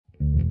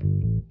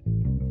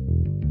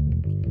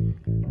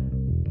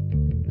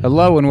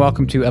Hello and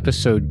welcome to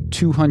episode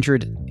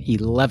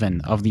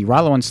 211 of the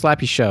Rollo and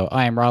Slappy Show.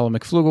 I am Rollo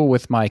McFlugel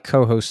with my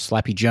co-host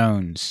Slappy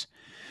Jones.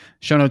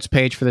 Show notes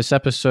page for this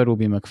episode will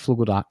be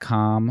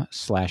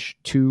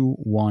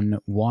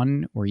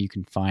mcflugel.com/211, where you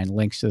can find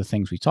links to the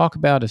things we talk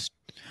about, as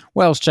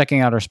well as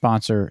checking out our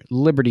sponsor,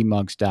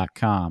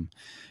 libertymugs.com.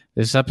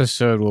 This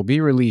episode will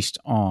be released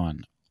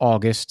on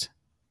August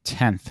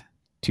 10th,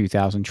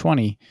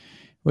 2020,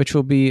 which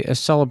will be a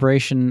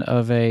celebration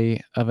of a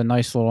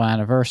nice little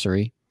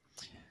anniversary.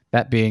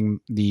 That being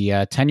the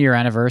 10-year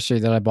anniversary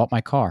that I bought my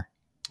car.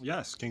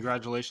 Yes,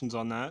 congratulations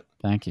on that.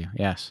 Thank you.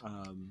 Yes.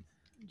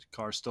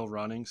 Car's still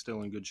running,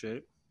 still in good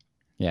shape.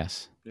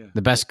 Yes. Yeah.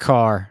 The best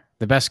car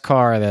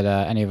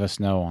that any of us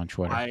know on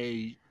Twitter.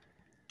 I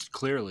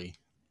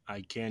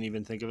can't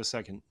even think of a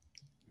second.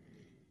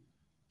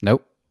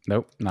 Nope,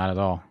 not at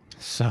all.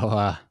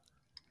 So,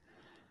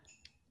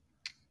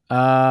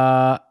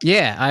 I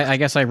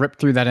guess I ripped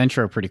through that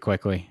intro pretty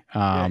quickly.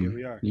 Here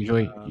we are.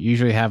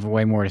 Usually have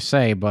way more to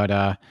say, but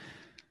go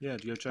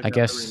check out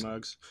Liberty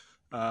Mugs.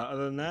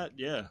 Other than that,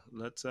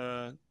 let's.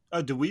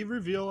 Did we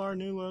reveal our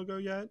new logo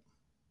yet?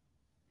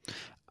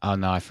 Oh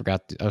no, I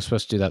forgot. I was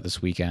supposed to do that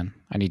this weekend.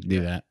 I need to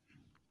do that.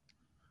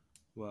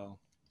 Well,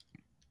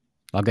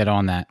 I'll get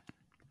on that.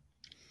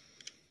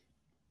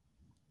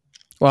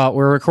 Well,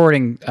 we're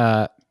recording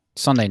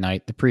Sunday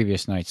night, the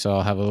previous night, so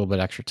I'll have a little bit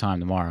extra time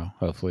tomorrow,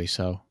 hopefully.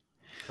 So.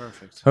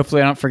 Perfect.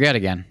 Hopefully I don't forget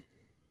again.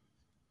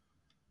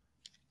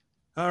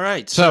 All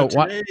right. So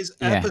today's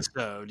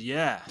episode,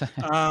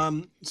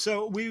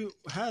 so we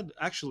had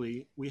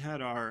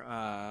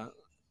our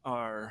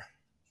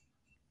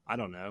I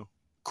don't know,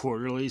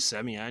 quarterly,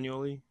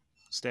 semi-annually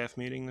staff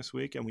meeting this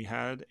week, and we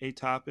had a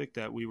topic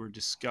that we were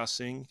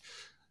discussing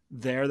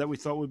there that we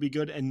thought would be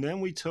good, and then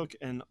we took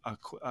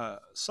a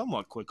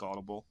somewhat quick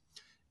audible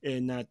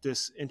in that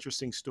this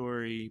interesting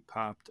story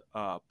popped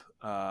up.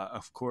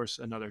 Of course,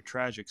 another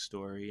tragic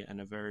story and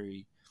a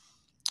very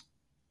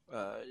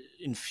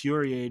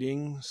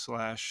infuriating /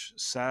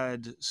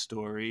 sad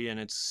story. And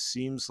it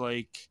seems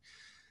like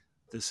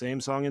the same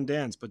song and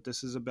dance, but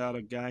this is about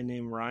a guy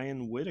named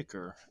Ryan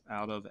Whitaker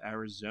out of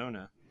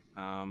Arizona,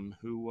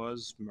 who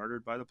was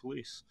murdered by the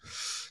police.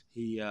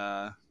 We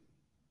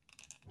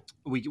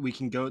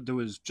can go. There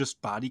was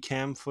just body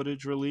cam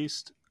footage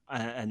released,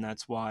 and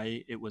that's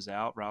why it was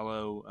out.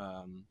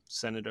 Rollo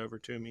sent it over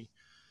to me.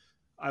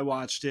 I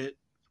watched it,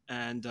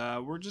 and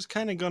we're just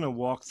kind of going to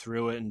walk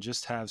through it and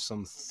just have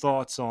some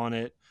thoughts on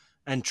it,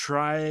 and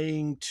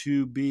trying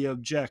to be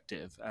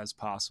objective as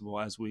possible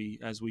as we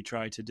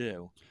try to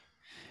do.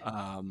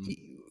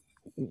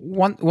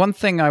 One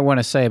thing I want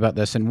to say about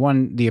this,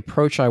 and the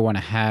approach I want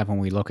to have when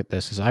we look at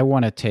this, is I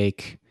want to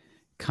take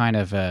kind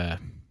of a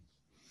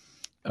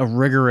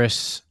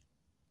rigorous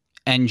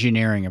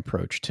engineering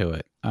approach to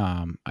it.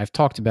 I've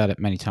talked about it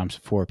many times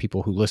before.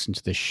 People who listen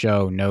to this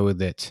show know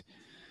that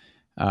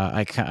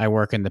I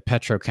work in the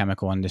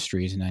petrochemical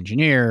industry as an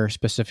engineer,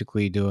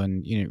 specifically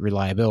doing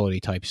reliability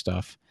type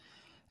stuff.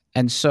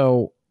 And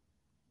so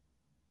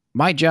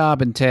my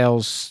job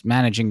entails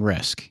managing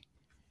risk.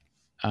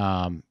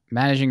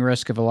 Managing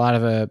risk of a lot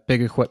of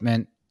big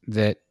equipment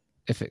that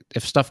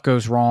if stuff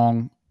goes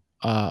wrong,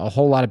 a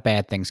whole lot of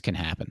bad things can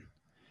happen.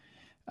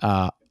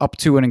 Up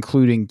to and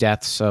including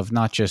deaths of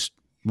not just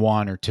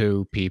one or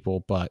two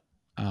people, but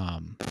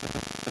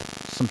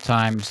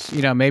sometimes,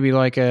 maybe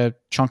like a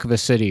chunk of a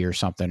city or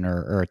something,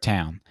 or a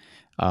town,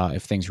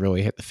 if things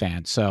really hit the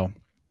fan. So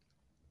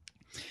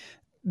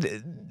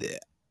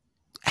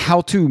how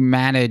to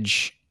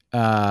manage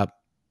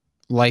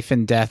life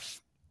and death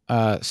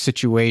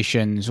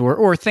situations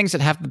or things that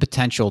have the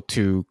potential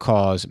to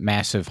cause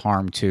massive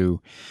harm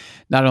to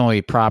not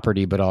only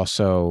property, but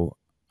also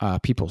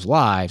people's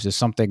lives is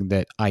something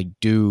that I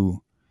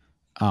do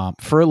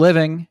for a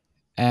living,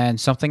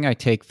 and something I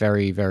take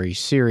very, very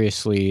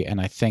seriously,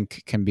 and I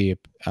think can be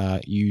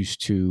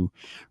used to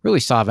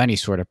really solve any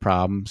sort of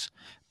problems.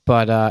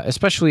 But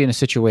especially in a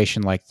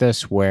situation like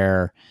this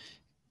where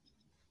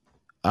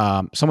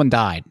someone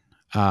died,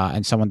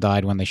 and someone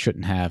died when they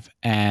shouldn't have.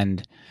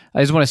 And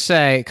I just want to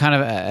say, kind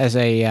of as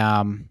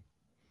a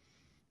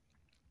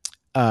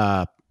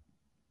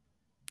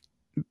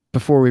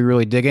before we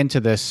really dig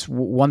into this,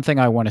 one thing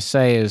I want to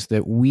say is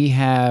that we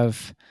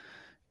have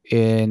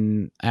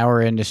in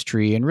our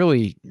industry, and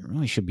really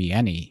should be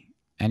any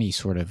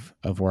sort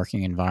of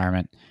working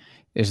environment,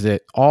 is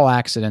that all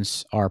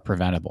accidents are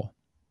preventable.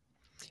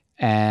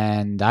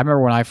 And I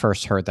remember when I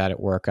first heard that at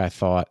work, I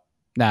thought,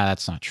 nah,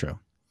 that's not true.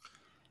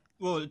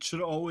 Well, it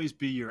should always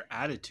be your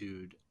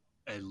attitude,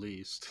 at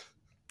least.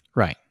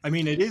 Right. I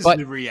mean, it is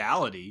the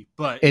reality,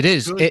 but it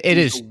is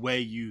the way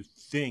you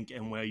think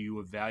and way you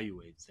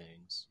evaluate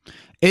things.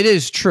 It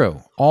is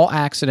true. All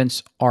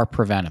accidents are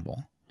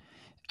preventable.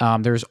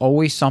 There's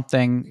always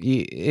something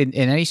in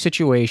any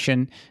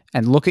situation,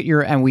 and look at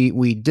and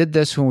we did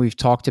this when we've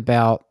talked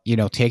about,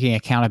 taking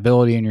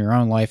accountability in your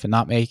own life and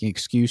not making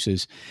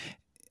excuses.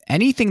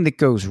 Anything that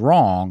goes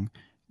wrong,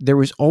 there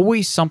was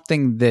always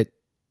something that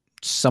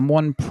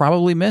someone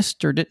probably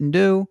missed or didn't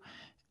do.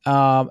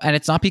 And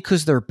it's not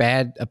because they're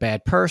a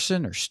bad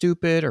person or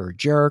stupid or a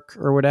jerk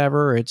or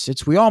whatever.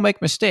 It's we all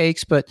make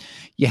mistakes, but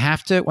you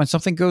have to, when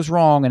something goes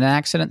wrong, an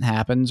accident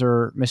happens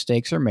or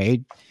mistakes are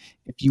made,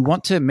 if you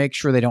want to make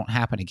sure they don't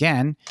happen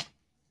again,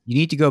 you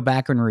need to go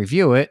back and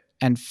review it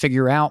and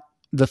figure out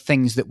the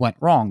things that went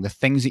wrong, the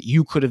things that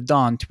you could have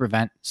done to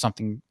prevent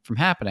something from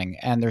happening.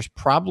 And there's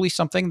probably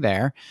something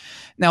there.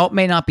 Now, it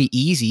may not be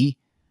easy,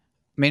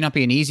 may not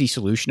be an easy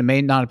solution. It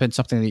may not have been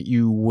something that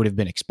you would have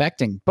been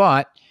expecting,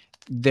 but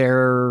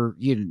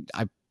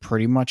I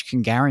pretty much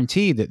can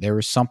guarantee that there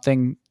was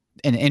something,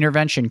 an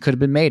intervention could have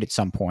been made at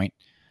some point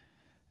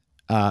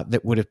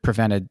that would have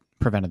prevented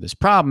this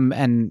problem.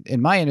 And in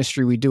my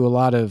industry, we do a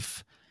lot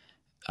of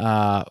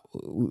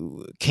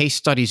case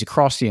studies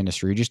across the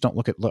industry. We just don't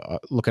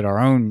look at our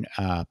own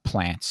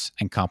plants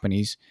and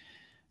companies.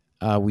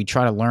 We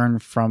try to learn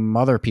from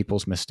other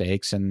people's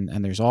mistakes,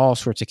 and there's all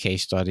sorts of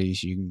case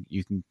studies.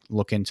 You can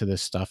look into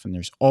this stuff, and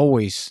there's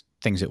always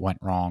things that went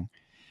wrong.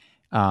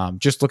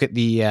 Just look at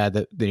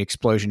the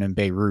explosion in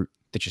Beirut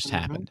that just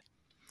happened.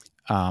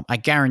 I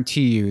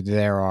guarantee you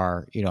there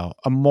are,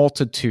 a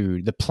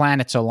multitude, the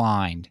planets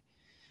aligned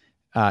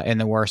in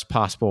the worst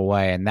possible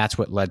way, and that's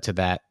what led to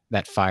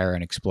that fire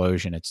and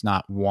explosion. It's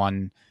not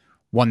one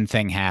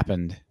thing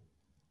happened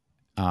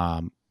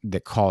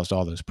that caused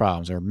all those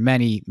problems. There are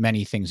many,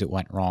 many things that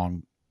went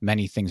wrong,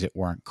 many things that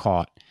weren't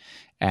caught,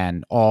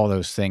 and all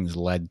those things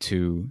led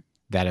to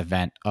that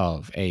event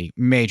of a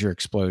major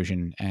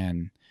explosion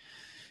and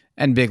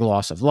big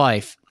loss of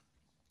life.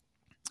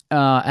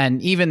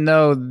 And even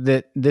though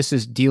that this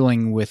is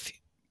dealing with,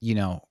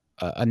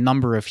 a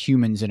number of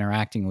humans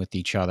interacting with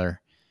each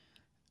other,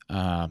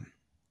 the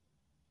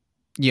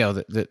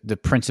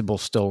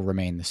principles still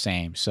remain the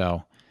same.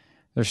 So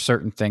there's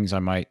certain things I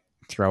might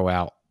throw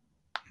out,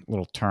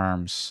 little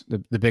terms.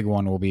 The big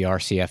one will be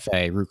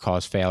RCFA, root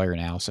cause failure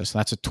analysis. And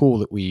that's a tool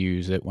that we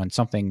use that when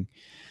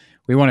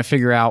we want to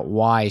figure out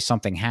why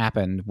something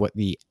happened, what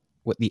the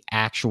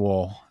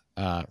actual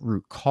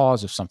root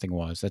cause of something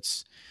was.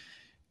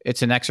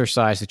 It's an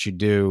exercise that you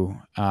do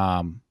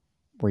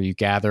where you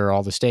gather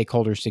all the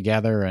stakeholders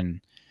together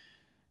and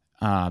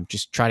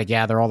just try to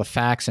gather all the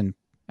facts and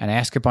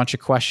ask a bunch of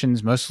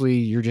questions. Mostly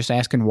you're just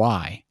asking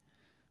why.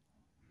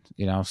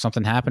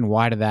 Something happened.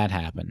 Why did that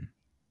happen?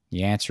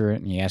 You answer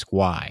it and you ask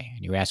why,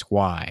 and you ask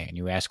why, and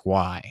you ask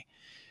why.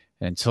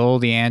 And until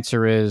the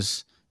answer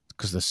is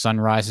because the sun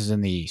rises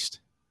in the east,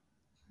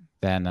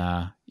 then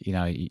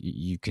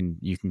you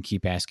can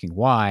keep asking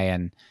why.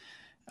 And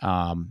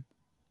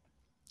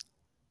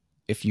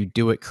if you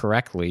do it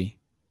correctly,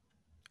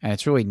 and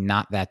it's really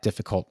not that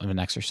difficult of an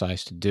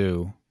exercise to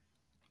do,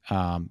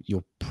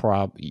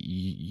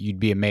 you'd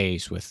be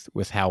amazed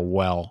with how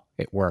well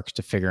it works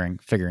to figuring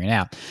it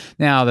out.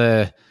 Now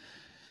the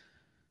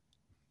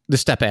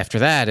step after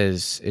that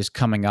is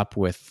coming up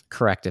with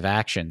corrective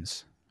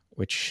actions,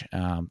 which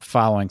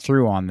following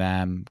through on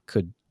them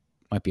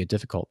might be a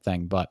difficult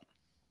thing. But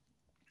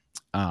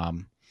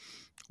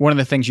one of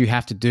the things you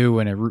have to do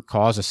in a root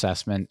cause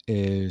assessment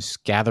is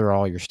gather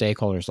all your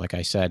stakeholders, like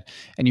I said,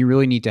 and you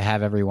really need to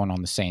have everyone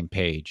on the same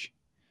page.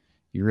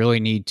 You really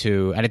need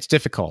to, and it's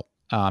difficult.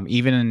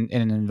 Even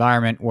in an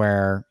environment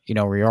where,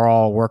 we're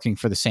all working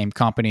for the same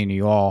company and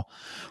you all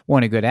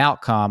want a good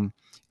outcome,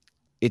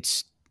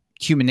 it's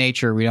human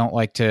nature. We don't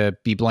like to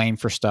be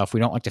blamed for stuff. We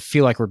don't like to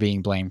feel like we're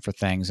being blamed for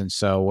things. And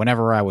so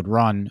whenever I would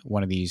run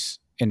one of these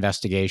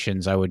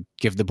investigations, I would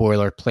give the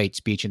boilerplate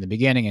speech in the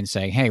beginning and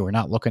say, hey, we're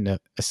not looking to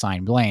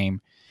assign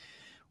blame.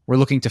 We're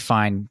looking to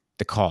find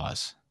the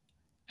cause.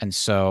 And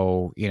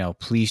so,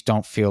 please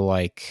don't feel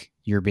like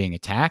you're being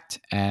attacked,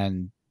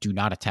 and do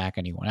not attack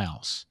anyone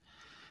else.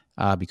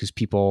 Because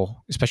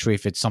people, especially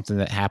if it's something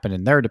that happened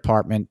in their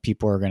department,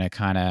 people are going to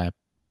kind of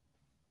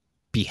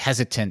be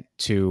hesitant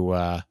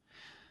to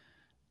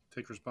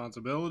take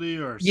responsibility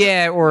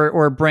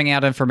or bring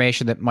out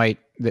information that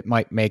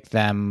might make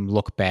them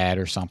look bad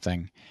or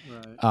something.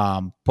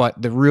 Right.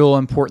 But the real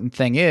important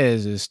thing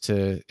is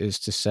to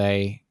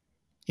say,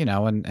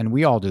 and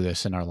we all do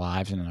this in our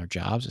lives and in our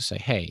jobs, to say,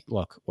 hey,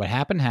 look, what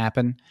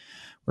happened.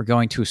 We're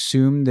going to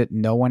assume that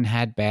no one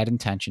had bad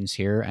intentions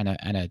here, and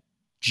a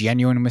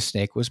genuine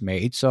mistake was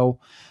made. So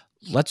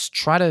let's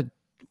try to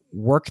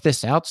work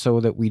this out so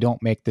that we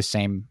don't make the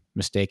same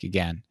mistake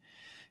again.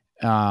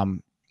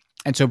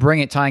 And so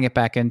tying it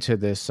back into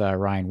this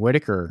Ryan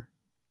Whitaker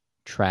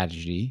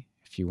tragedy,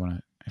 if you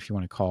want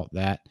to call it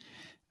that.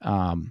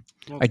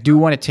 I do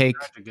want to take a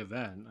tragic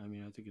event. I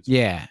mean, I think it's a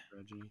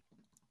tragedy.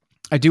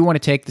 I do want to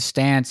take the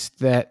stance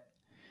that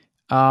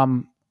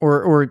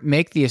or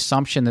make the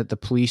assumption that the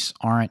police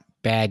aren't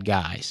bad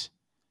guys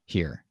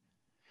here.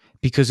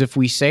 Because if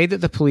we say that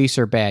the police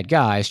are bad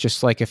guys,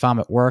 just like if I'm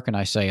at work and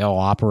I say, oh,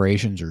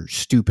 operations are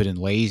stupid and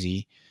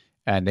lazy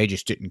and they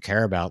just didn't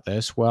care about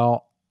this,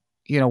 well,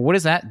 what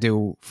does that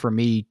do for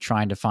me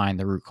trying to find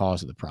the root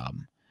cause of the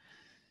problem?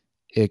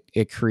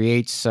 It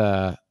creates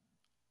a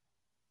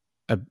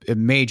a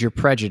major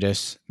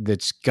prejudice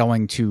that's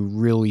going to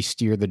really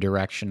steer the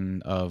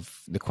direction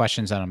of the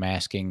questions that I'm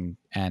asking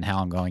and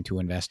how I'm going to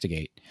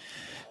investigate.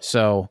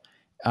 So,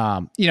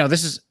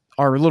 this is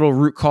our little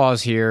root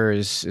cause here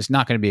is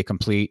not going to be a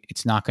complete.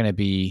 It's not going to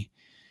be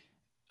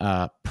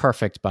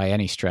perfect by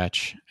any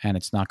stretch, and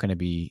it's not going to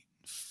be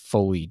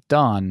fully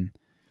done.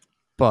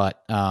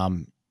 But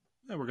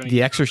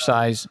the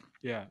exercise,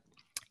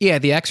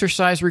 the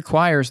exercise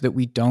requires that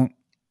we don't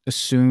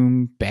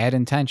assume bad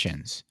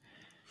intentions.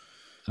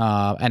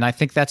 And I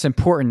think that's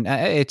important.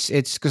 It's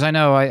because I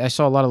know I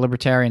saw a lot of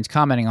libertarians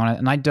commenting on it,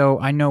 and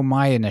I know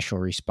my initial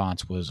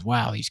response was,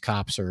 "Wow, these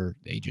cops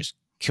they just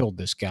killed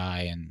this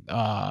guy, and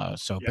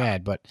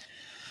bad." But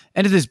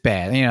and it is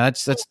bad.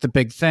 That's the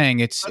big thing.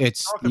 Let's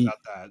talk about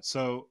that.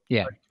 So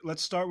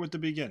let's start with the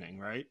beginning,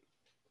 right?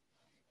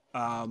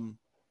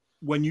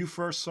 When you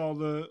first saw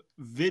the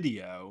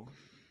video,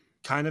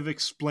 kind of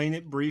explain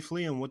it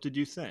briefly, and what did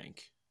you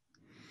think?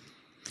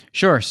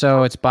 Sure.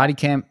 So it's body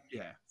cam.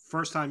 Yeah,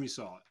 first time you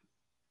saw it.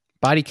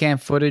 Body cam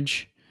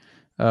footage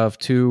of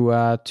two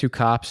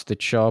cops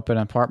that show up at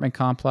an apartment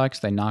complex.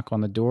 They knock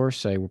on the door,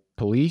 say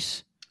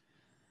police.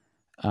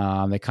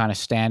 They kind of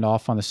stand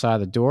off on the side of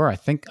the door. I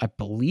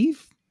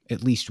believe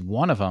at least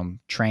one of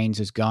them trains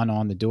his gun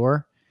on the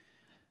door.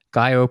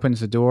 Guy opens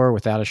the door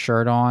without a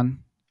shirt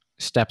on,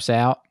 steps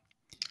out.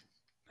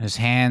 His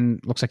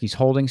hand looks like he's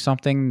holding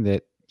something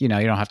that, you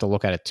don't have to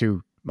look at it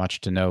too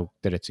much to know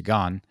that it's a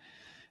gun.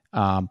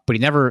 But he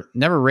never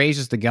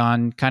raises the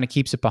gun, kind of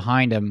keeps it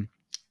behind him.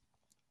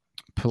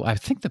 I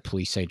think the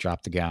police say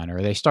drop the gun,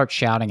 or they start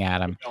shouting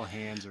at him.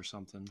 Hands or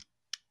something.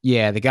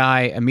 Yeah, the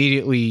guy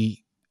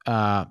immediately,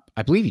 I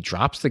believe he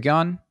drops the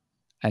gun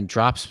and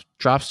drops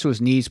to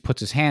his knees, puts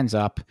his hands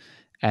up,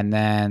 and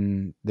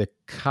then the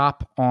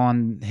cop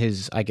on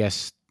his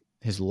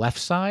left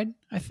side,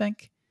 I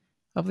think,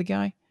 of the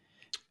guy,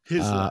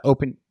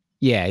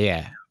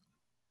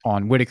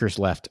 on Whitaker's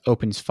left,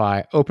 open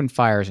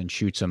fires and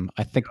shoots him.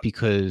 I think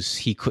because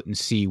he couldn't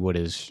see what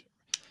his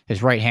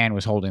right hand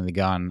was holding the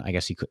gun. I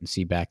guess he couldn't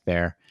see back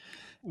there,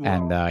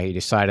 and he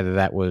decided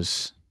that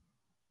was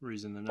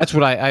reason enough. That's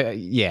what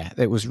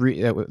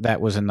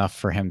that was enough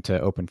for him to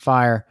open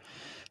fire.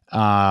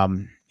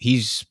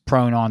 He's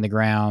prone on the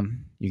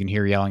ground. You can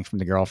hear yelling from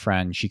the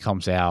girlfriend. She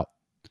comes out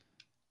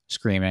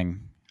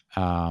screaming,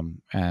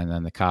 and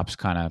then the cops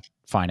kind of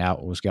find out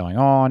what was going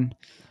on.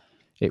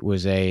 It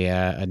was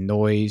a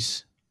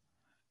noise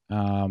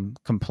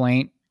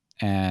complaint,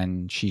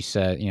 and she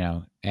said,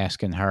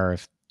 asking her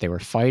if they were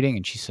fighting,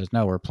 and she says,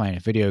 "No, we're playing a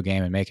video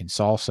game and making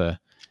salsa."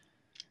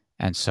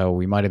 And so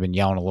we might have been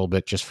yelling a little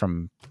bit just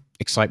from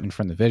excitement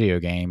from the video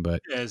game,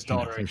 but his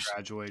daughter had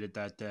graduated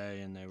that day,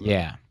 and they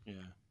were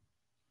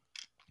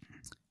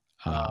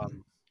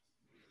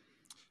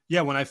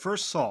when I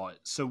first saw it.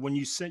 So when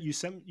you sent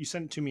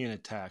it to me in a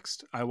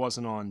text, I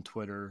wasn't on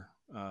Twitter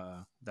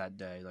that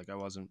day, like I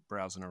wasn't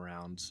browsing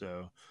around.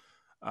 So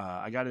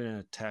I got it in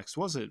a text.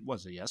 Was it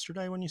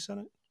yesterday when you sent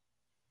it?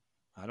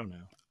 I don't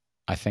know.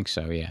 I think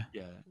so. Yeah.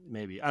 Yeah,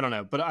 maybe. I don't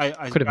know, but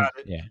I could got have.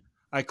 it. Yeah.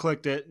 I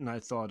clicked it and I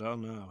thought, oh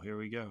no, here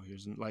we go.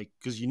 Here's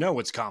because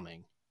what's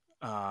coming.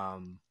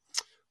 But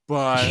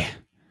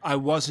I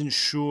wasn't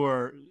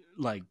sure,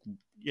 what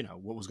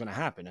was going to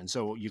happen. And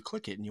so you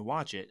click it and you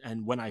watch it.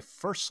 And when I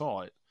first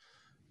saw it,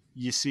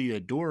 you see a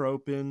door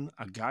open,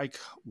 a guy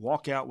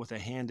walk out with a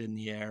hand in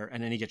the air,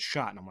 and then he gets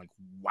shot. And I'm like,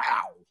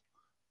 wow,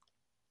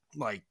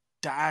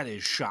 that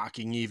is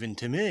shocking even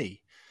to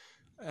me.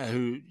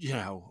 They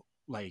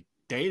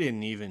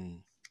didn't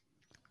even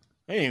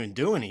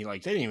do any, they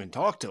didn't even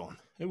talk to him.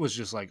 It was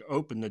just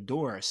open the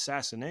door,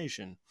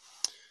 assassination.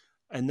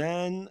 And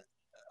then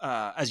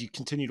as you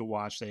continue to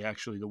watch, the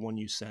one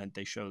you sent,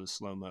 they show the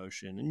slow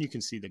motion, and you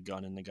can see the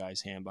gun in the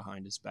guy's hand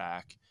behind his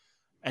back.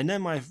 And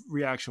then my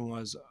reaction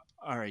was,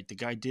 all right, the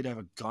guy did have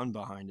a gun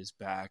behind his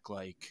back.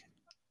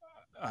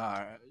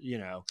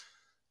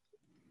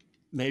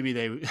 Maybe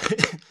they,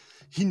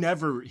 he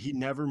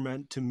never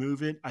meant to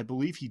move it. I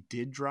believe he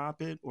did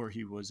drop it, or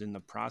he was in the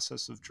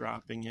process of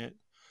dropping it.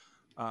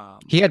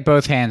 He had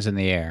both hands in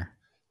the air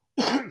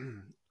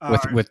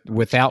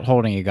without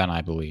holding a gun,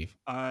 I believe.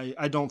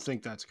 I don't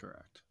think that's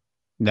correct.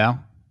 No?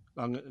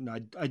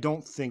 I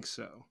don't think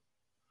so.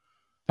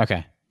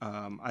 Okay.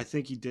 I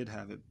think he did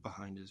have it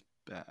behind his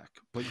back.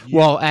 But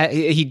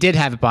he did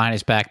have it behind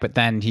his back, but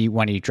then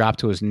when he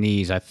dropped to his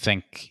knees, I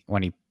think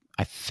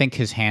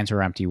his hands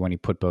were empty when he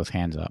put both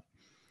hands up.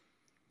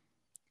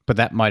 But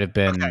that might have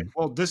been. Okay.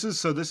 Well, this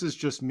is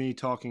just me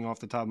talking off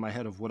the top of my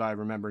head of what I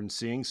remember and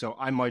seeing. So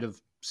I might have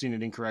seen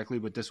it incorrectly,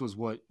 but this was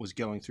what was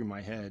going through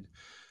my head.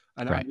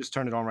 And I just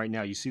turned it on right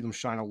now. You see them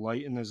shine a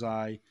light in his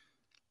eye.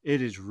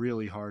 It is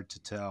really hard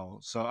to tell.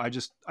 So I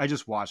just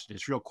watched it.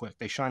 It's real quick.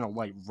 They shine a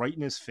light right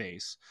in his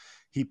face.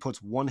 He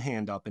puts one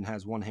hand up and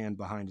has one hand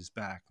behind his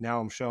back. Now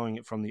I'm showing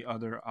it from the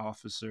other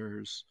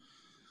officer's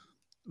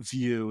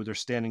view. They're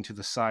standing to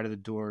the side of the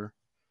door.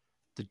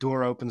 The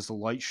door opens, the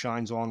light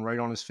shines right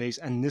on his face,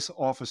 and this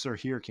officer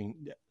here they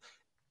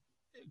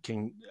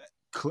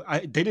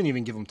didn't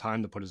even give him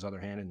time to put his other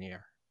hand in the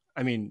air.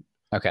 I mean,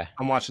 Okay.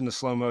 I'm watching the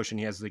slow motion.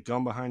 He has the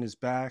gun behind his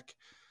back.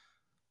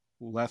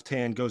 Left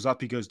hand goes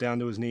up, he goes down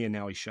to his knee, and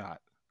now he's shot.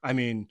 I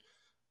mean,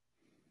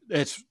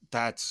 that's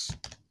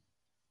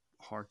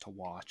hard to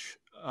watch.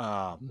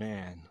 Oh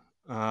man.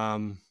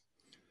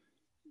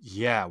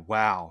 Yeah,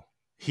 wow.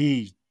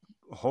 He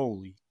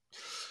holy.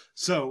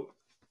 So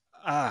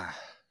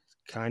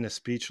kind of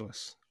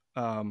speechless.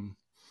 Um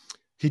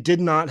he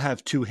did not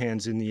have two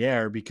hands in the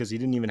air because he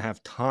didn't even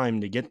have time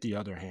to get the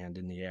other hand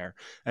in the air.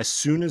 As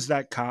soon as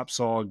that cop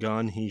saw a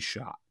gun, he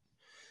shot.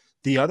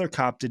 The other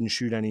cop didn't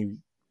shoot any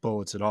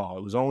bullets at all.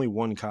 It was only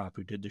one cop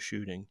who did the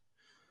shooting.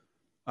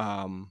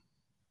 Um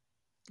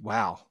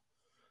wow.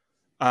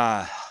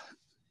 Uh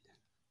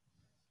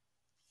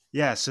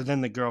yeah, so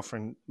then the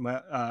girlfriend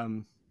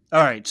all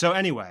right. So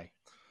anyway,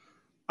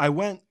 I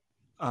went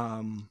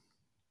man,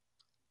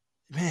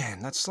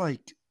 that's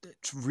like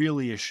it's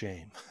really a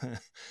shame.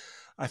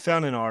 I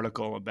found an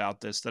article about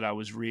this that I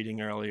was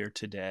reading earlier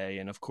today,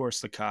 and of course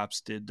the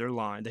cops did their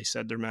line. They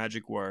said their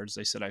magic words.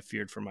 They said I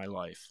feared for my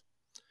life.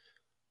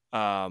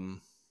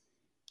 Um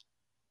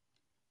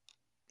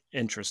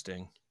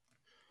Interesting.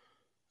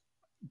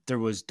 There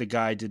was the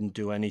guy didn't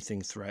do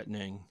anything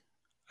threatening.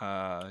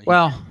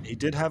 Well, He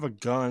did have a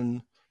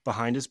gun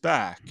behind his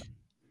back.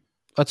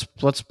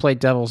 let's play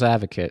devil's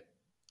advocate.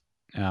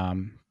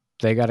 Um,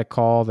 they got a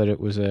call that it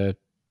was a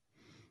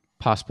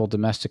possible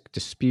domestic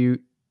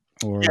dispute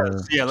or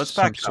Let's back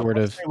some it up. sort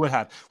Let's of say what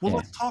happened. Well, yeah.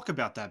 let's talk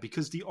about that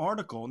because the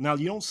article. Now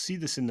you don't see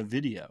this in the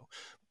video,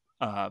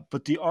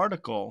 but the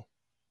article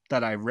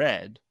that I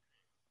read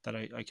that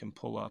I can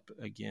pull up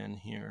again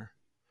here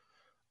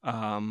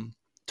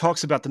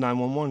talks about the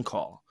 911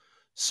 call.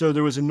 So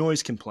there was a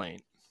noise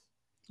complaint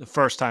the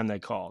first time they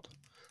called.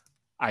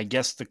 I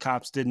guess the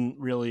cops didn't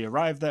really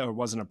arrive there, or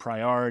wasn't a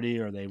priority,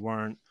 or they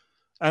weren't.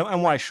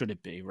 And why should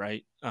it be,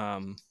 right?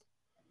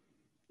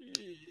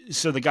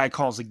 So the guy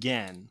calls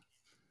again,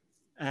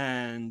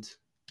 and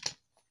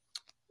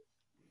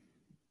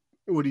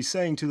what he's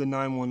saying to the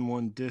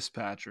 911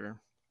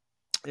 dispatcher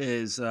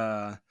is,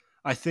 I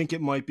think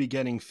it might be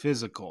getting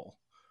physical,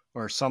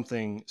 or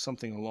something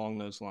along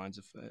those lines.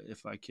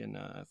 If I can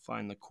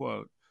find the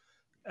quote.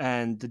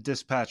 And the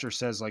dispatcher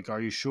says, like, are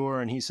you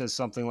sure? And he says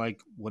something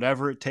like,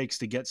 whatever it takes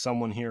to get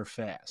someone here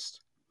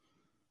fast.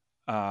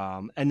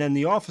 And then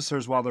the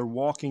officers, while they're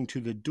walking to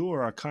the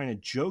door, are kind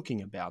of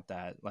joking about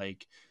that.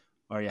 Like,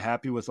 are you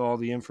happy with all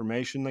the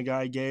information the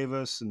guy gave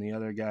us? And the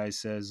other guy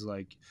says,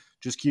 like,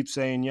 just keep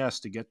saying yes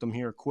to get them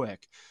here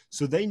quick.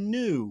 So they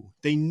knew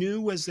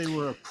as they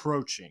were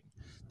approaching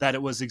that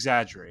it was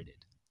exaggerated.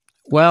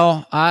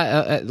 Well,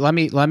 let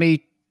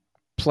me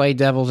play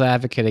devil's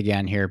advocate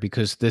again here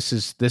because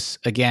this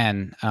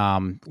again.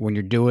 When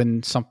you're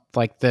doing something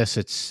like this,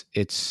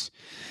 it's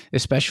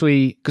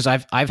especially because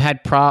I've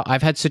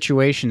had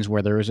situations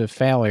where there was a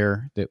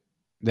failure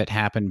that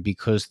happened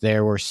because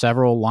there were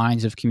several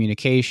lines of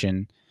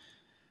communication,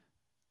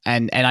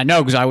 and I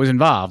know because I was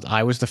involved.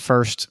 I was the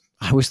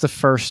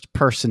first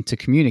person to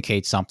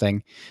communicate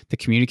something that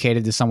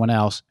communicated to someone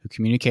else, who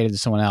communicated to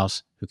someone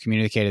else, who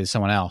communicated to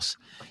someone else.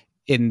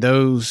 In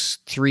those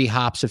three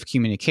hops of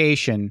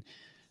communication,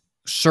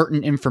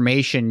 certain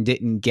information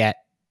didn't get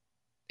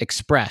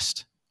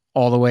expressed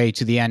all the way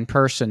to the end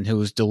person who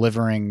was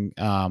delivering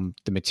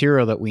the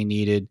material that we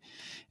needed.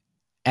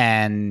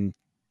 And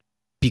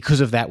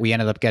because of that, we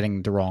ended up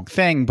getting the wrong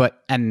thing.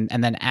 But and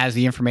then as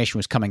the information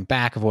was coming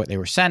back of what they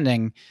were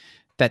sending,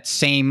 that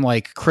same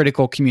like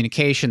critical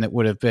communication that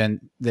would have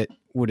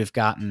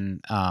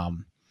gotten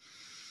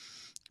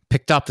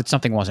picked up that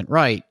something wasn't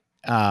right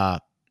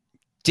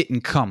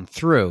didn't come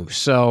through.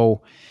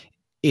 So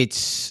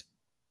it's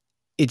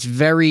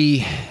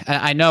very.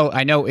 I know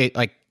it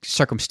like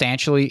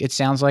circumstantially it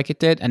sounds like it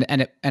did,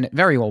 and it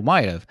very well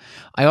might have.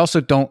 I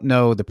also don't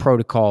know the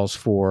protocols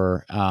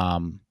for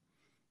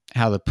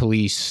how the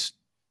police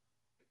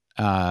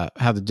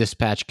how the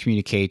dispatch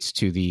communicates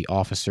to the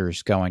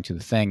officers going to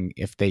the thing.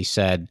 If they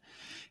said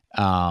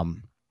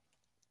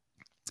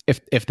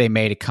if they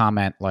made a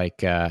comment like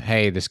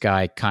hey, this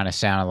guy kind of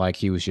sounded like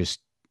he was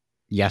just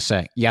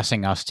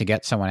yesing us to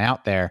get someone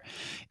out there,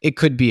 it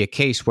could be a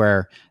case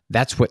where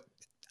that's what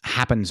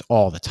happens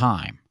all the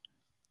time,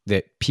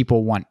 that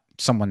people want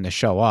someone to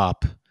show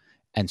up,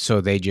 and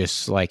so they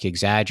just like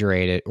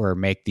exaggerate it or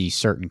make these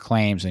certain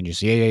claims and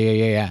just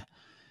yeah.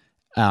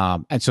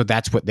 And so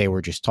that's what they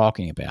were just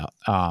talking about.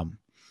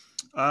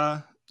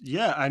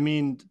 Yeah, I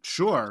mean,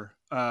 sure.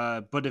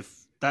 But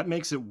if that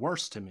makes it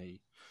worse to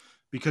me,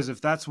 because if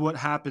that's what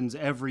happens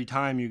every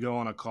time you go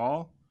on a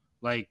call,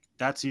 like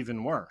that's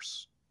even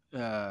worse.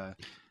 Uh,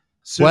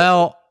 so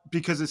Well,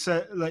 because it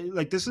said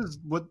like this is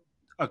what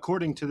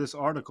according to this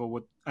article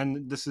what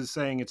and this is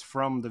saying it's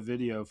from the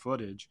video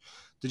footage.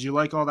 Did you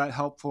like all that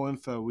helpful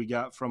info we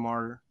got from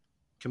our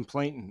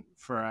complainant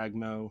for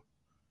Agmo?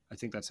 I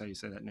think that's how you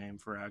say that name,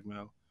 for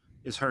Agmo,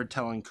 is heard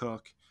telling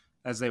Cook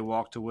as they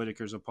walk to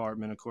Whitaker's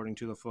apartment, according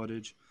to the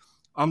footage.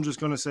 I'm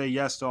just going to say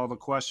yes to all the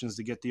questions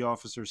to get the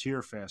officers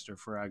here faster,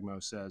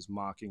 Ferragmo says,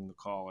 mocking the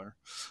caller.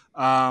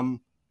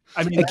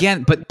 I mean,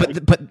 again,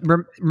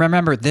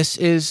 remember, this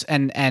is,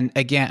 and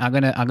again,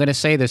 I'm gonna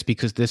say this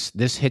because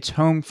this hits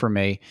home for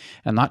me.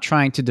 I'm not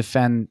trying to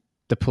defend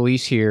the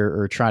police here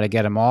or try to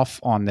get them off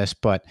on this,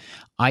 but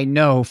I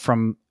know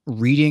from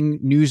reading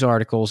news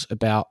articles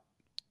about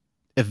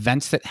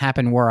events that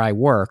happen where I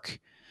work,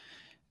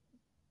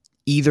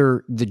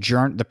 either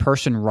the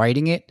person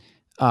writing it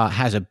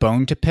has a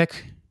bone to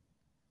pick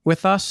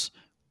with us,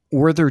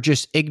 or they're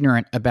just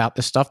ignorant about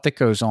the stuff that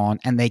goes on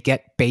and they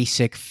get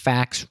basic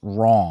facts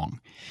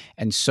wrong.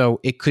 And so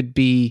it could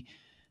be.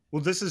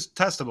 Well, this is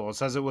testable. It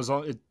says it was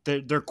all.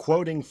 They're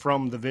quoting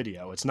from the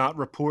video. It's not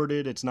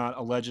reported. It's not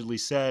allegedly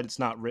said. It's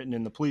not written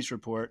in the police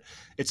report.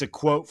 It's a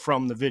quote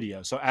from the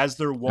video. So as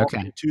they're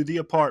walking to the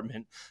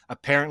apartment,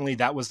 apparently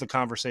that was the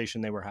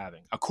conversation they were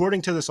having,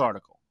 according to this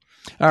article.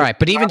 All right,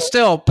 but even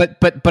still, but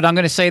I'm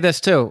going to say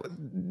this too.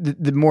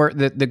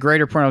 The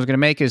greater point I was going to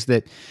make is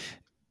that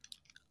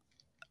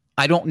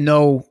I don't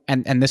know,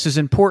 and this is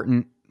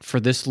important for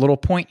this little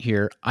point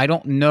here. I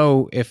don't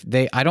know if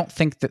I don't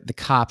think that the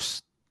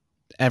cops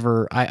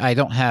ever. I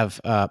don't have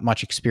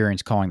much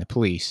experience calling the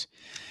police,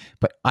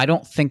 but I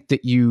don't think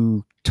that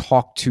you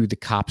talk to the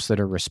cops that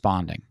are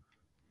responding.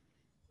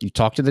 You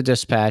talk to the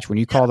dispatch. When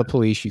you call the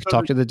police, you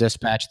talk to the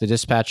dispatch. The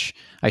dispatch,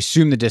 I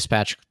assume the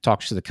dispatch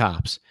talks to the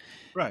cops.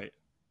 Right.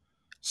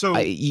 So,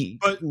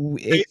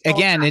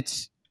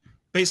 it's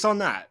based on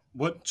that,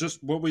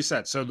 what we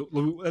said. So,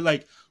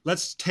 like,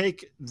 let's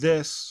take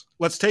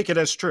it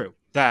as true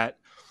that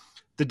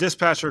the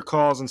dispatcher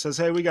calls and says,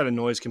 "Hey, we got a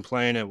noise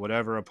complaint at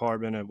whatever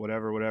apartment at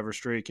whatever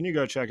street. Can you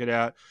go check it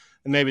out?"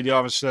 And maybe the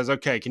officer says,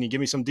 "Okay, can you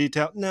give me some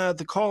detail?" No,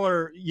 the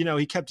caller,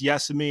 he kept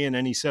yesing me, and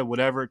then he said,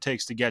 "Whatever it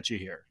takes to get you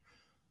here."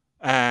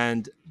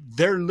 And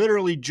they're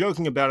literally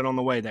joking about it on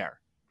the way there.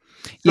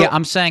 So, yeah,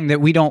 I'm saying that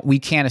we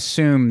can't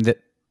assume that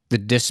the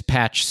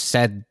dispatch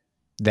said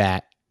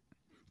that,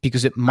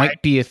 because it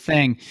might be a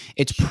thing.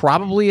 It's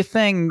probably a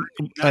thing.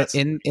 That's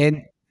a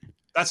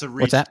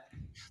reach. What's that?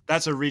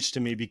 That's a reach to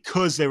me,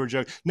 because they were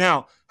joking.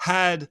 Now,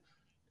 had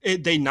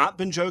they not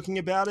been joking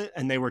about it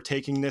and they were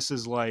taking this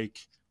as like,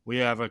 we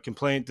have a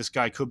complaint, this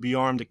guy could be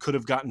armed, it could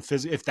have gotten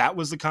physical. If that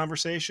was the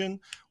conversation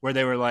where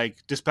they were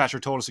like, dispatcher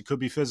told us it could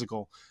be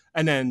physical,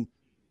 and then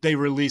they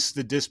released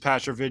the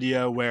dispatcher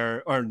video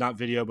or not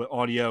video, but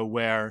audio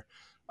where,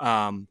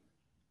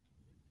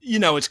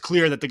 it's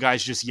clear that the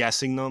guy's just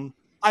yesing them,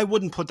 I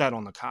wouldn't put that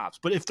on the cops.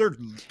 But if they're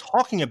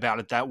talking about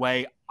it that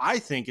way, I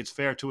think it's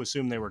fair to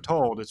assume they were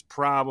told it's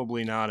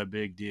probably not a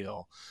big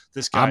deal.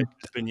 This guy's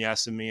been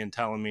yesing me and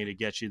telling me to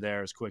get you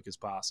there as quick as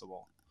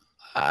possible.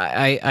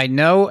 I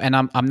know, and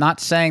I'm not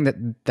saying that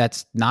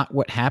that's not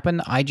what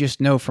happened. I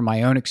just know from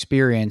my own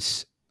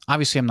experience.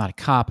 Obviously, I'm not a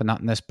cop and not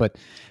in this, but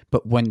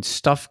when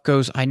stuff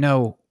goes, I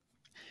know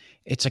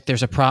it's like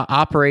there's a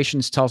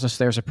operations tells us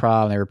there's a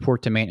problem. They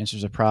report to maintenance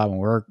there's a problem.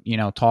 We're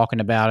talking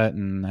about it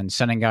and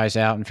sending guys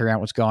out and figuring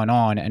out what's going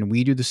on. And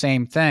we do the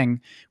same thing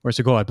where it's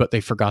like, oh, I bet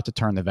they forgot to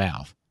turn the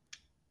valve.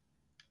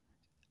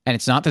 And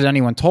it's not that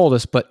anyone told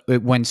us, but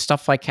when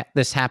stuff like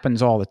this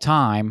happens all the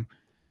time,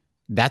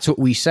 that's what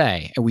we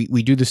say. And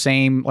we do the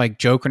same, like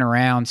joking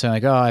around, saying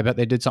like, oh, I bet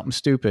they did something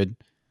stupid.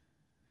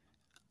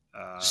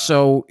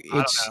 So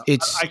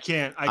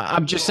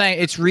I'm just saying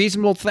it's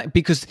reasonable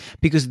because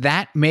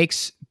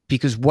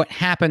what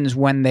happens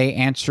when they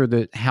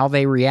answer how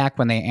they react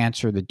when they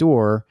answer the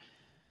door.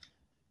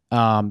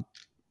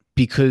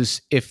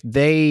 Because if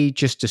they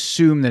just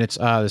assume that it's,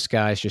 this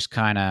guy's just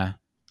kind of,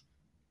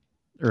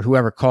 or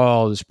whoever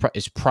called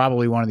is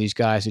probably one of these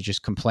guys that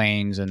just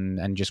complains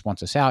and just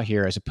wants us out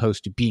here, as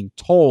opposed to being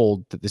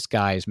told that this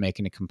guy is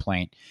making a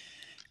complaint.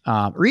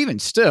 Or even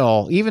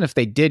still, even if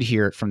they did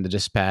hear it from the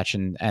dispatch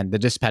and the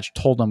dispatch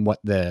told them what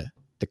the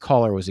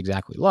caller was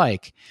exactly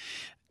like,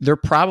 they're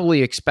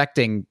probably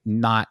expecting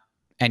not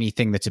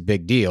anything that's a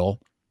big deal,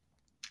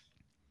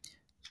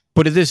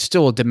 but it is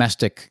still a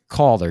domestic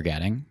call they're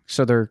getting.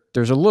 So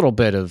there's a little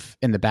bit of,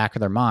 in the back of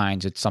their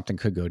minds, that something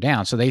could go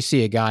down. So they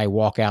see a guy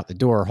walk out the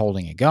door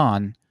holding a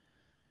gun.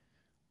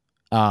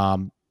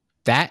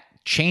 That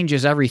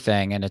changes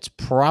everything, and it's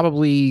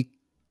probably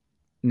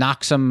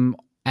knocks them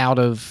out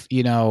of,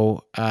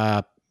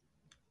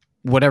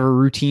 whatever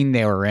routine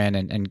they were in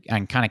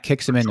and kind of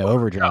kicks them into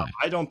overdrive. No,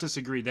 I don't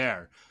disagree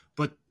there,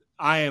 but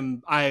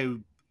I'm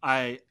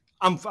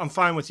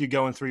fine with you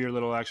going through your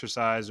little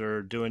exercise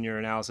or doing your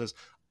analysis.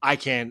 I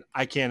can't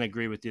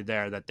agree with you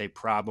there that they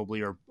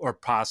probably or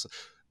possible.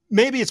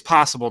 Maybe it's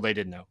possible they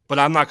didn't know, but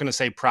I'm not going to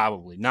say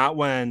probably. Not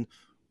when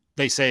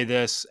they say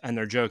this and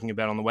they're joking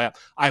about it on the way up.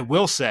 I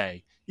will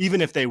say,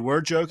 even if they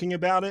were joking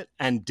about it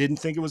and didn't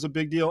think it was a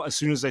big deal, as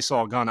soon as they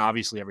saw a gun,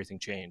 obviously everything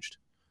changed.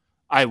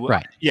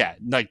 Right. Yeah,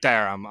 like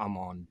there, I'm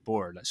on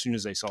board. As soon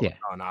as they saw the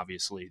gun,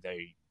 obviously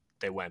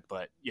they went.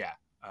 But yeah.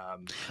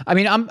 I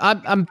mean,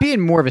 I'm being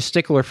more of a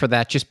stickler for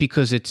that, just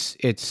because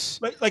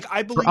it's like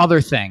I believe for other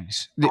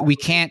things that we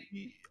can't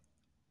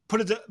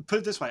put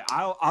it this way.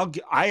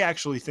 I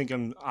actually think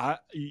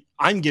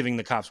I'm giving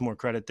the cops more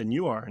credit than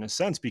you are in a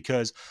sense,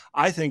 because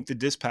I think the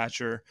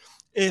dispatcher,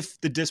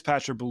 if the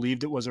dispatcher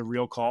believed it was a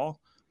real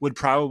call, would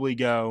probably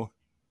go,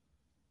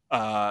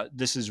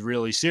 this is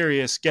really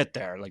serious. Get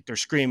there. Like they're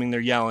screaming,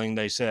 they're yelling.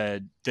 They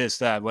said this,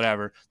 that,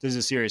 whatever. This is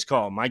a serious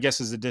call. My guess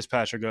is the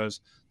dispatcher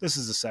goes, this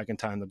is the second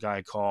time the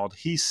guy called.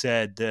 He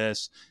said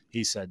this,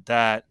 he said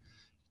that.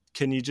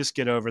 Can you just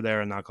get over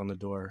there and knock on the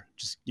door?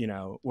 Just,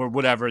 or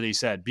whatever he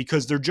said,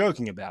 because they're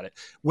joking about it.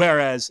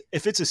 Whereas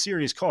if it's a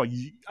serious call,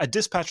 if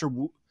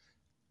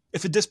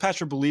a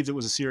dispatcher believed it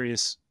was a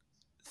serious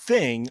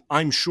thing,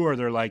 I'm sure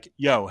they're like,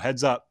 yo,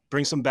 heads up,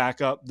 bring some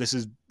backup.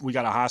 We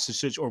got a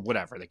hostage or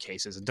whatever the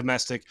case is, a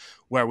domestic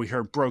where we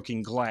heard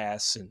broken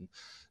glass and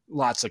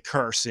lots of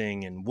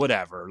cursing and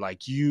whatever.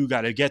 Like, you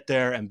got to get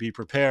there and be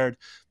prepared,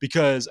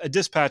 because a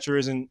dispatcher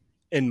isn't,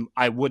 and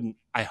I wouldn't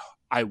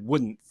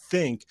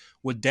think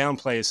would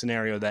downplay a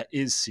scenario that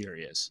is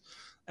serious.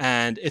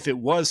 And if it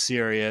was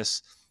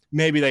serious,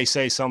 maybe they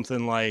say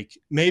something like,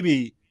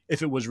 maybe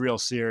if it was real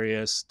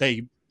serious,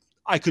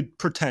 I could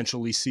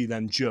potentially see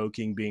them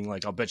joking, being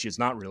like, I'll bet you it's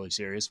not really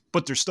serious,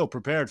 but they're still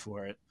prepared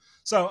for it.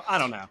 So I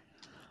don't know.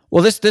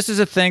 Well, this is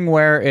a thing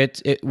where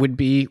it would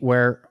be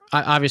where,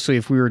 obviously,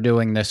 if we were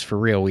doing this for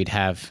real, we'd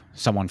have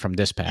someone from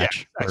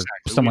dispatch or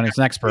someone who's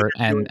an expert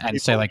and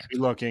say, like,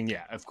 looking,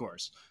 yeah, of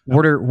course.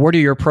 What are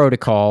your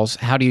protocols?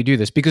 How do you do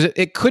this? Because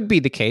it could be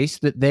the case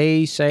that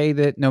they say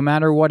that no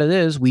matter what it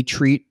is, we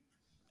treat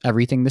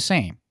everything the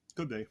same.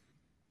 Could be.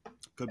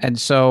 And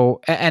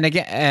so, and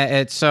again,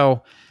 it's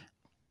so.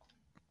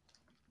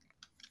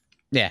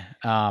 Yeah.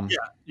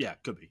 Yeah,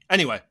 could be.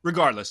 Anyway,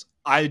 regardless,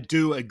 I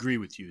do agree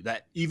with you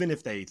that even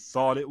if they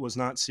thought it was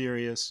not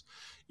serious,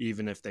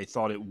 even if they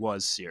thought it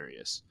was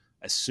serious,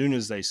 as soon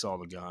as they saw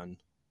the gun,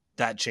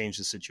 that changed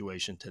the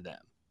situation to them.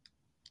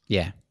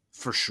 Yeah.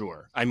 For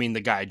sure. I mean,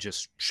 the guy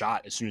just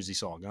shot as soon as he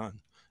saw a gun.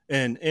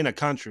 And in a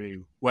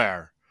country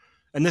where,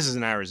 and this is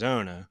in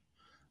Arizona,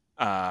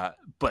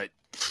 but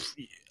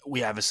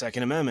we have a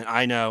Second Amendment.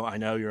 I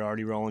know you're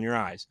already rolling your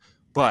eyes,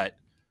 but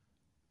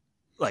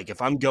like,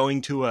 if I'm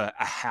going to a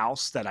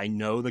house that I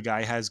know the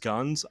guy has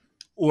guns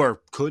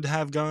or could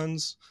have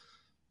guns,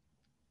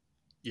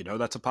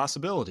 that's a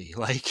possibility.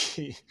 Like,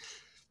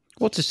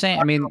 well, it's the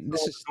same. I mean,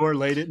 this is or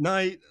late at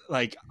night.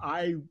 Like,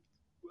 I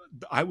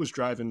was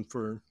driving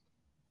for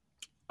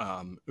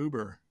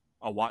Uber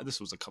a while. This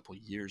was a couple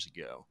of years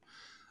ago,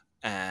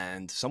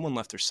 and someone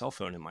left their cell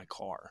phone in my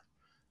car.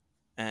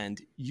 And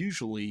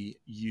usually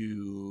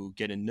you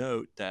get a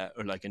note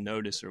or like a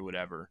notice or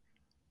whatever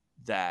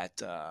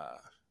that,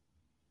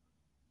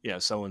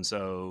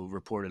 so-and-so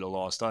reported a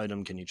lost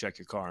item. Can you check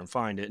your car and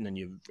find it? And then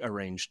you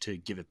arrange to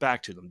give it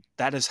back to them.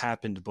 That has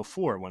happened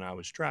before when I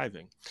was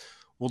driving.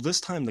 Well,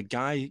 this time the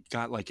guy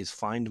got like his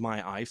Find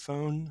My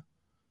iPhone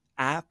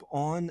app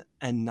on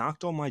and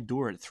knocked on my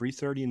door at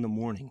 3:30 in the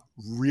morning,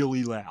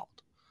 really loud.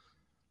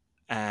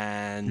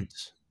 And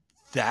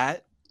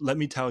that, let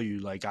me tell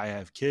you, like, I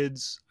have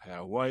kids, I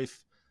have a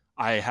wife.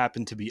 I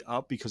happened to be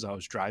up because I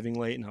was driving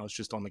late and I was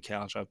just on the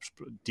couch. I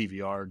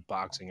DVR'd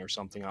boxing or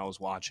something. I was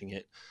watching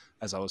it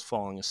as I was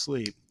falling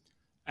asleep.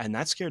 And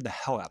that scared the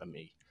hell out of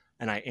me.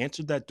 And I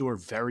answered that door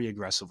very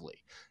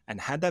aggressively. And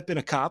had that been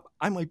a cop,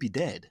 I might be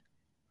dead.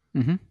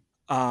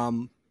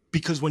 Mm-hmm.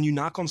 Because when you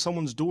knock on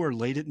someone's door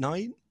late at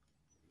night,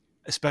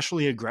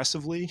 especially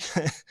aggressively,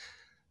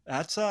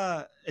 it's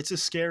a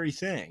scary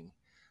thing.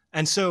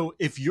 And so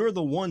if you're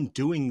the one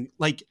doing,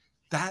 like,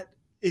 that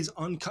is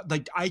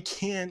like, I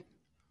can't,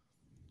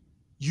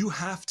 you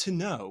have to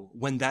know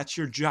when that's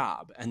your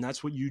job and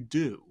that's what you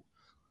do.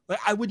 Like,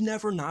 I would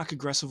never knock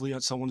aggressively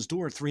at someone's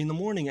door at 3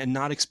 a.m. and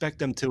not expect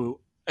them to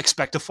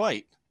expect a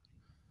fight.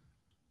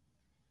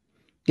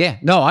 Yeah,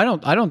 no, I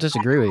don't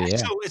disagree with you. Yeah.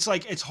 So it's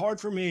like, it's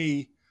hard for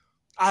me.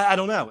 I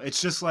don't know.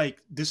 It's just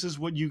like, this is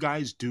what you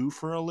guys do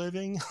for a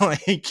living.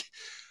 Like,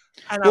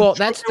 well,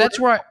 that's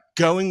where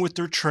going with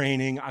their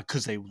training,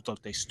 because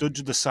they stood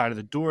to the side of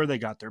the door, they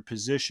got their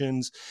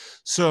positions.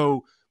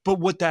 So, but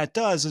what that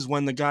does is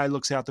when the guy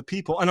looks out the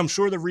people, and I'm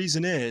sure the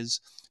reason is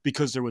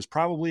because there was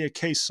probably a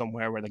case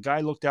somewhere where the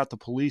guy looked out the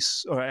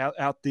police or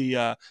out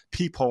the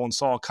peephole and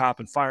saw a cop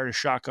and fired a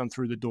shotgun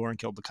through the door and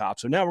killed the cop.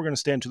 So now we're going to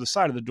stand to the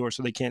side of the door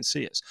so they can't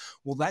see us.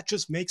 Well, that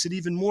just makes it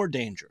even more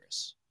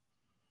dangerous.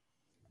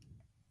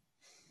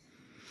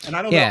 And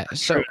I don't know.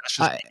 So that's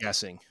just me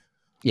guessing.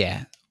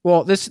 Yeah.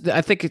 Well,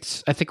 I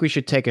think we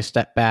should take a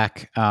step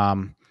back.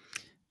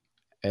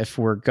 If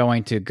we're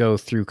going to go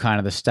through kind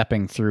of the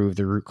stepping through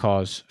the root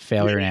cause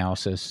failure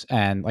analysis,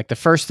 and like the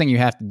first thing you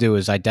have to do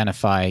is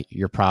identify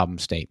your problem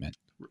statement.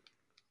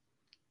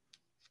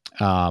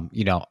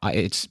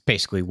 It's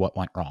basically what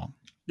went wrong.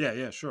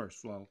 Yeah, sure.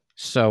 Well,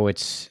 so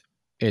it's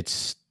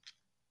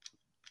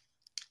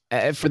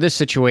for this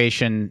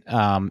situation,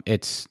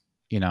 it's,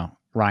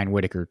 Ryan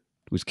Whitaker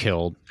was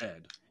killed.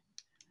 Dead.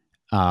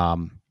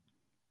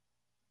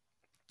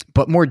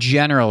 But more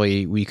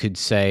generally, we could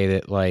say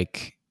that,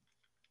 like,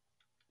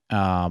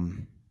 what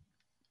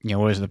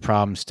is the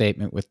problem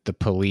statement with the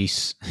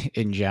police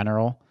in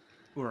general?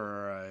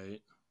 Right.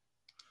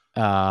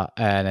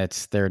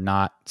 And they're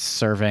not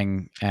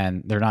serving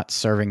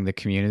the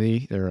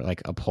community. They're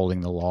like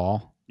upholding the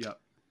law. Yep.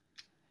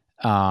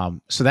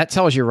 So that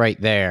tells you right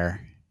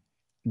there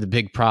the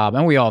big problem,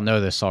 and we all know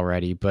this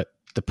already, but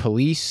the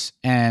police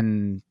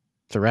and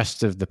the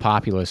rest of the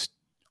populace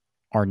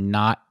are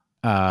not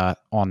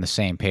on the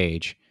same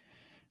page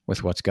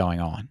with what's going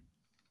on,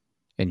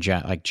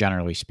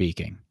 generally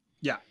speaking.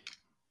 Yeah.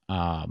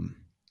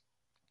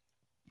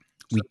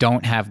 We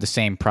don't have the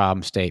same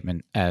problem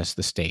statement as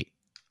the state.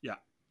 Yeah.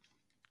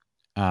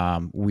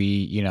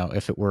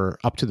 If it were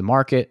up to the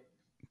market,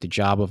 the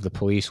job of the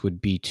police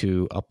would be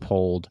to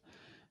uphold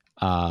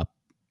the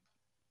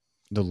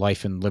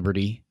life and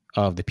liberty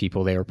of the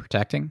people they were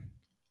protecting.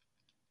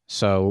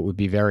 So it would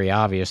be very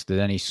obvious that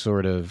any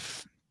sort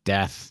of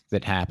death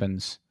that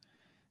happens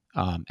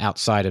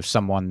outside of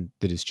someone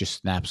that is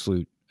just an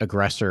absolute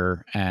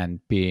aggressor and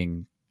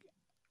being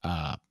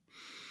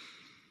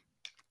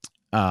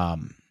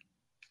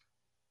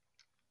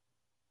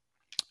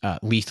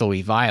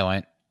lethally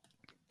violent,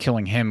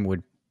 killing him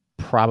would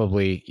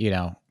probably,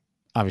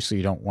 obviously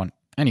you don't want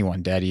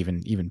anyone dead,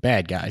 even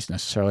bad guys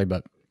necessarily,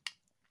 but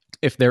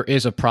if there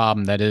is a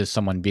problem that is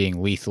someone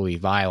being lethally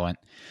violent,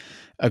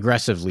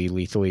 aggressively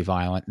lethally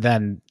violent,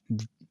 then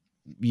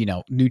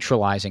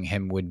neutralizing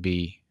him would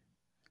be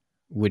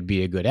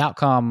a good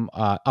outcome,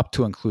 up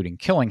to including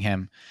killing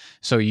him.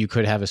 So you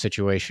could have a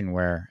situation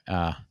where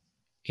a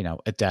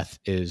death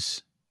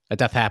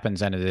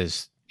happens and it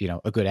is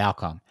a good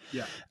outcome.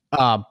 Yeah.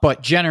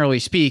 But generally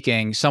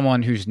speaking,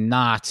 someone who's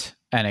not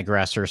an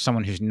aggressor,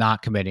 someone who's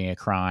not committing a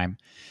crime,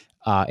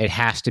 it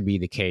has to be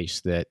the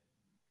case that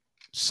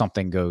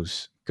something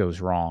goes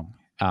wrong.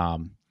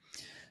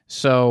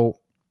 So,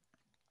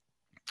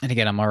 and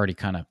again, I'm already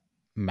kind of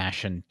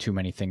mashing too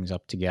many things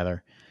up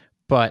together,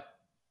 but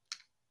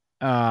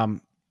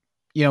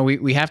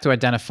we have to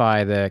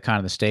identify the kind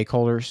of the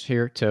stakeholders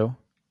here too,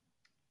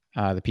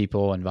 the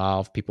people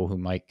involved, people who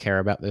might care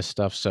about this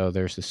stuff. So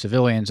there's the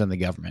civilians and the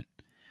government.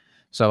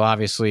 So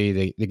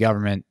obviously the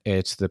government,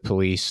 it's the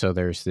police. So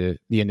there's the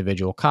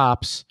individual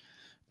cops,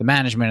 the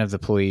management of the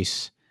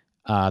police,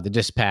 the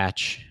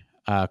dispatch,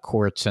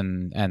 courts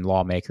and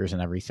lawmakers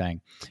and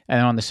everything.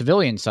 And on the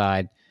civilian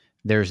side,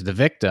 there's the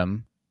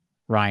victim,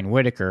 Ryan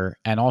Whitaker,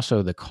 and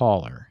also the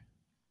caller.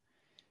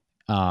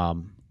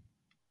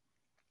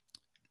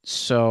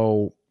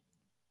 So,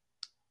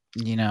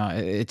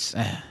 it's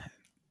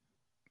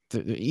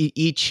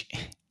each.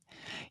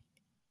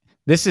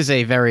 This is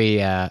a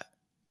very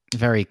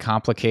very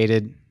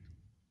complicated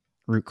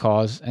root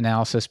cause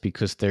analysis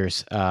because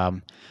there's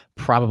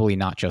probably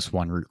not just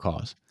one root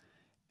cause.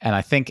 And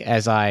I think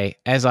as I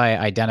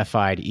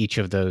identified each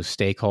of those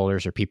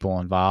stakeholders or people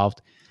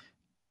involved,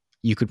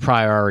 you could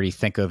probably already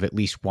think of at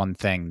least one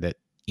thing that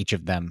each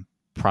of them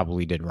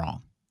probably did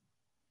wrong,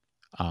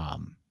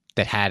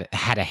 that had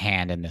a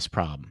hand in this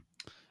problem.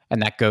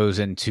 And that goes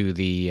into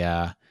the,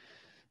 a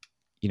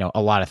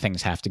lot of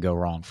things have to go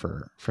wrong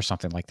for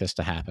something like this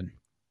to happen.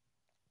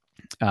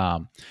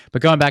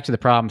 But going back to the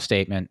problem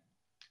statement,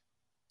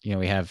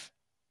 we have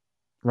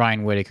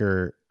Ryan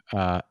Whitaker,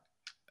 an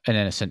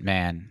innocent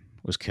man,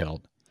 was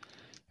killed.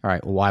 All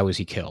right, well, why was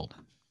he killed?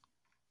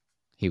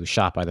 He was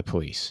shot by the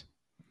police.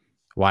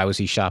 Why was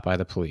he shot by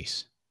the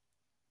police?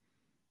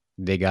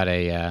 They got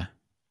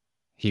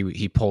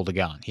he pulled a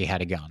gun. He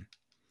had a gun.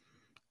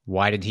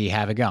 Why did he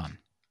have a gun?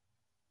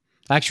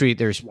 Actually,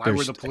 why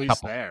were the police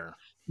there?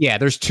 Yeah,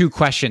 there's two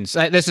questions.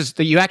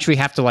 You actually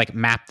have to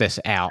map this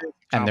out,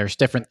 and there's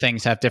different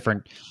things have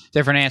different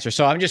answers.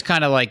 So I'm just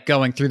kind of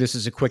going through this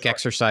as a quick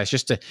exercise,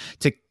 just to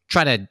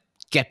try to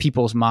get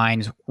people's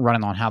minds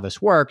running on how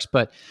this works.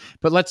 But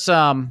let's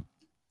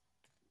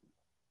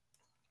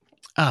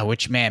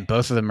which, man,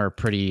 both of them are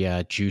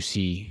pretty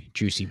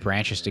juicy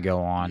branches to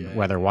go on.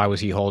 Yeah, why was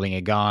he holding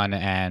a gun,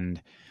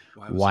 and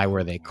why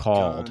were they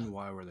called?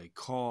 Why were they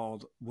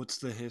called? What's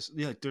the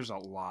history? Yeah, there's a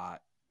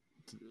lot.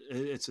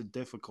 It's a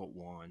difficult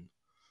one.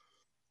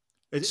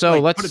 So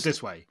let's put it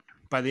this way: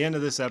 by the end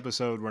of this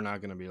episode, we're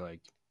not going to be like,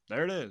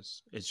 there it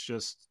is. It's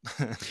just.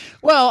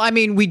 Well, I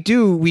mean, we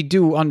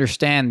do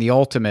understand the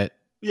ultimate.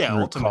 Yeah,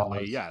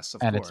 ultimately, yes, of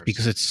course. It's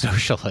because it's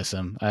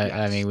socialism. Yes.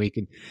 I mean,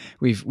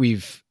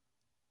 we've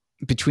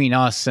between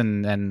us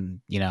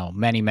and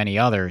many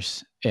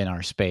others in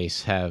our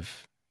space have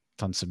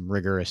done some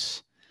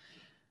rigorous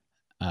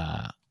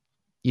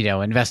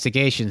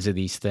investigations of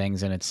these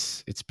things, and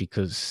it's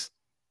because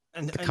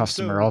the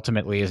customer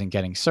ultimately isn't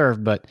getting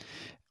served. But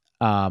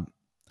I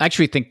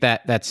actually think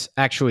that's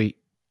actually,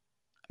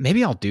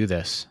 maybe I'll do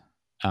this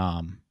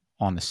on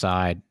the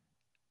side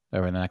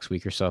over the next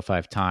week or so if I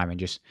have time, and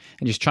just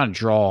trying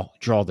to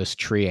draw this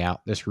tree out,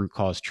 this root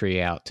cause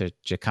tree out,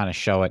 to kind of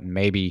show it. And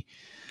maybe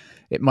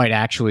it might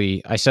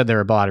actually, I said there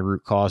are a lot of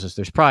root causes.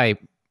 There's probably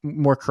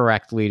more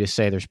correctly to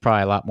say there's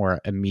probably a lot more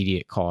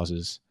immediate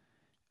causes.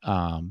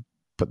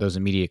 But those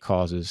immediate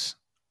causes,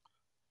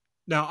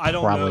 now I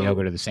don't probably know,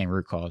 go to the same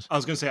root cause. I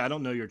was going to say, I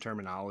don't know your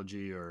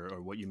terminology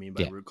or what you mean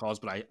by root cause,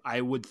 but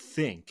I would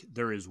think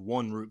there is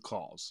one root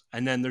cause,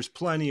 and then there's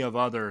plenty of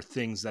other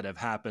things that have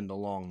happened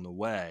along the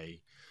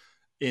way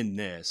in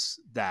this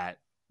that,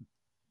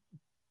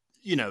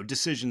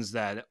 decisions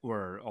that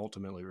were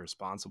ultimately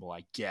responsible,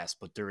 I guess,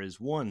 but there is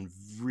one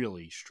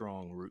really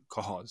strong root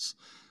cause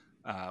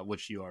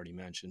which you already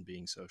mentioned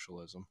being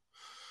socialism.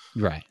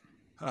 Right.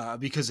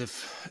 Because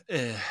if,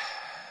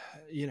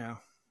 you know,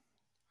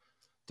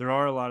 there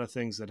are a lot of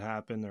things that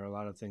happen. There are a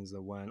lot of things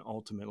that went.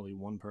 Ultimately,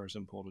 one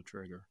person pulled a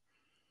trigger.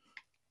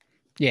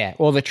 Yeah.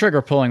 Well, the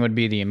trigger pulling would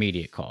be the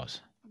immediate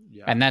cause.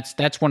 Yeah. And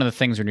that's one of the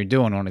things when you're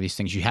doing one of these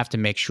things, you have to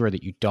make sure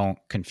that you don't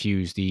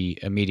confuse the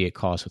immediate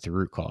cause with the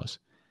root cause.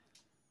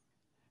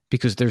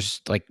 Because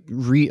there's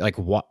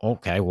what?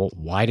 Okay, well,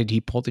 why did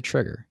he pull the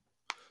trigger?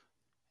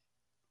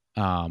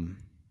 Right.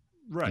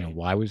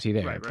 Why was he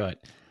there? Right. Right.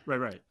 But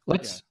Right.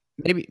 let's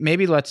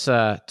maybe let's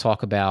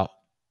talk about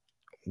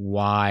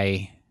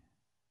why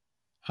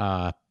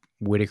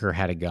Whitaker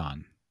had a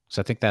gun.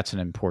 So I think that's an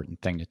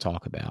important thing to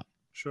talk about.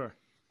 Sure.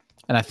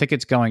 And I think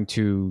it's going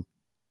to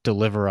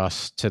deliver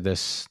us to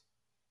this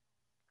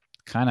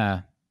kind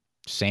of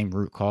same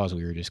root cause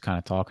we were just kind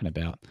of talking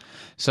about.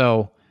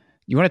 So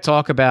you want to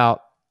talk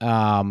about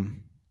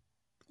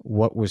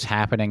what was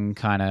happening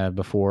kind of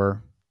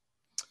before?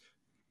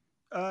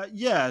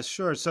 Yeah,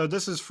 sure. So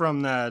this is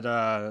from that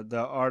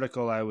the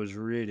article I was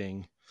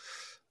reading.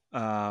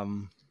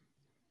 Um,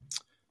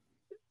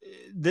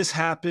 this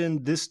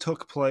happened. This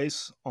took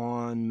place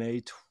on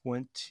May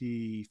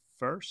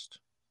 21st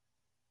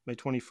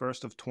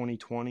of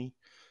 2020.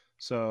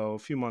 So a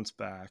few months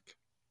back.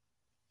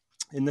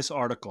 In this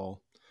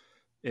article,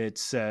 it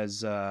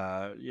says,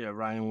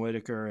 Ryan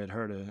Whitaker had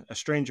heard a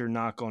stranger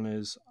knock on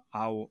his.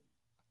 I'll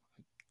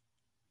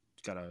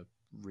gotta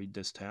read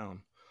this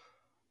town.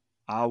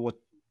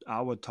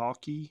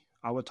 Awataki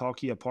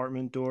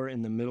apartment door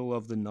in the middle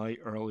of the night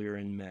earlier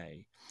in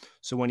May.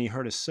 So when he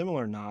heard a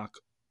similar knock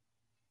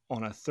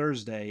on a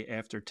Thursday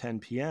after 10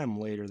 p.m.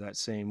 later that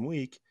same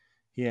week,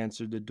 he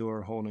answered the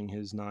door holding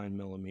his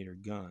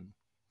 9mm gun.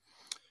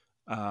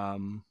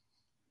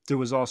 There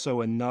was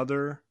also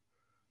another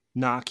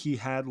knock he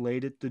had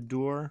late at the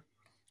door,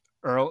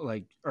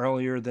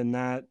 earlier than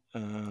that.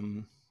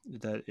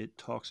 That it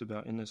talks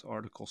about in this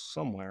article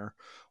somewhere,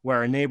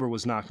 where a neighbor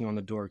was knocking on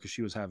the door because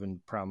she was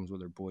having problems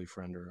with her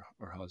boyfriend or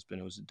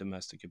husband. It was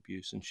domestic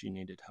abuse and she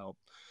needed help.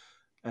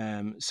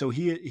 So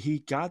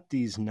he got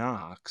these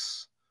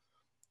knocks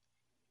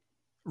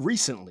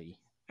recently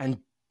and,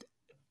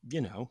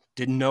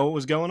 didn't know what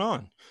was going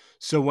on.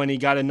 So when he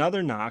got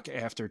another knock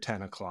after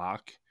 10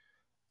 o'clock,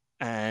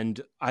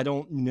 and I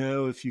don't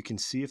know if you can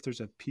see if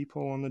there's a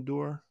peephole on the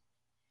door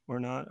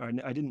or not.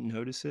 I didn't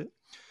notice it.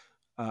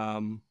 I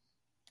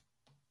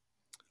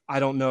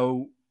don't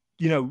know.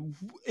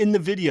 In the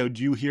video,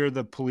 do you hear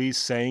the police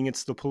saying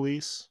it's the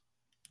police?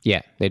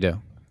 Yeah, they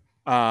do.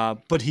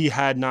 But he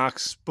had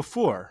knocks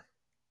before.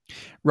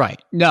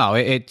 Right. No,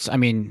 it's. I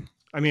mean,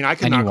 I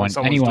can knock on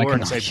someone's door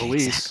and say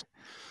police.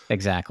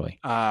 Exactly.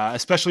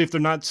 Especially if they're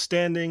not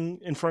standing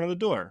in front of the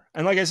door.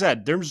 And like I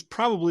said, there's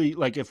probably,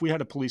 like, if we had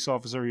a police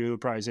officer, you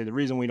would probably say the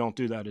reason we don't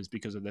do that is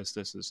because of this,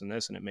 this, this, and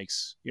this. And it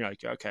makes,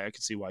 like, okay, I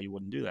can see why you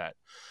wouldn't do that.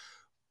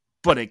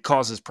 But it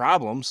causes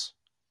problems.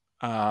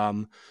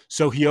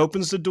 So he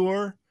opens the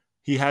door.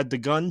 He had the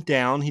gun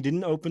down. He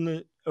didn't open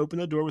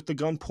the door with the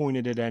gun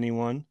pointed at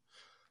anyone.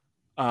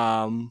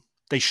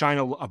 They shine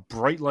a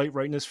bright light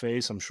right in his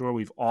face. I'm sure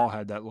we've all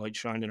had that light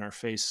shined in our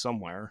face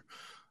somewhere.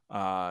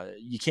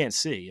 You can't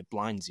see; it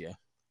blinds you.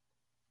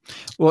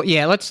 Well,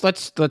 yeah. Let's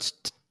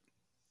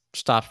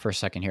stop for a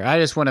second here. I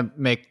just want to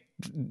make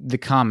the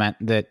comment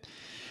that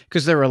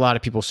because there were a lot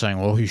of people saying,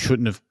 "Well, he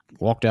shouldn't have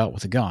walked out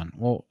with a gun."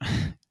 Well,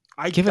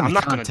 I'm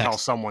not going to tell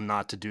someone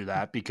not to do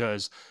that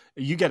because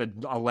you get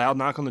a loud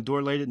knock on the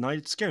door late at night.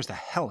 It scares the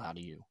hell out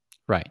of you.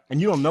 Right. And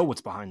you don't know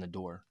what's behind the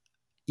door.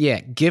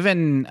 Yeah.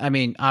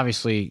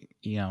 Obviously,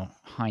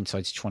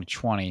 hindsight's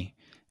 2020.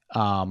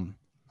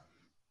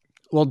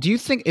 Well, do you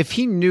think if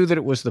he knew that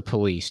it was the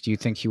police, do you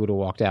think he would have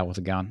walked out with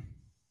a gun?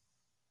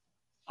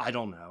 I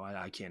don't know.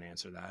 I can't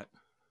answer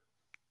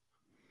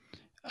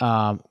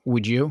that.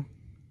 Would you?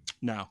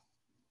 No.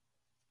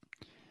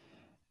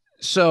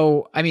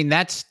 So,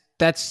 that's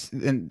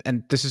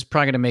and this is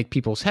probably going to make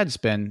people's heads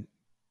spin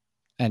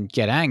and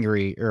get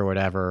angry or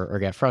whatever, or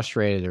get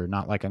frustrated, or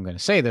not like I'm going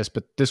to say this,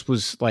 but this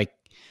was like,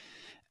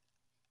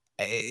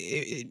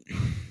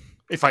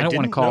 if I don't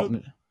want to call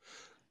it.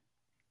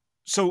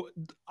 So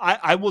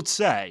I would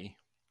say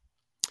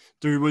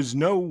there was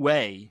no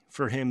way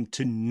for him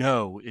to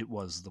know it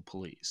was the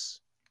police.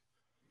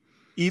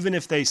 Even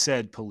if they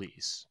said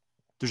police,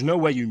 there's no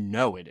way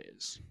it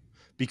is,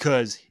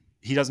 because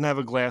he doesn't have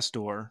a glass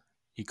door.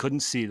 He couldn't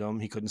see them.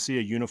 He couldn't see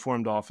a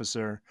uniformed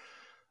officer.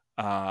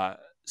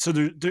 So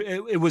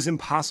it was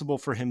impossible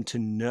for him to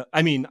know.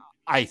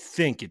 I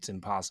think it's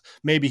impossible.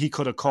 Maybe he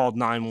could have called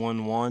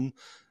 911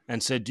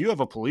 and said, "Do you have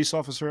a police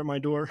officer at my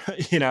door?"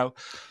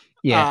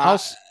 Yeah,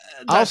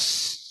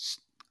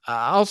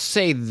 I'll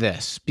say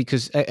this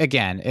because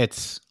again,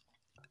 it's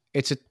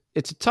a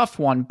tough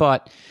one,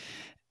 but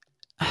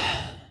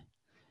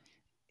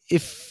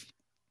if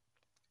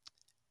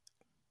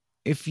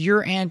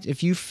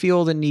you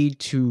feel the need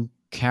to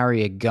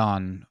carry a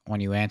gun when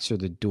you answer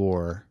the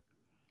door,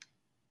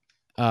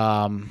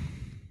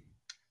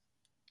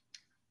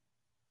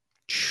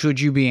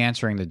 should you be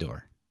answering the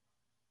door?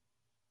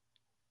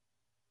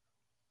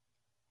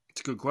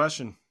 a good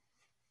question.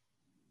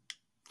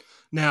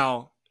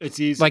 Now it's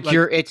easy. Like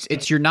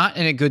you're not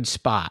in a good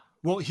spot.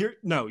 Well, you're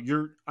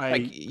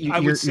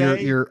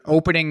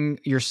opening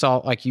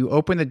yourself, like you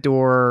open the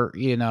door,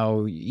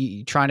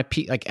 you trying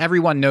to like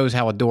everyone knows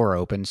how a door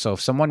opens. So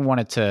if someone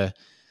wanted to,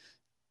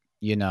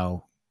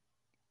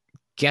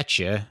 get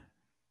you,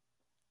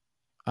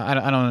 I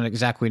don't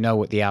exactly know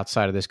what the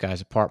outside of this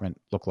guy's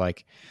apartment looked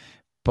like,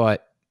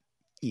 but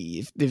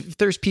if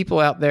there's people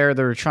out there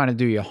that are trying to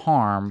do you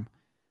harm,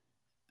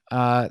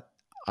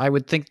 I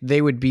would think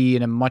they would be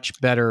in a much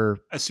better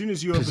as soon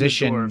as you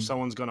position. Open the door, if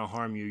someone's going to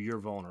harm you, you're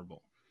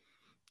vulnerable.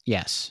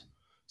 Yes.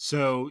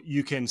 So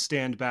you can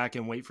stand back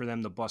and wait for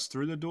them to bust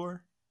through the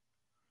door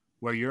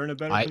where you're in a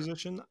better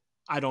position.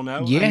 I don't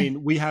know. Yeah. I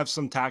mean, we have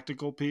some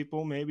tactical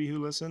people maybe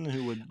who listen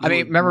who would.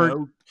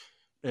 Remember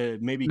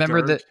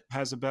Gerg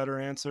has a better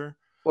answer.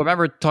 Well,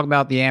 remember talking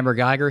about the Amber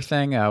Geiger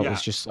thing? It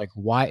was just like,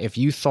 why, if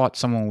you thought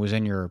someone was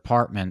in your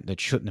apartment that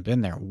shouldn't have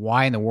been there,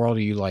 why in the world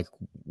are you like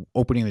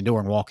opening the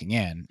door and walking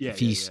in? Yeah,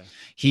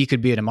 he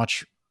could be in a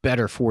much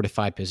better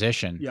fortified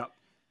position. Yeah.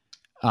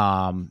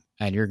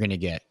 And you're gonna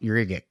get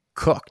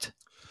cooked.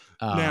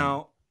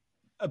 Now,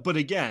 but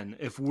again,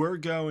 if we're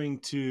going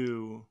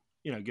to,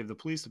 give the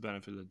police the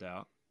benefit of the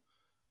doubt,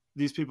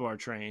 these people are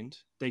trained.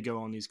 They go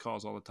on these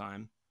calls all the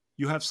time.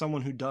 You have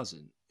someone who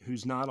doesn't,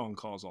 who's not on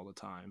calls all the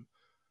time,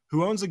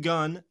 who owns a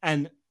gun.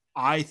 And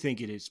I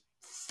think it is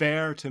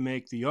fair to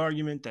make the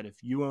argument that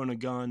if you own a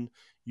gun,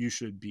 you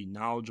should be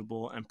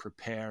knowledgeable and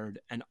prepared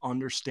and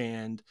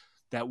understand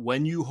that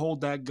when you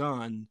hold that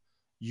gun,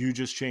 you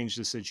just change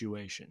the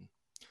situation.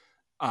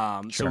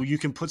 Sure. So you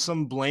can put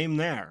some blame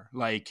there.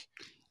 Like,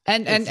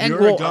 if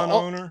you're a gun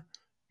owner,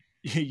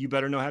 you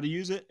better know how to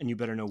use it, and you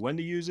better know when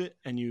to use it,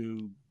 and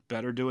you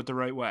better do it the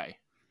right way.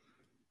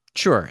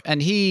 Sure.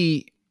 And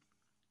he,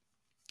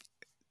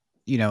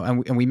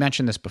 and we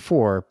mentioned this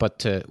before, but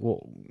to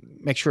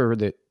make sure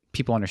that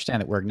people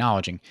understand that we're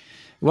acknowledging,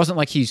 it wasn't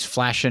like he's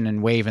flashing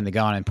and waving the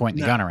gun and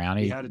pointing the gun around.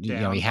 He had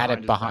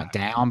it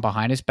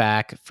behind his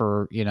back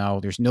for,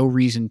 there's no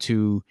reason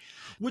to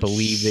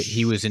believe that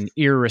he was an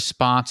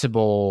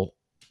irresponsible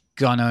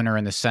gun owner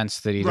in the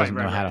sense that he doesn't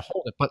know how to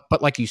hold it.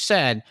 But like you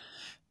said,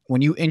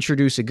 when you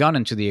introduce a gun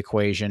into the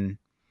equation,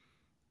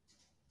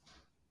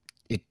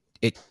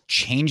 it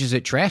changes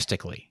it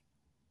drastically.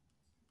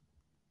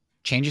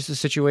 Changes the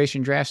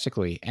situation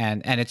drastically.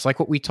 And it's like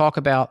what we talk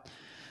about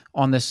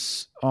on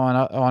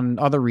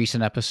other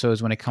recent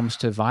episodes when it comes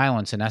to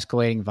violence and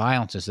escalating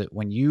violence, is that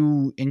when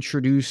you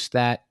introduce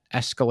that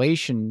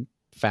escalation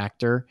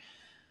factor,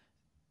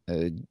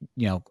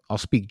 I'll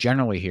speak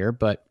generally here,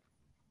 but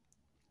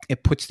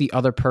it puts the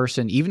other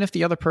person, even if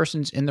the other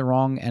person's in the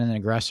wrong and an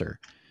aggressor,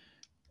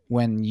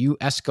 when you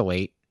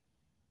escalate,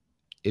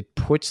 it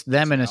puts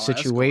them in a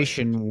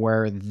situation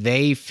where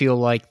they feel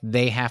like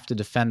they have to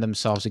defend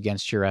themselves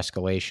against your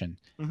escalation.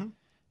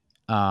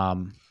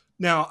 Mm-hmm.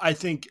 Now, I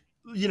think,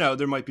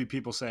 there might be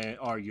people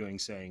arguing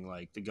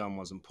like the gun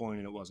wasn't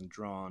pointed, it wasn't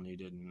drawn, he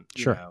didn't,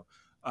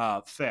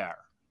 fair.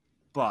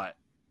 But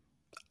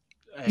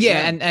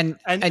again, and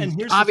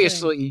here's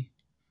obviously,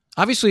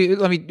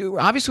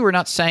 we're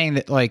not saying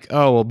that like,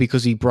 oh, well,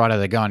 because he brought out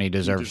a gun, he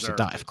deserves to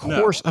die. Of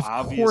course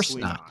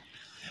not.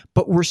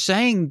 But we're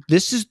saying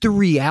this is the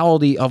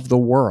reality of the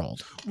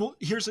world. Well,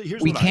 here's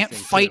we can't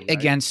fight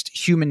against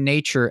human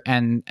nature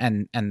and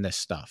this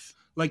stuff.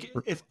 Like,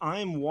 if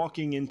I'm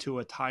walking into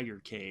a tiger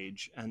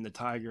cage and the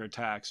tiger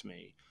attacks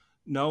me,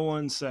 no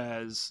one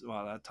says,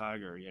 well, that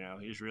tiger,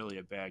 he's really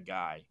a bad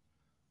guy.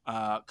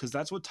 Because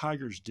that's what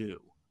tigers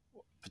do,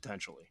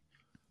 potentially.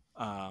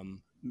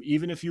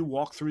 Even if you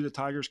walk through the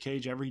tiger's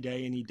cage every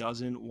day and he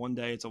doesn't, one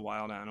day it's a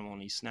wild animal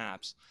and he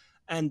snaps.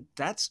 And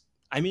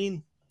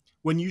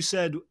when you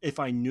said, if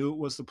I knew it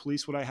was the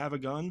police, would I have a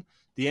gun?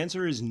 The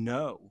answer is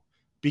no,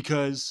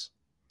 because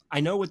I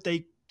know what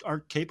they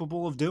are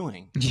capable of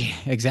doing. Yeah,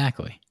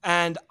 exactly.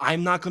 And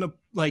I'm not going to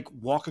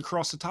walk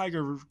across the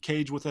tiger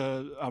cage with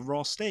a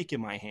raw steak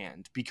in my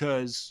hand,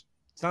 because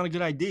it's not a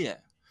good idea.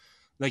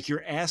 Like,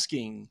 you're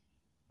asking,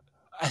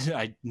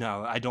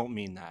 no, I don't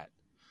mean that.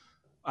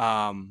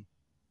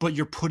 But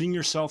you're putting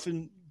yourself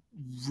in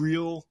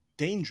real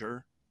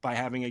danger by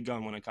having a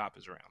gun when a cop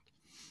is around.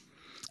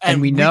 And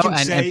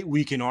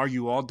we can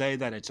argue all day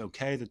that it's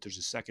okay, that there's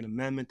a Second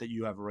Amendment, that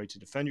you have a right to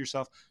defend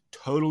yourself.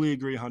 Totally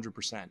agree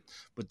 100%.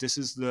 But this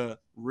is the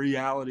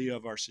reality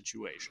of our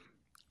situation.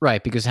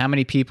 Right, because how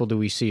many people do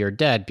we see are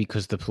dead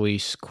because the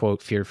police,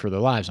 quote, feared for their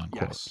lives,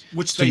 unquote. Yes.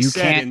 Which they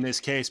said in this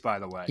case, by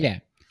the way. Yeah.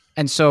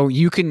 And so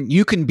you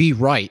can be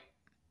right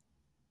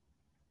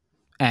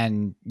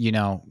and,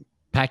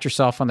 pat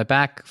yourself on the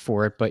back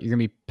for it, but you're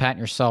going to be patting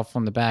yourself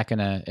on the back in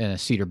a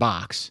cedar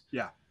box.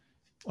 Yeah.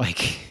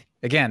 Like,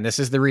 again, this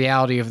is the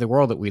reality of the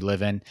world that we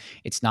live in.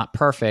 It's not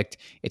perfect.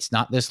 It's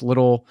not this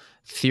little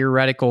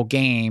theoretical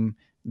game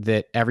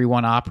that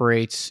everyone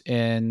operates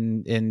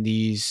in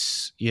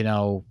these,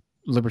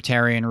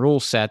 libertarian rule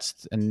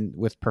sets and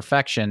with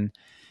perfection.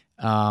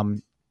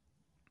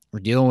 We're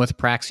dealing with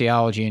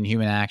praxeology and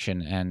human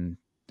action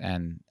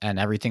and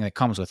everything that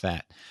comes with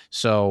that.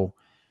 So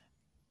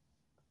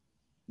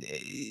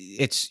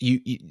it's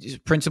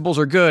principles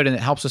are good and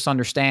it helps us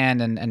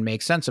understand and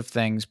make sense of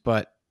things,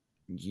 but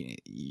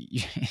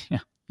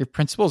your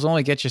principles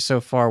only get you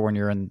so far when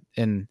you're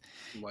in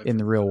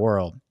the real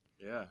world.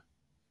 Yeah.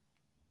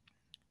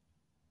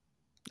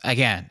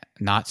 Again,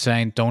 not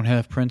saying don't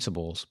have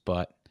principles,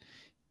 but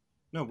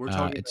no, we're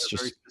talking about a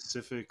very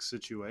specific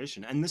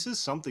situation, and this is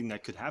something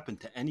that could happen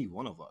to any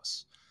one of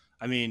us.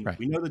 I mean, right.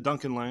 We know the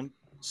Duncan Lamb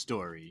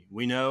story.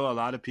 We know a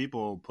lot of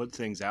people put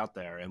things out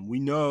there, and we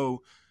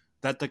know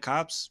that the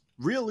cops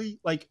really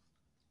like.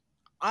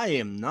 I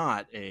am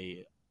not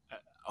a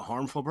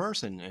harmful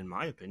person, in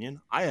my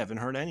opinion. I haven't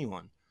hurt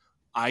anyone.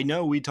 I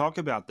know we talk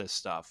about this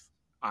stuff.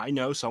 I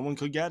know someone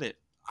could get it.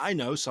 I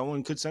know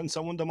someone could send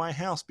someone to my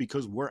house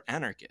because we're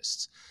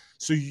anarchists.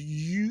 So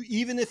you,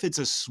 even if it's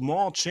a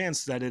small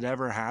chance that it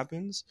ever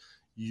happens,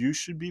 you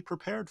should be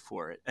prepared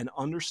for it and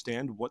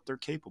understand what they're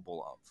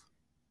capable of.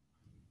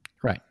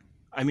 Right.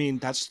 I mean,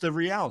 that's the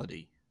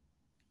reality.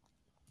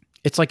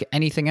 It's like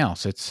anything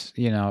else. It's,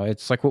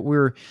 it's like what we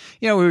were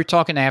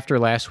talking after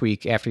last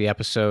week, after the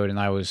episode, and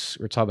we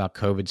were talking about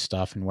COVID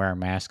stuff and wearing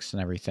masks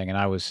and everything. And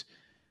I was,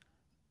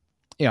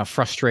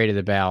 frustrated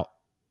about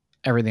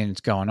everything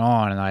that's going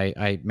on. And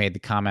I made the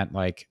comment,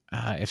 like,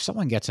 if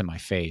someone gets in my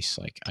face,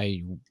 like,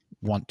 I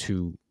want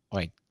to,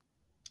 like,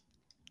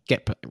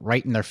 get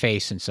right in their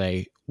face and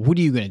say, what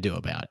are you going to do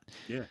about it?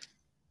 Yeah.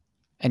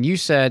 And you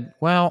said,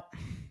 well,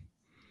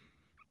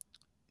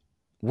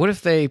 what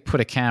if they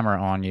put a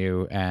camera on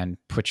you and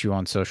put you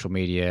on social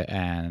media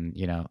and,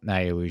 now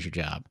you lose your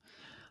job?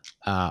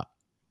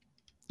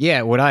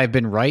 Yeah. Would I have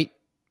been right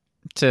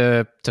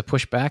to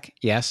push back?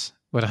 Yes.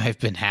 Would I have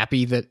been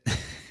happy that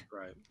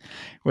right.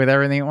 with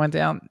everything that went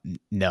down?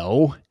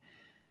 No.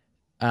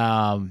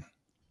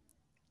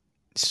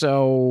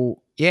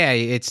 So yeah,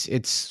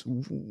 it's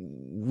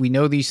we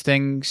know these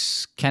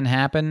things can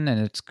happen, and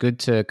it's good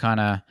to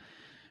kind of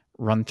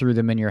run through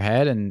them in your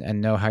head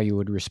and know how you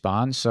would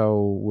respond.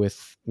 So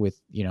with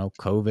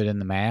COVID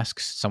and the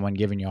masks, someone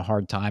giving you a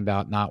hard time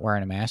about not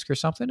wearing a mask or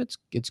something,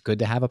 it's good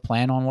to have a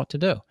plan on what to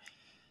do.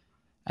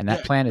 And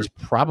that plan is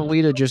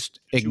probably to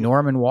just ignore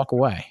them and walk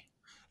away.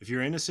 If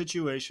you're in a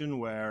situation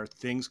where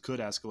things could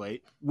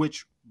escalate,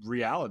 which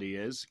reality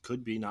is,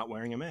 could be not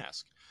wearing a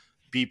mask,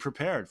 be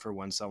prepared for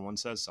when someone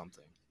says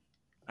something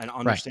and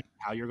understand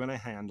how you're going to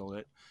handle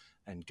it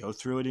and go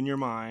through it in your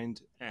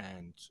mind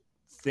and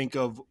think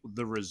of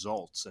the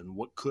results and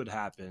what could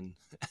happen,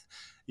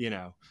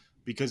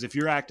 because if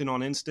you're acting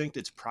on instinct,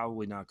 it's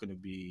probably not going to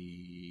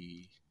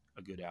be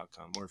a good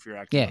outcome. Or if you're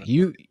acting on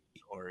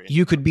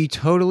you could be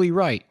totally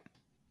right.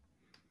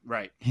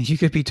 Right. You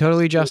could be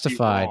totally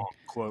justified, wrong,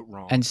 quote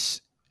wrong,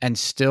 and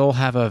still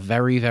have a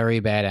very, very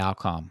bad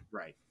outcome.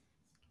 Right.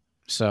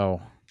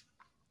 So,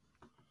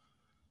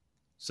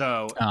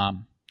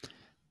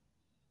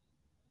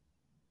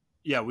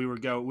 yeah, we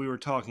were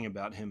talking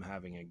about him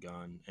having a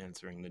gun,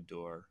 answering the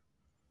door.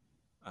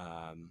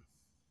 I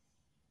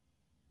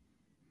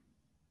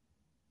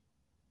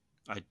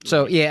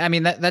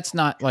mean that's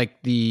not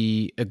like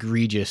the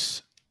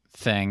egregious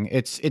thing.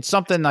 It's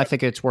something I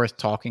think it's worth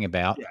talking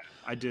about. Yeah,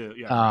 I do.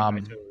 Yeah, I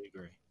totally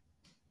agree.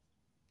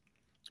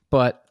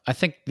 But I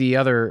think the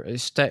other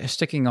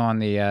sticking on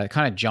the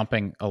kind of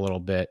jumping a little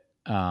bit,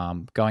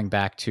 going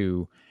back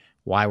to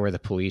why were the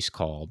police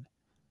called?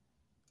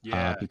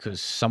 Yeah,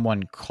 because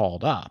someone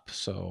called up.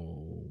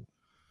 So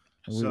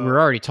we're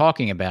already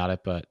talking about it,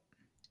 but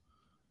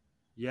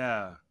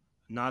yeah,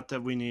 not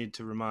that we need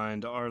to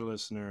remind our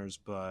listeners,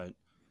 but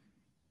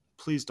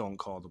please don't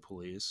call the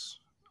police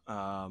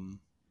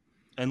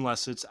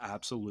unless it's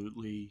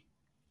absolutely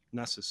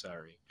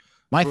necessary.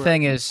 My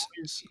thing is,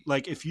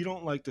 like, if you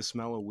don't like the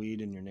smell of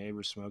weed and your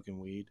neighbor's smoking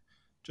weed,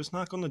 just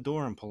knock on the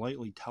door and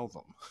politely tell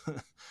them.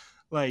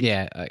 Like,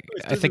 yeah,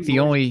 I think the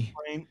only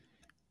complaint,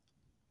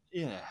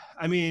 yeah,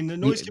 I mean, the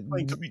noise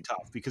complaint could be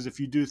tough because if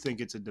you do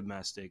think it's a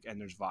domestic and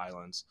there's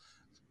violence,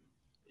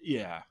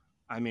 yeah,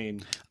 I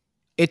mean,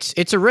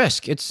 it's a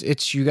risk.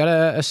 It's you got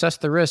to assess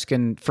the risk,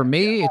 and for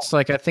me, it's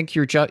like I think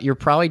you're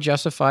probably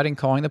justified in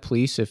calling the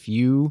police if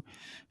you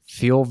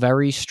feel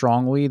very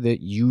strongly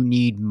that you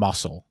need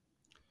muscle.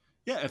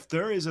 Yeah, if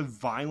there is a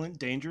violent,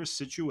 dangerous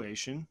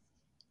situation,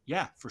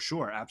 yeah, for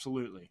sure,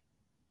 absolutely.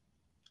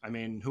 I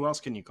mean, who else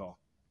can you call?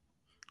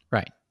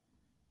 Right.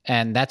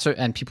 And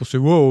and people say,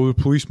 whoa, the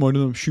police might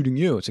end up shooting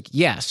you. It's like,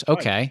 yes,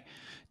 okay, right.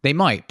 They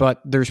might,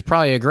 but there's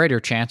probably a greater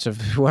chance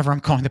of whoever I'm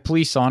calling the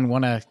police on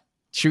want to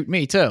shoot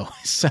me too.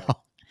 So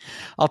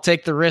I'll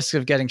take the risk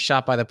of getting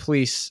shot by the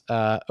police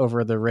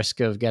over the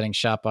risk of getting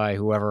shot by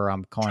whoever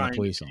I'm calling the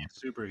police on.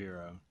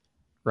 Superhero.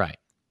 Right.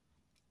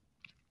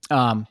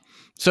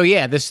 So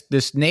yeah,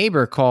 this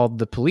neighbor called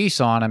the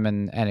police on him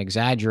and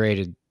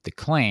exaggerated the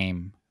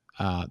claim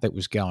that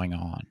was going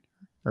on,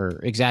 or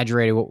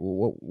exaggerated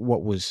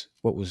what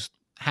was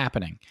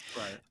happening.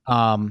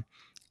 Right.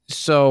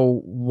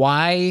 So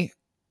why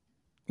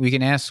we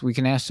can ask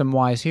some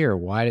whys here.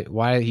 Why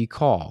did he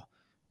call?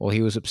 Well,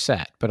 he was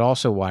upset, but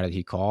also why did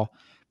he call?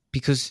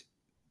 Because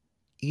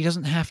he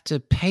doesn't have to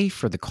pay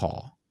for the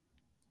call.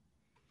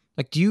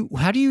 Like,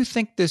 how do you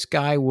think this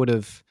guy would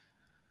have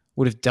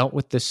dealt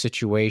with this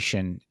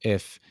situation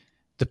if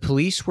the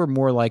police were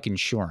more like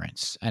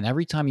insurance, and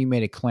every time you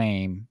made a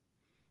claim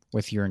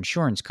with your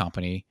insurance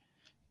company,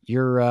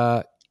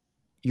 your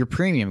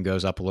premium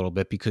goes up a little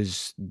bit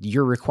because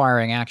you're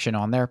requiring action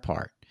on their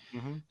part.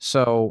 Mm-hmm.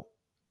 So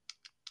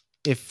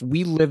if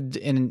we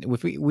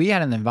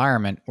had an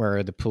environment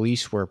where the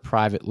police were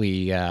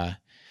privately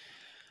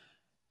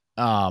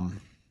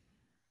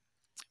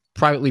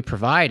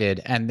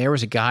provided, and there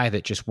was a guy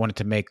that just wanted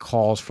to make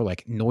calls for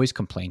like noise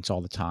complaints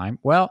all the time.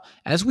 Well,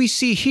 as we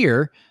see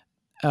here,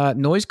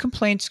 noise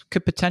complaints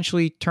could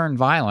potentially turn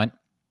violent.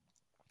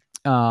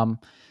 And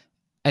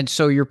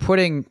so you're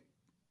putting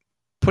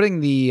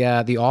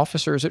the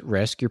officers at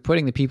risk. You're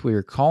putting the people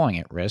you're calling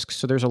at risk.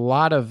 So there's a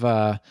lot of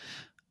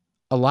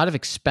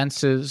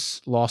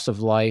expenses, loss of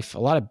life, a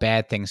lot of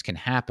bad things can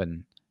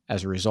happen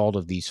as a result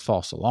of these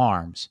false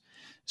alarms.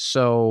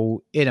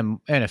 So in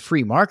a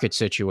free market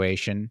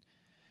situation,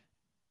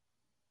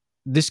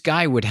 this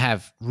guy would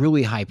have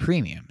really high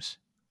premiums.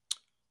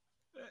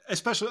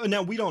 Especially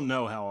now, we don't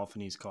know how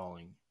often he's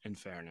calling, in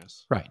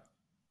fairness. Right.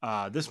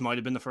 This might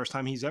have been the first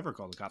time he's ever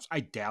called the cops. I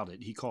doubt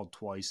it. He called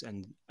twice,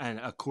 and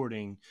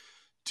according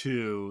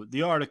to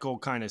the article,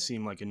 kind of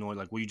seemed like annoyed,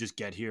 like, will you just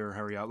get here,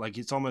 hurry up? Like,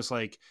 it's almost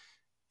like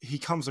he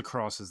comes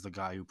across as the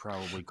guy who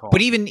probably called.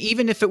 But even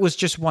if it was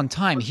just one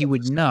time, he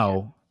would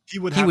know. He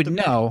would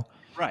know.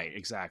 Right,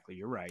 exactly.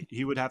 You're right.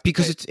 He would have to,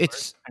 because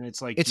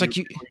it's like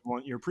you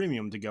want your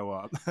premium to go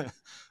up.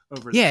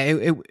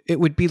 It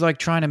would be like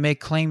trying to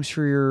make claims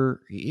for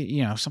your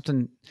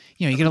something.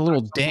 You get a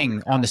little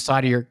ding on the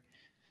side of your.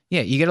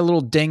 Yeah, you get a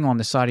little ding on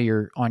the side of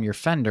your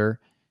fender.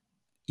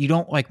 You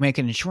don't like make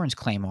an insurance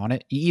claim on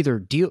it. You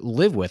either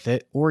live with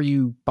it or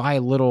you buy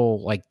a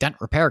little like dent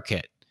repair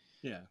kit.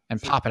 Yeah,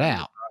 and pop it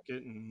out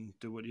and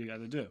do what you got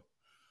to do.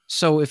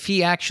 So if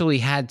he actually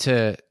had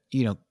to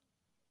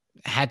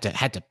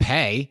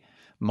pay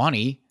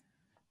money,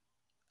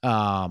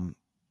 or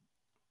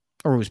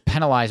was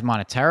penalized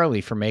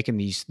monetarily for making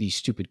these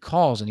stupid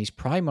calls, and he's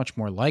probably much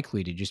more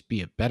likely to just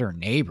be a better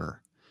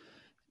neighbor.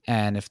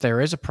 And if there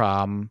is a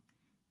problem,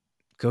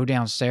 go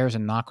downstairs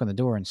and knock on the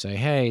door and say,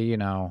 "Hey,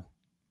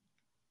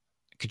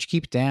 could you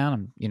keep it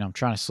down? I'm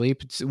trying to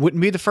sleep." It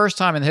wouldn't be the first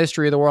time in the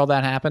history of the world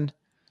that happened.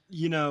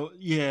 Yeah,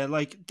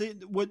 like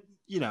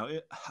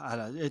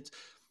it's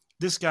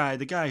this guy,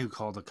 the guy who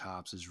called the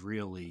cops is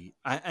really,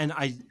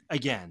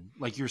 again,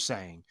 like you're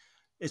saying,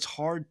 it's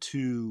hard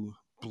to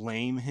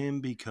blame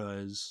him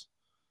because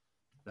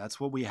that's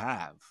what we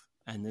have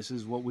and this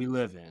is what we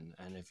live in.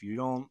 And if you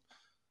don't,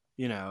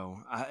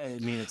 I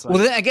mean, it's like,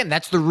 well, then again,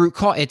 that's the root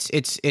cause.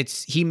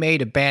 It's he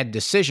made a bad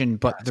decision,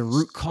 but the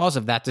root cause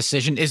of that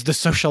decision is the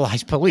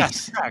socialized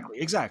police. Yes,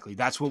 exactly.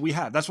 That's what we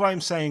have. That's why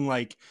I'm saying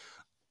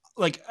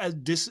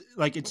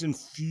it's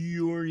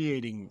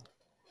infuriating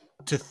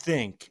to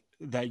think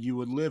that you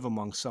would live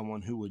among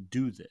someone who would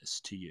do this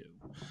to you.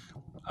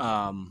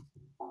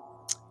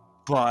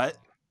 But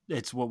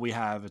it's what we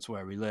have. It's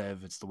where we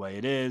live. It's the way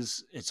it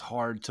is. It's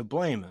hard to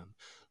blame him.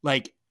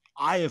 Like,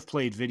 I have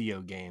played video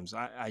games.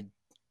 I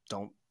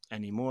don't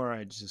anymore.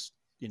 I just,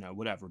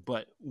 whatever.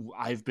 But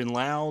I've been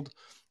loud,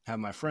 have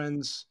my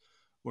friends,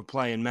 we're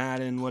playing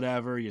Madden,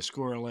 whatever. You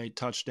score a late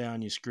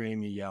touchdown, you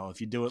scream, you yell.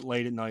 If you do it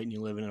late at night and you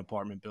live in an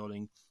apartment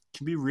building, it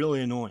can be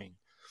really annoying.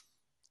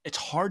 It's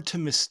hard to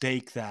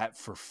mistake that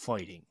for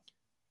fighting.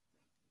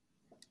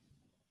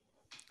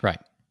 Right.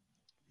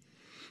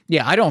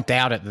 Yeah, I don't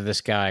doubt it that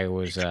this guy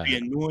was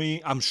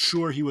annoying. I'm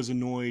sure he was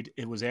annoyed.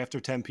 It was after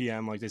 10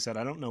 p.m. Like they said,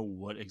 I don't know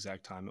what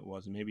exact time it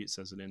was. Maybe it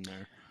says it in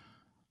there.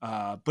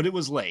 But it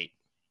was late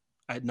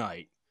at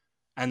night,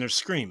 and they're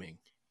screaming.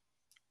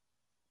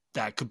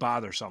 That could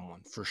bother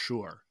someone for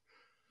sure.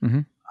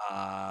 Mm-hmm.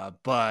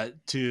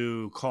 But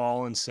to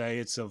call and say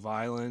it's a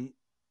violent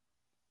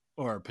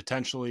or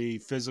potentially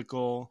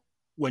physical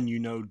when you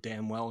know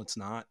damn well it's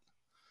not,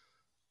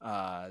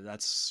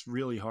 that's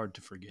really hard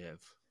to forgive.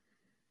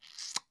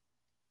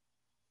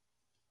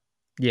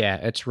 Yeah,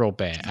 it's real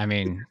bad. I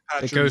mean,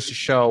 it goes to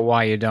show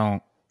why you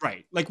don't.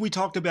 Right. Like we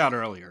talked about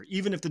earlier,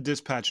 even if the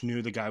dispatch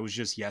knew the guy was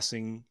just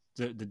yesing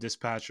the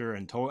dispatcher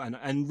and told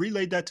and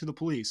relayed that to the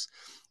police,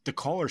 the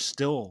caller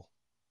still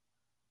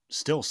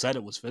said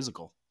it was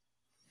physical.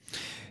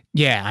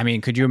 Yeah, I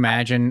mean, could you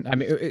imagine? I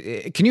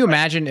mean, can you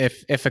imagine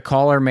if a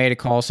caller made a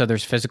call, said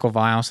there's physical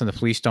violence, and the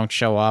police don't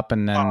show up,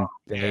 and then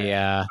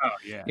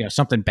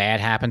something bad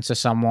happens to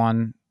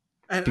someone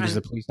because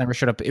the police never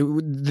showed up?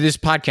 This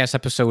podcast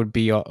episode would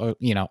be,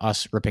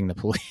 us ripping the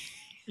police.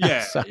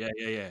 Yeah,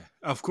 yeah.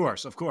 Of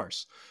course,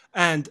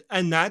 and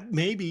that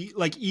maybe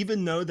like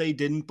even though they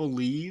didn't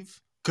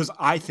believe, because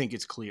I think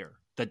it's clear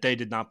that they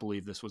did not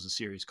believe this was a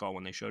serious call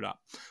when they showed up,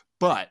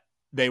 but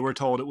they were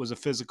told it was a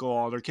physical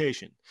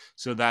altercation.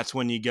 So that's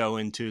when you go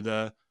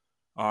into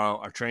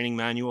our training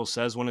manual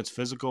says when it's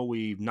physical,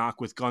 we knock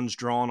with guns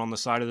drawn on the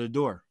side of the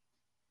door.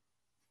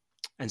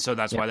 And so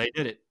that's why they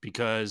did it,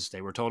 because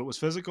they were told it was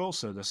physical.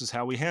 So this is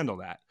how we handle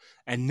that.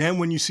 And then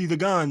when you see the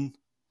gun,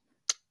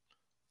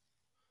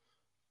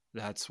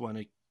 that's when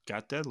it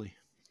got deadly.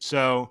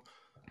 So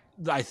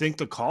I think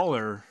the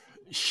caller,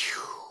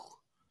 whew,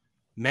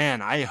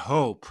 man, I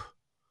hope.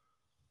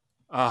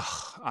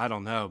 I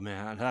don't know,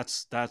 man.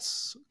 That's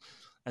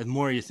the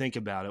more you think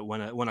about it,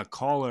 when a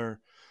caller,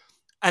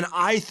 and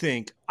I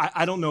think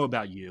I don't know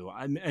about you,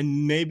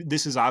 and maybe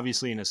this is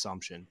obviously an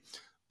assumption,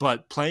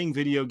 but playing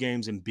video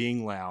games and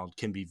being loud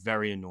can be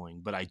very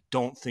annoying. But I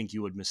don't think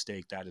you would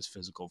mistake that as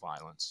physical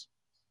violence.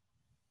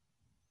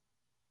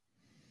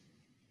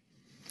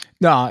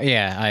 No,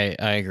 yeah,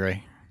 I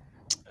agree.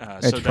 So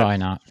It's probably that's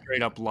not.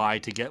 straight up lie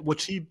to get,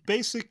 which he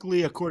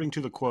basically, according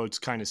to the quotes,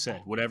 kind of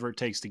said, whatever it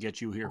takes to get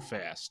you here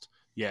fast.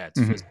 Yeah, it's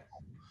Mm-hmm. physical.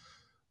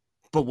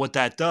 But what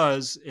that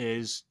does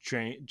is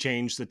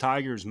change the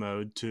Tigers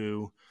mode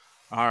to,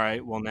 all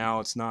right, well now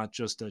it's not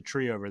just a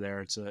tree over there;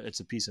 it's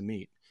a piece of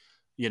meat.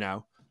 You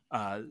know,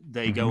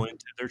 they Mm-hmm. go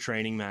into their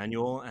training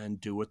manual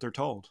and do what they're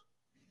told.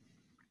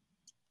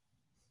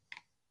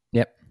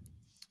 Yep.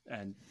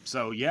 And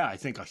so, yeah, I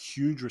think a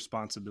huge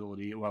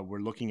responsibility while we're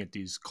looking at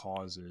these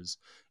causes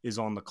is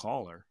on the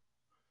caller,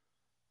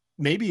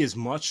 maybe as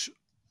much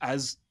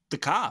as the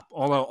cop,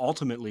 although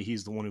ultimately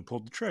he's the one who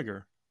pulled the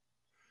trigger.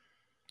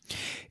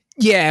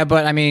 Yeah,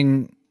 but I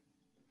mean,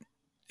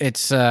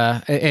 it's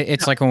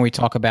like when we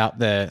talk about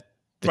the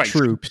Right.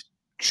 troops.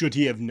 Should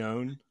he have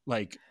known,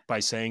 like, by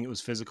saying it was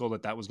physical,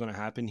 that was going to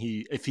happen?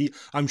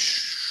 I'm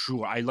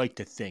sure, I like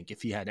to think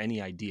if he had any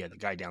idea the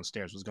guy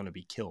downstairs was going to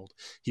be killed,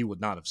 he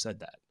would not have said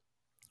that.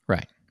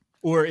 Right.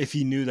 Or if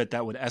he knew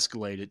that would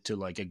escalate it to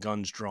like a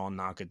guns drawn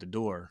knock at the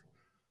door,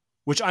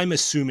 which I'm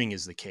assuming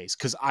is the case.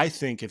 Because I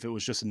think if it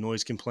was just a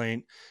noise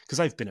complaint,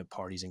 because I've been at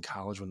parties in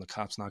college when the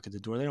cops knock at the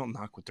door, they don't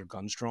knock with their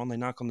guns drawn. They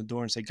knock on the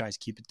door and say, guys,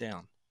 keep it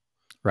down.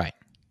 Right.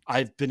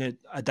 I've been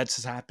at,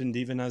 that's happened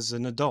even as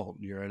an adult.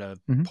 You're at a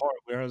Mm-hmm. party,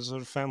 we're at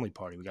a family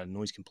party. We got a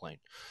noise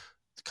complaint.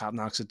 The cop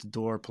knocks at the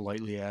door,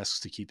 politely asks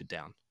to keep it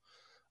down.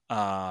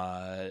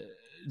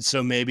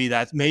 So maybe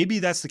that's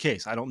the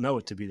case. I don't know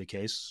it to be the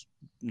case,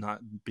 not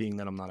being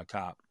that I'm not a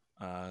cop.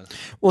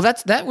 Well,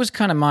 that was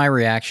kind of my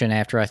reaction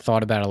after I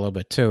thought about it a little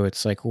bit too.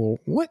 It's like, well,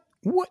 what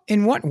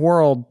in what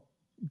world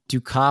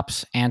do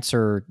cops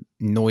answer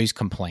noise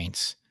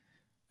complaints?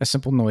 A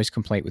simple noise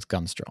complaint with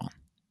guns drawn.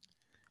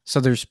 So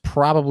there's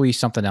probably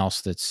something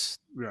else that's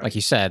right. Like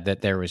you said,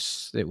 that it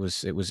was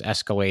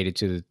escalated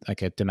to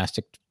like a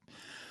domestic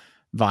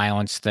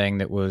violence thing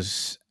that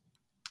was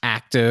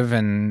active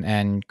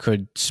and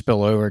could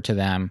spill over to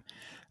them.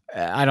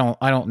 I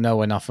don't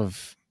know enough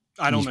of.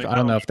 I don't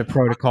know if the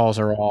protocols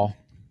are all.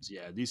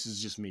 Yeah, this is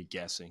just me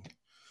guessing.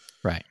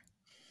 Right.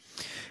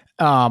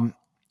 I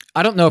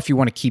don't know if you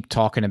want to keep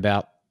talking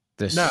about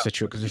this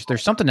situation because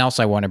there's something else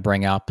I want to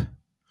bring up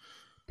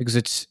because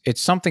it's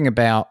something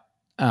about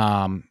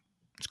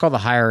it's called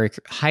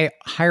the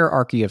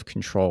hierarchy of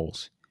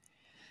controls,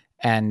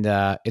 and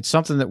it's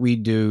something that we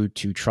do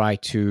to try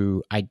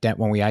to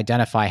when we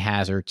identify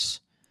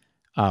hazards,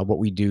 what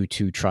we do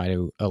to try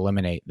to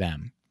eliminate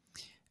them.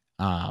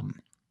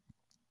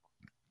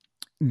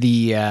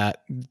 It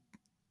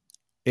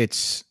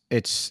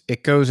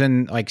goes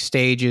in like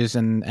stages,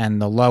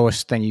 and the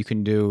lowest thing you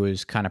can do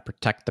is kind of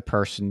protect the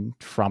person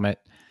from it.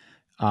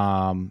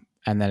 And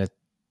then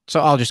so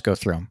I'll just go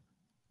through them.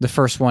 The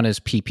first one is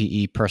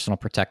PPE, personal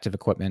protective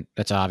equipment.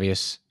 That's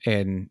obvious.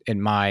 In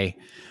my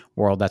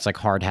world, that's like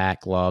hard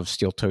hat, gloves,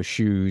 steel toe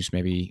shoes,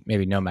 maybe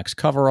Nomex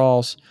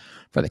coveralls.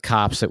 For the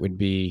cops, it would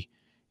be,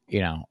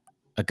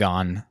 a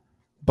gun,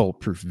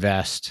 bulletproof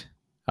vest,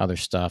 other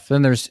stuff.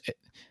 Then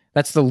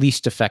that's the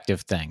least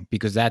effective thing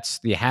because that's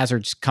the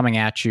hazard's coming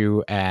at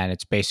you and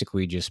it's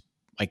basically just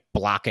like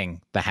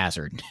blocking the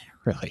hazard,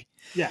 really.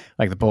 Yeah.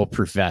 Like the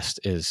bulletproof vest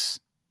is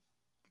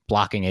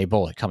blocking a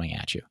bullet coming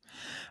at you.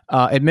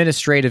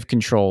 Administrative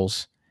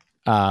controls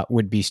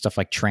would be stuff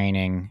like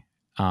training,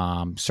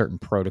 certain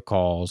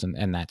protocols,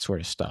 and that sort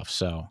of stuff.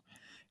 So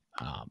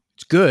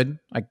it's good,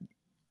 like,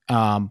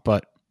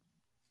 but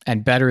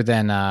and better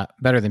than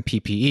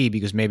PPE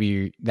because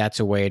maybe that's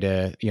a way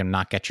to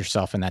not get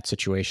yourself in that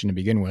situation to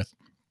begin with.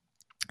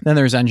 Then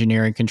there's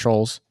engineering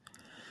controls.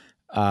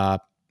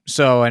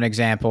 So an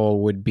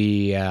example would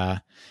be,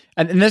 and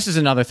this is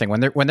another thing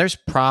when there's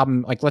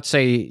problem, like let's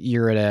say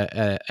you're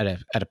at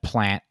a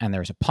plant and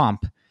there's a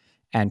pump,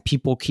 and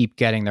people keep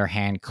getting their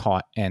hand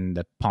caught in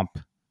the pump,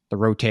 the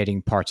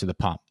rotating parts of the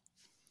pump,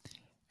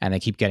 and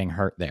they keep getting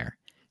hurt there.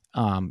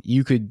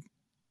 You could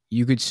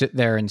sit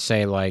there and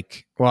say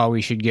like, well,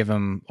 we should give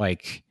them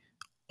like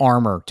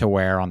armor to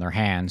wear on their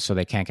hands so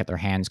they can't get their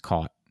hands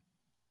caught.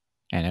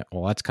 And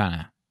that's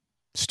kind of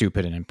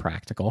stupid and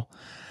impractical.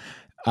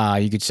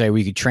 You could say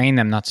we could train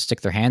them not to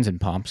stick their hands in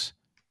pumps,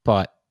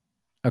 but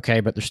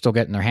they're still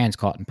getting their hands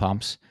caught in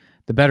pumps.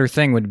 The better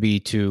thing would be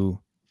to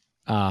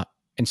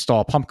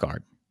install a pump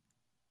guard.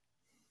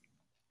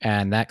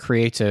 And that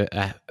creates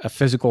a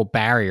physical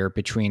barrier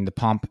between the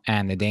pump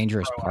and the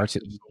dangerous parts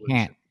that you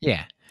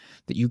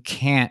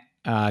can't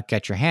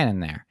get your hand in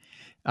there.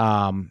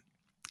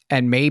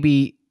 And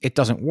maybe it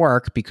doesn't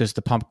work because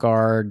the pump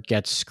guard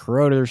gets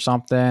corroded or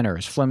something, or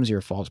is flimsy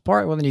or falls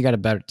apart. Well, then you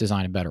got to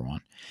design a better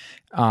one.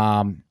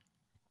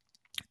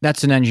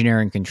 That's an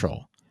engineering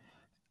control.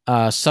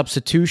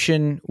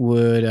 Substitution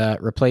would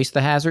replace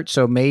the hazard.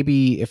 So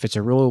maybe if it's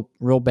a real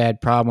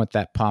bad problem with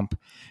that pump,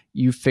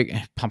 you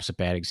figure pump's a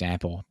bad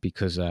example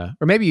because, or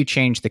maybe you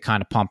change the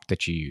kind of pump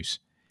that you use,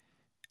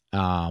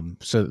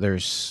 so that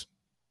there's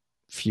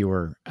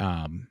fewer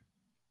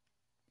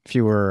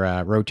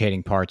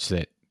rotating parts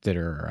that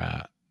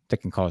are that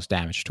can cause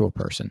damage to a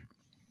person.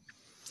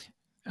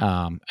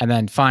 And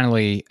then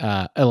finally,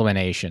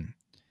 elimination.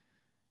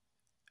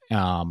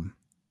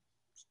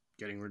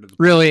 Getting rid of the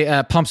really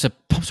pumps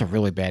a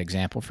really bad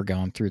example for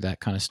going through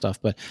that kind of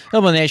stuff. But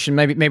elimination,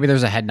 maybe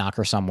there's a head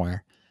knocker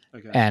somewhere,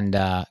 okay,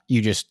 and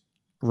you just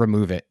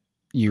remove it.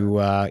 You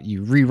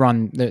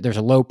rerun. There's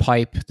a low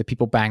pipe that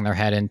people bang their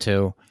head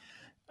into.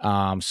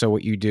 So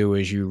what you do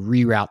is you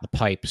reroute the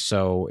pipe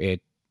so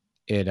it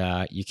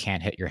you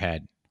can't hit your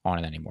head on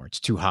it anymore. It's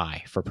too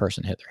high for a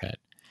person to hit their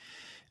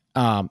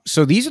head.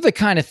 So these are the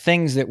kind of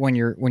things that when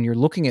you're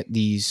looking at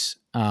these.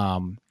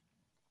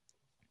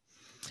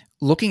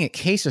 Looking at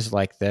cases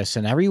like this,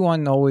 and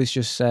everyone always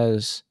just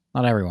says,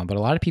 not everyone, but a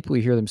lot of people,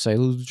 you hear them say,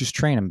 oh, just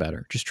train them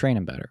better. Just train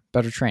them better.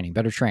 Better training.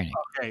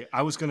 Okay,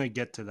 I was going to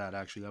get to that,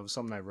 actually. That was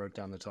something I wrote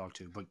down to talk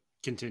to, but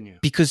continue.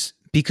 Because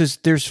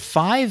there's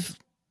 5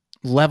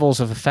 levels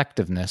of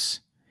effectiveness,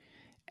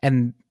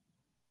 and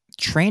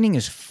training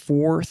is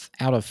 4th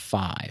out of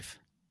 5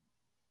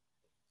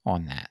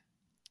 on that.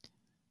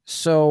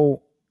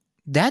 So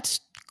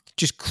that's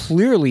just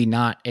clearly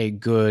not a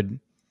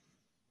good...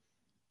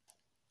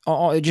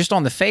 just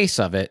on the face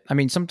of it. I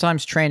mean,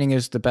 sometimes training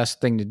is the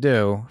best thing to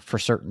do for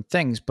certain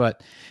things,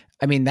 but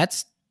I mean,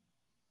 that's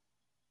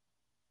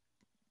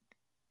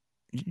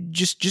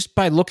just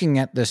by looking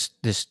at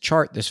this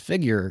chart, this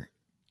figure,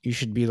 you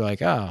should be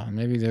like, oh,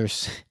 maybe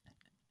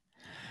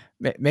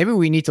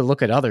we need to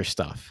look at other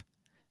stuff.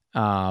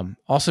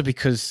 Also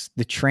because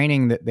the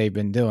training that they've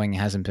been doing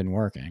hasn't been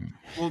working.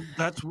 Well,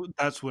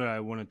 that's where I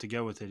wanted to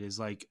go with it, is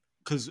like,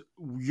 because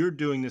you're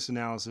doing this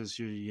analysis,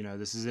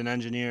 this is in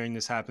engineering.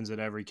 This happens at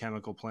every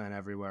chemical plant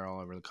everywhere,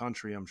 all over the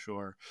country, I'm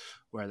sure,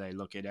 where they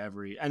look at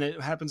and it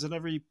happens at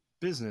every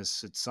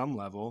business at some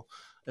level,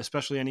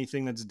 especially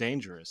anything that's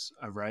dangerous,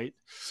 right?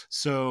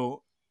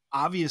 So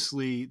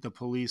obviously the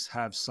police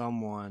have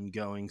someone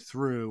going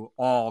through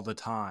all the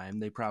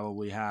time. They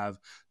probably have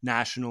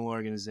national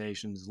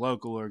organizations,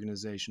 local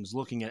organizations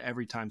looking at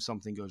every time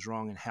something goes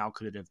wrong and how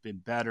could it have been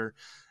better.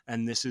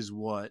 And this is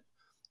what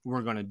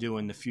we're going to do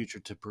in the future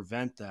to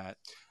prevent that.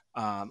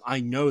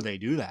 I know they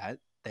do that.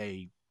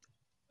 They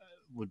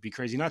would be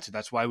crazy not to.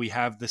 That's why we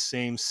have the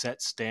same set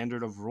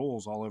standard of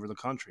rules all over the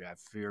country. I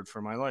feared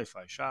for my life.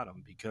 I shot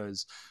them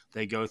because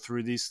they go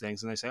through these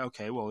things and they say,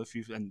 okay, well,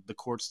 and the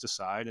courts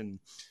decide, and,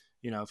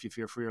 if you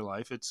fear for your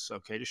life, it's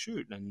okay to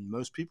shoot. And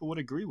most people would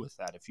agree with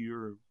that. If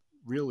you're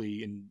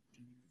really in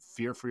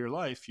fear for your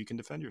life, you can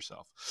defend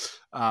yourself.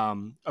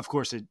 Of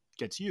course, it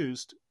gets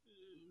used,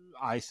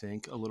 I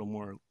think, a little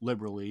more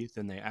liberally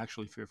than they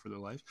actually fear for their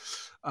life.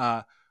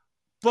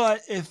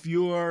 But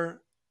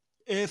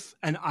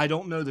and I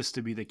don't know this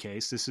to be the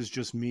case, this is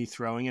just me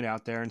throwing it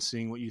out there and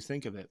seeing what you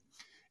think of it.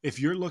 If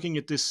you're looking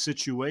at this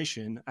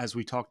situation, as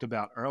we talked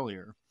about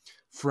earlier,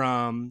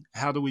 from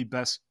how do we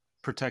best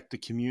protect the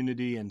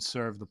community and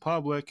serve the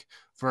public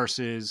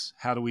versus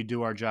how do we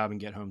do our job and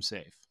get home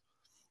safe?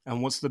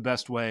 And what's the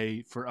best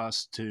way for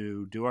us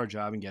to do our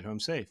job and get home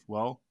safe?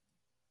 Well,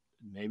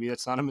 maybe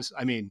that's not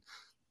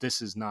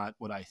this is not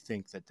what I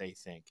think that they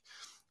think.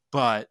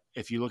 But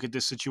if you look at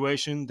this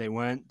situation, they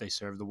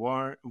served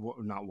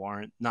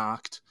the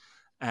knocked,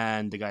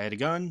 and the guy had a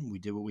gun. We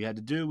did what we had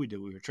to do. We did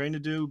what we were trained to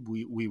do.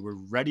 We were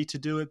ready to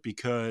do it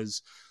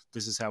because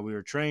this is how we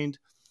were trained.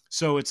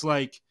 So it's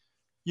like,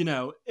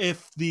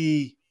 if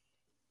the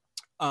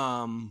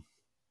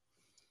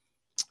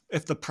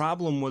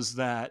problem was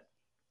that,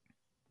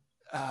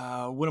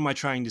 what am I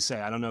trying to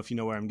say? I don't know if you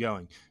know where I'm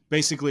going.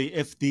 Basically,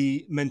 if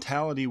the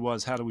mentality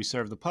was how do we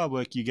serve the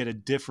public, you get a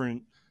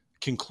different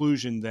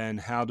conclusion than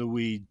how do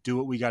we do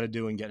what we got to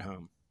do and get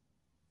home.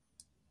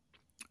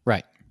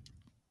 Right.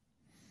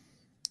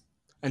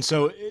 And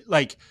so,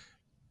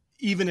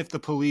 even if the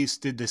police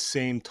did the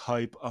same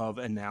type of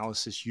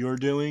analysis you're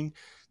doing,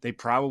 they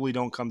probably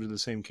don't come to the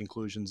same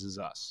conclusions as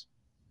us.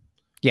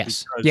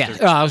 Yes.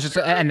 Yeah.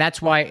 And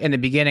that's why in the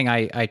beginning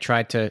I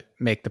tried to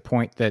make the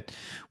point that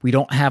we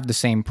don't have the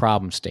same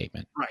problem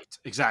statement. Right.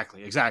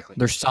 Exactly.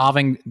 They're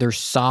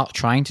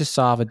trying to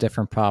solve a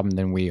different problem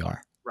than we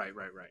are. Right.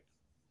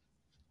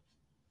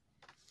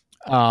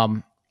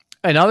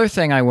 Another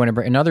thing I want to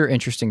bring, another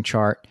interesting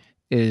chart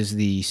is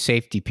the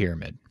safety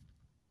pyramid.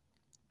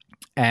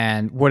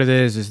 And what it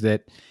is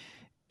that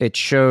it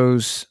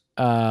shows,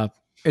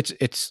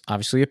 it's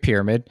obviously a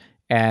pyramid,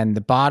 and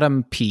the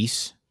bottom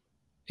piece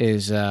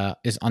is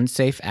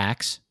unsafe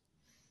acts.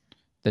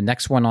 The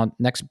next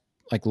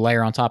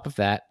layer on top of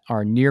that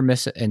are near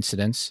miss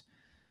incidents.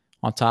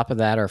 On top of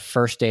that are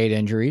first aid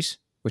injuries,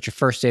 which a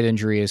first aid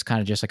injury is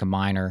kind of just like a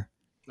minor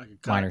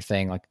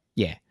thing.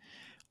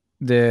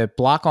 The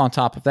block on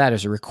top of that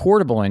is a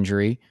recordable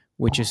injury,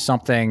 which is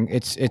something.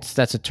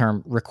 That's a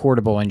term.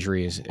 Recordable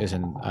injury is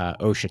an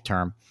OSHA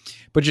term,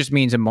 but it just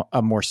means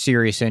a more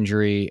serious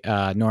injury.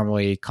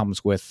 Normally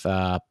comes with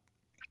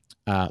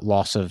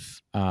loss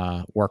of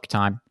work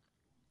time.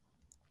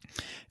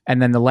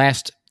 And then the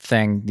last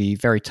thing, the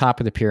very top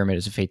of the pyramid,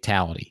 is a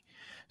fatality.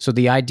 So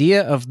the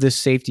idea of this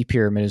safety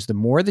pyramid is the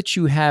more that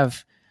you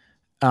have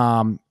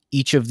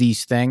each of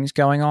these things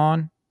going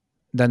on,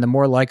 then the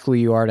more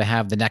likely you are to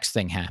have the next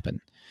thing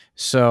happen.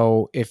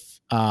 So if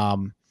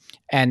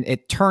and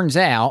it turns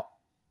out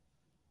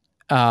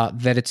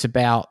that it's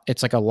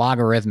like a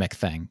logarithmic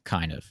thing,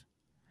 kind of.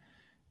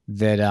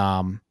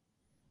 That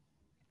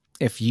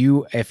if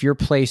your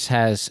place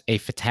has a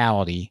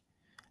fatality,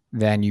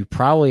 then you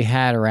probably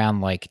had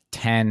around like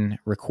 10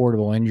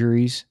 recordable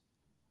injuries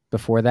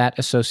before that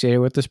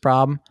associated with this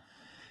problem,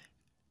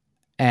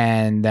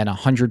 and then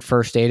 100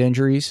 first aid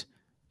injuries,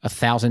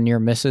 1,000 near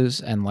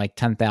misses, and like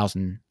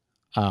 10,000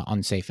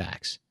 unsafe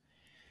acts.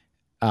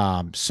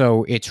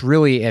 So it's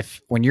really,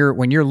 when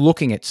you're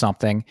looking at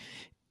something,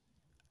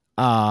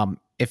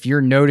 if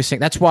you're noticing,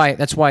 that's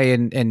why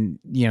in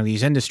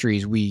these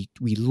industries we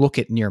look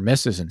at near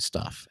misses and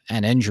stuff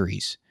and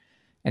injuries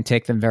and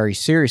take them very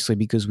seriously,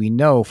 because we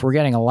know if we're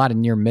getting a lot of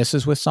near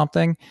misses with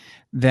something,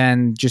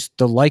 then just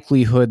the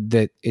likelihood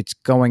that it's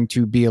going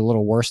to be a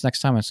little worse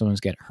next time when someone's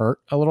get hurt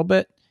a little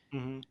bit,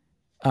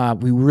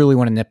 we really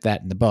want to nip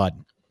that in the bud.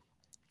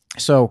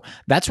 So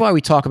that's why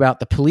we talk about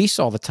the police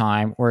all the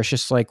time, where it's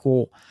just like,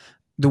 well,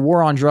 the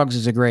war on drugs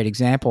is a great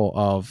example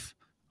of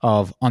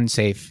an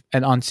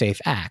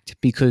unsafe act,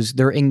 because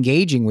they're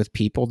engaging with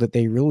people that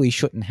they really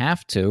shouldn't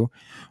have to,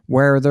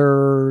 where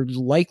they're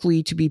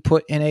likely to be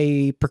put in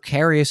a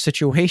precarious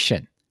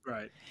situation.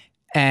 Right.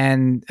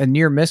 And a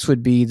near miss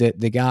would be that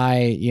the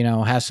guy,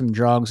 has some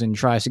drugs and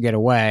tries to get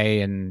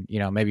away and,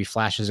 maybe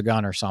flashes a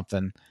gun or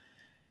something.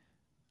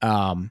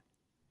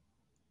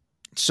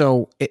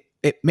 So it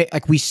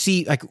like we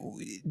see, like,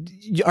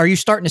 are you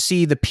starting to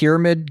see the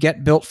pyramid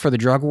get built for the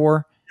drug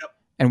war? Yep.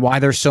 And why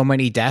there's so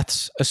many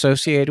deaths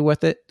associated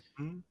with it?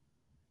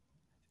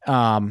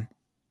 Mm-hmm.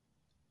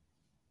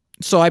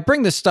 So I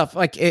bring this stuff,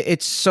 like,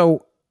 it's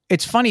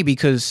funny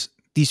because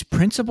these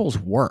principles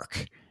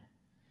work.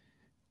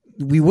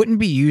 We wouldn't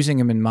be using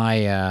them in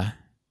my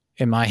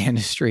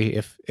industry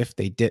if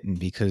they didn't,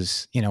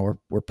 because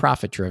we're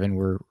profit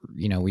driven.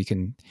 We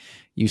can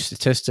use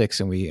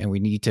statistics, and we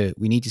need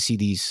to see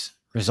these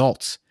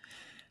results.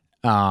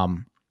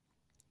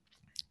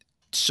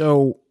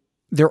 So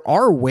there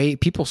are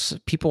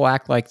people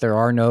act like there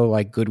are no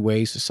like good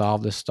ways to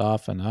solve this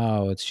stuff, and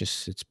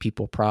it's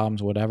people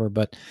problems, whatever.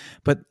 But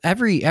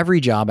every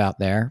job out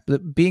there,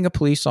 being a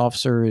police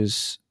officer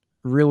is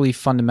really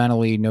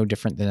fundamentally no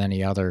different than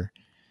any other.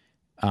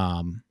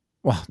 Well,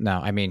 no,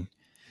 I mean,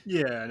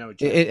 yeah, I know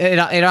what you mean.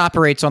 It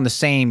operates on the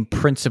same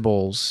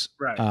principles,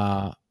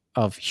 right,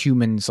 of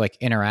humans like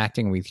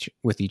interacting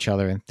with each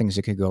other and things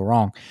that could go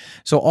wrong.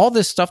 So all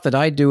this stuff that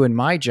I do in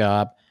my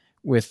job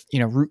with,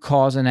 root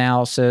cause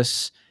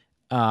analysis,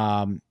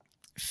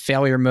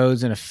 failure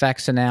modes and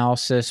effects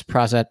analysis,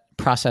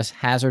 process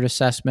hazard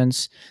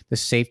assessments, the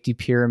safety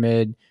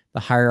pyramid, the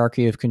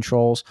hierarchy of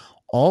controls,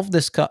 all of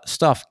this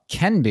stuff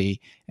can be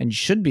and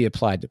should be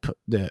applied to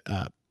the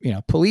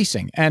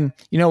policing. And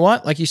you know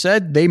what? Like you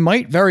said, they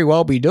might very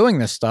well be doing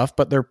this stuff,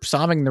 but they're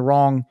solving the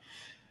wrong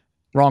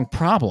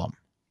problem.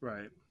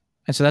 Right.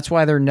 And so that's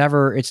why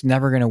it's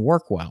never going to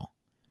work well.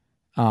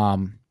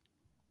 And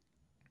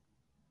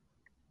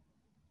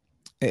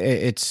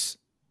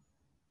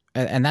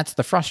that's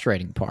the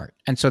frustrating part.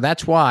 And so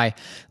that's why,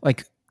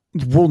 like,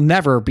 we'll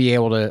never be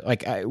able to,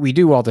 like, we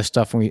do all this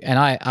stuff, and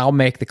I'll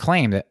make the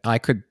claim that I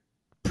could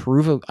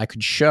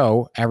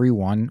show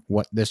everyone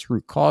what this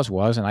root cause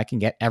was, and I can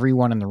get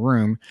everyone in the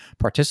room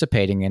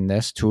participating in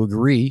this to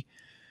agree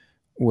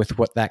with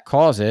what that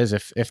cause is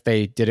if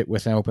they did it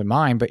with an open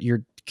mind. But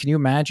can you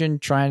imagine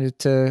trying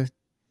to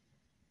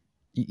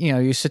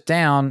you sit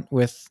down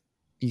with,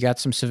 you got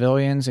some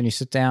civilians and you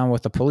sit down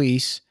with the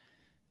police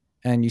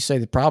and you say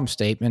the problem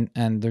statement,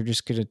 and they're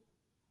just going to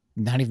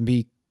not even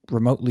be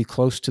remotely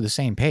close to the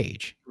same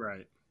page.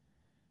 Right.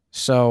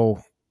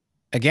 So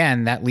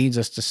again, that leads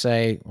us to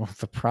say, well,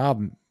 the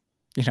problem,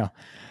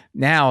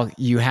 now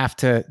you have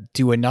to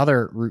do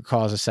another root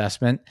cause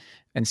assessment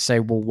and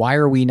say, well, why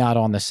are we not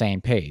on the same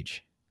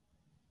page?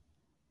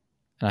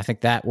 And I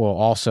think that will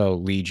also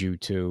lead you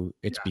to,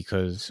 it's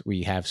because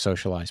we have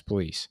socialized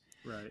police.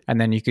 Right. And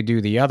then you could do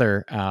the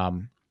other,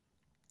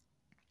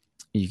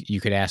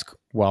 you could ask,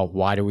 well,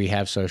 why do we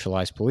have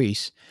socialized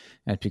police?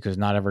 And it's because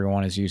not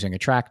everyone is using a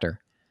tractor.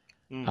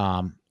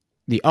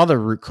 The other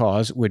root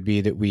cause would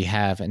be that we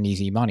have an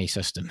easy money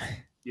system.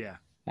 Yeah.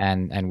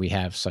 And we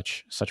have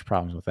such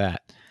problems with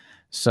that.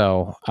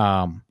 So,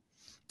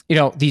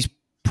 these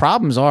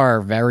problems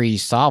are very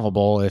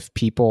solvable if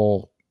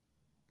people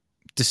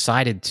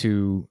decided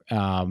to,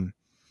 kind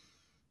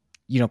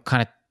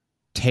of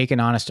take an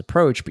honest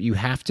approach, but you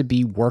have to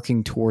be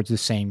working towards the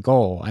same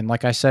goal. And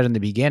like I said in the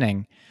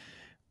beginning,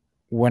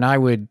 when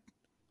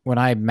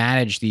I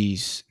manage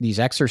these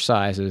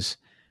exercises,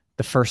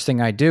 the first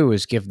thing I do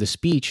is give the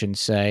speech and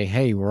say,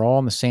 hey, we're all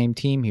on the same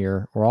team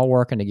here. We're all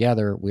working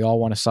together. We all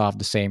want to solve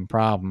the same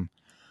problem.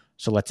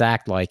 So let's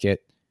act like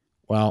it.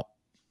 Well,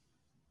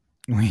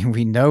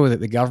 we know that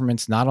the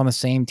government's not on the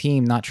same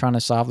team, not trying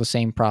to solve the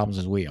same problems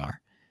as we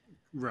are.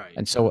 Right.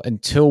 And so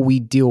until we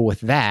deal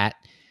with that,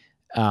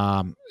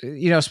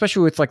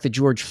 especially with like the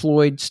George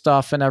Floyd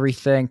stuff and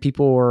everything,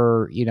 people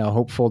were,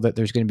 hopeful that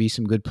there's going to be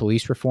some good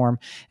police reform,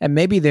 and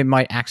maybe they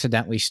might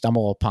accidentally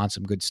stumble upon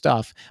some good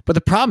stuff. But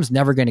the problem's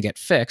never going to get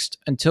fixed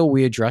until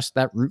we address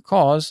that root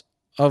cause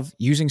of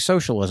using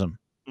socialism.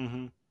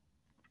 Mm-hmm.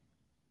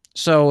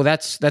 So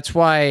that's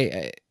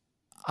why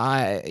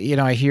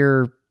I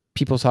hear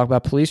people talk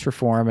about police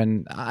reform,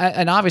 and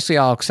obviously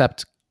I'll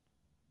accept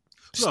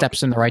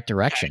steps in the right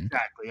direction. Yeah,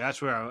 exactly.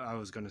 That's where I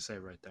was going to say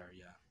right there.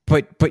 Yeah.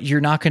 But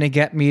you're not going to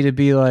get me to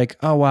be like,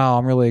 oh wow,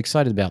 I'm really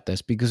excited about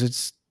this,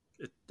 because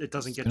it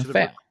doesn't get to the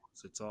fail. root.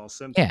 It's all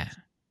symptoms. Yeah.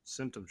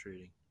 Symptom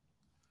treating.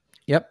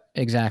 Yep,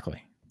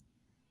 exactly.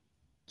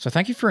 So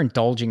thank you for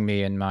indulging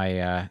me in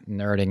my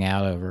nerding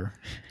out over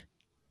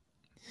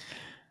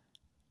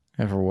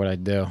what I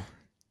do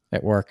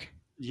at work.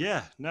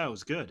 Yeah, no,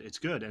 it's good. It's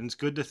good. And it's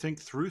good to think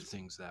through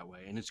things that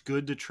way. And it's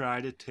good to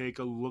try to take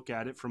a look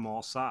at it from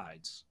all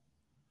sides.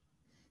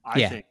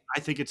 I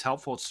think it's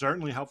helpful. It's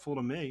certainly helpful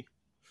to me.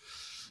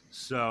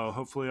 So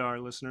hopefully our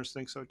listeners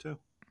think so too.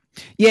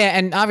 Yeah,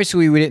 and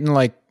obviously we didn't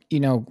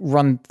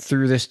run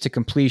through this to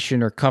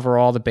completion or cover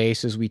all the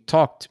bases.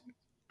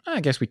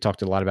 I guess we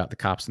talked a lot about the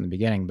cops in the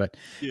beginning, but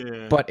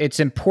it's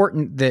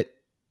important that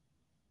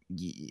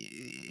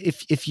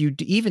if you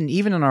even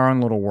in our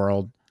own little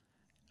world,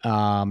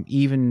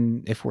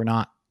 even if we're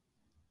not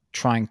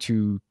trying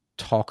to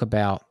talk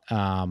about,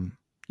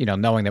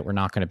 knowing that we're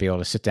not going to be able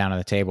to sit down at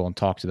the table and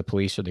talk to the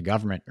police or the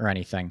government or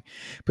anything,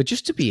 but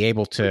just to be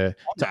able to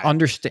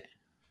understand.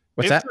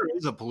 What's that? If there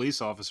is a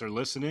police officer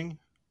listening,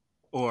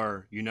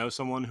 or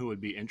someone who would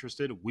be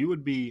interested,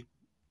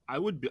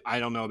 I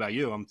don't know about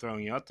you, I'm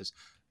throwing you out this,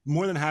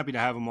 more than happy to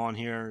have them on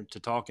here to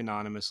talk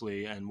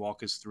anonymously and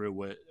walk us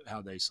through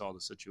how they saw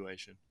the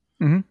situation.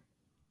 Mm-hmm.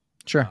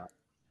 Sure.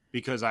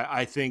 Because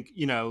I think,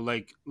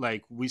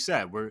 like we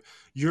said,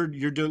 you're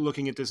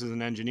looking at this as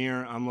an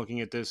engineer. I'm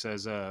looking at this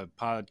as a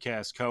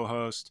podcast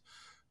co-host,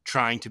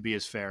 trying to be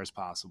as fair as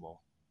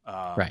possible.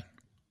 Right.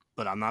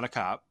 But I'm not a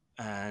cop,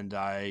 and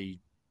I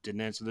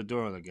didn't answer the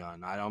door with a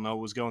gun. I don't know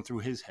what was going through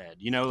his head.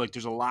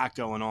 There's a lot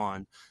going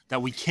on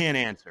that we can't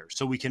answer.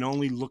 So we can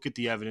only look at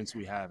the evidence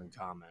we have and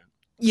comment.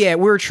 Yeah,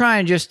 we're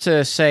trying just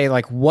to say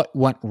what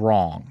went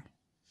wrong.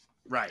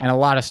 Right. And a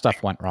lot of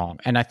stuff went wrong.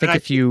 And I think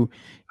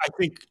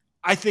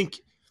I think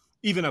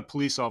even a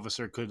police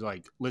officer could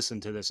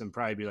listen to this and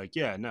probably be like,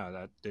 yeah, no,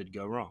 that did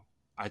go wrong.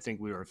 I think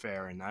we were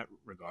fair in that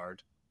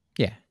regard.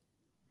 Yeah.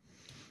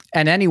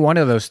 And any one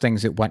of those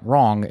things that went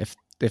wrong, if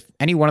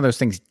any one of those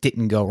things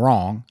didn't go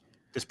wrong,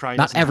 this probably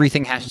not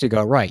everything has to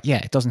go right. Yeah,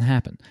 it doesn't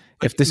happen.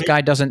 If this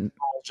guy doesn't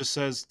just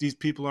says, these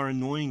people are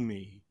annoying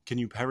me, can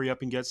you hurry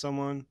up and get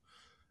someone?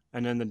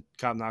 And then the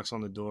cop knocks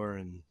on the door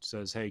and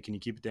says, hey, can you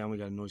keep it down? We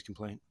got a noise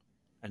complaint.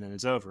 And then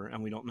it's over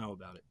and we don't know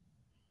about it.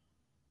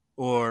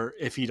 Or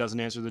if he doesn't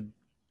answer the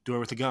door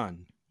with a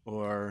gun,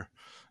 or,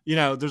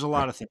 there's a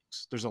lot of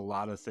things. There's a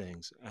lot of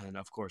things. And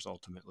of course,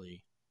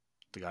 ultimately,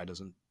 the guy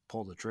doesn't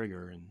pull the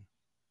trigger. And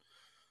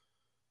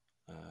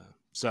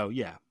so,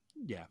 yeah.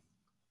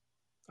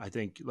 I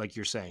think, like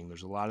you're saying,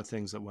 there's a lot of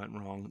things that went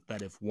wrong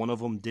that if one of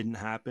them didn't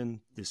happen,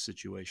 this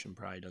situation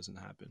probably doesn't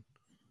happen.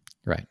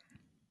 Right.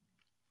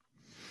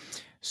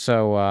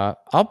 So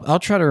I'll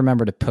try to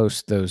remember to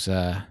post those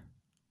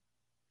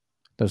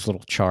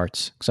little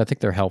charts, because I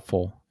think they're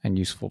helpful and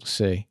useful to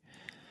see.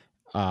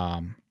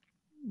 And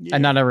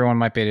not everyone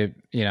might be able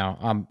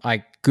to,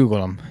 I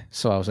Googled them,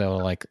 so I was able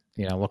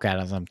to look at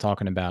it as I'm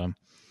talking about them.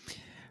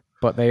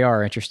 But they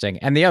are interesting.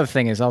 And the other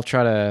thing is, I'll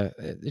try to,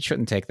 it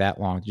shouldn't take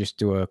that long to just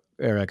do a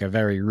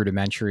very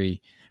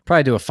rudimentary,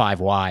 probably do a 5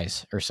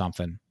 whys or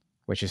something,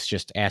 which is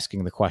just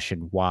asking the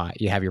question why.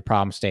 You have your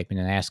problem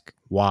statement and ask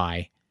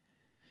why.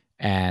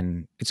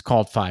 And it's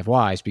called 5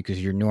 whys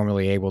because you're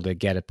normally able to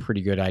get a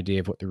pretty good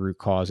idea of what the root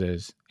cause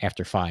is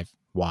after 5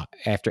 why,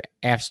 after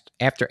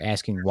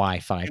asking why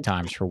 5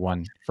 times for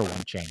one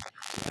chain.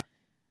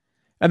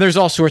 And there's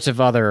all sorts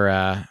of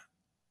other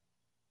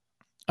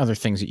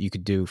things that you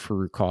could do for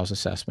root cause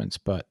assessments,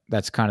 but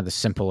that's kind of the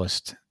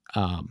simplest.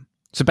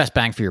 It's the best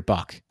bang for your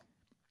buck.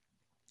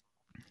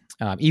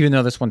 Even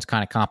though this one's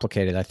kind of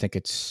complicated, I think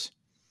it's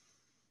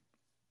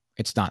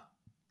not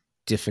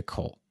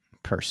difficult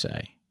per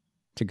se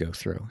to go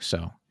through.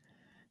 So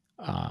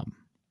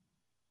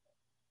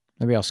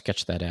maybe I'll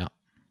sketch that out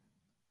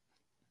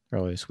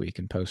early this week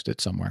and post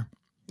it somewhere.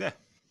 Yeah,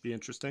 be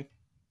interesting.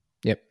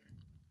 Yep.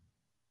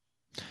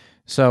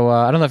 So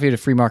I don't know if you had a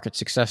free market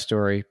success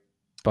story,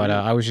 but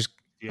I was just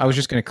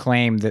going to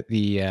claim that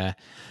the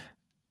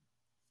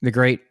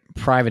great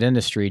private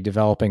industry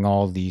developing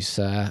all these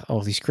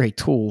great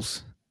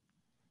tools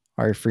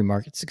are a free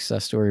market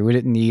success story. We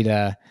didn't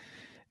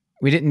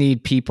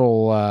need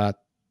people, a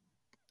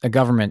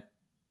government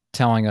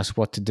telling us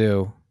what to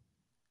do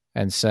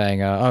and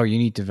saying, "Oh, you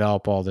need to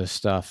develop all this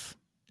stuff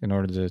in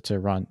order to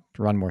run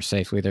more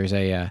safely." There's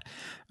a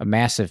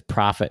massive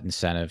profit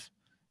incentive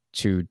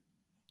to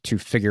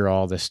figure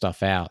all this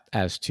stuff out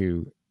as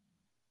to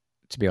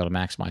be able to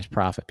maximize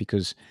profit,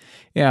 because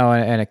in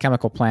a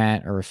chemical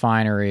plant or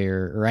refinery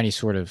or any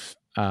sort of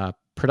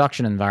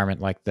production environment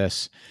like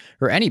this,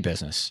 or any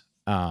business,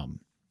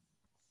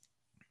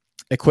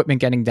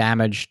 equipment getting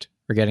damaged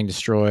or getting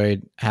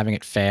destroyed, having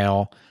it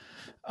fail,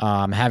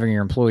 having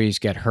your employees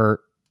get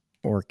hurt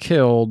or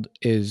killed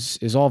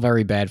is all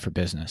very bad for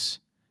business,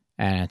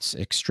 and it's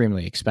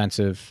extremely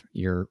expensive.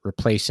 You're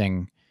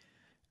replacing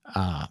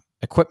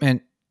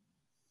equipment.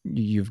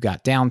 You've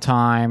got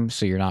downtime,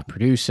 so you're not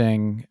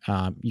producing.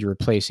 You're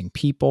replacing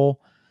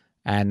people,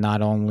 and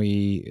not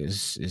only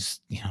is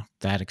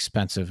that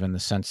expensive in the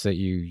sense that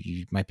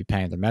you might be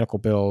paying their medical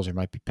bills, or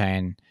might be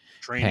paying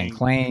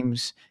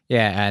claims,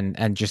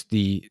 and just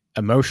the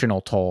emotional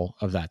toll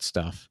of that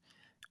stuff,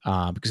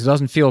 because it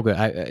doesn't feel good.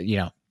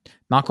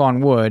 Knock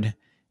on wood,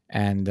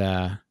 and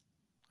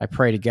I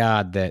pray to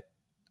God that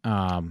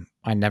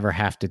I never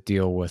have to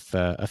deal with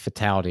a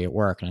fatality at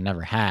work, and I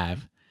never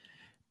have,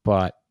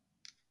 but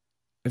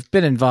I've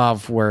been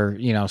involved where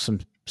some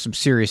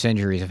serious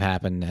injuries have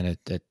happened, and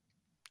it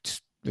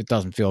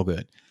doesn't feel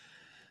good.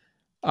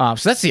 So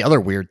that's the other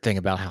weird thing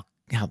about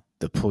how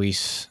the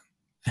police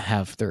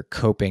have their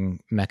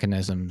coping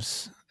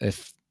mechanisms.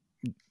 If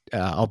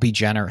I'll be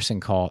generous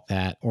and call it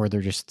that, or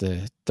they're just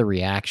the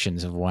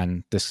reactions of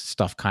when this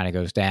stuff kind of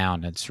goes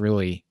down. It's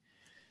really,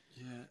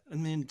 I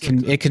mean,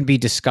 it can be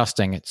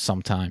disgusting at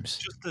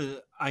sometimes.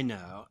 I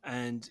know,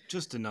 and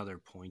just another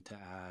point to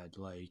add,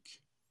 like,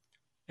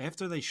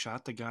 after they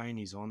shot the guy and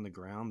he's on the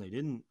ground, they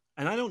didn't,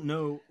 and I don't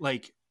know,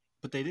 like,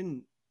 but they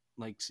didn't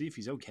see if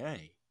he's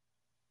okay.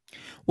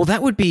 Well,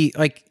 that would be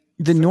like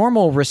the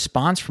normal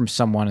response from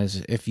someone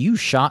is, if you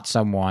shot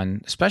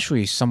someone,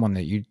 especially someone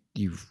that you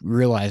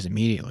realize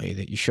immediately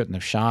that you shouldn't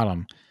have shot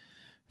them,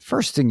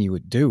 first thing you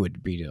would do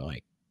would be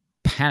to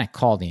panic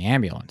call the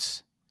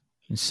ambulance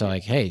and say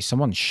like, "Hey,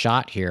 someone's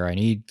shot here.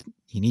 He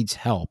needs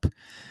help."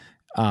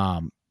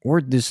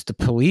 Or the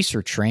police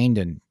are trained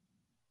in.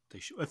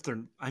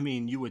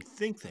 You would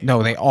think they.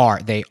 No, they are.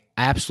 They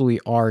absolutely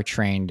are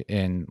trained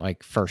in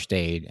first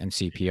aid and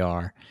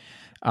CPR.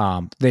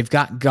 They've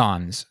got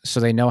guns,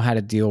 so they know how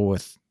to deal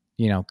with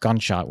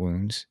gunshot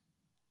wounds.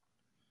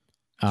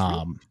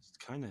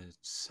 It's kind of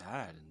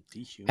sad and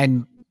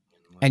dehumanizing.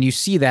 And you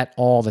see that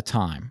all the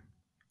time.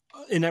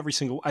 In every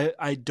single,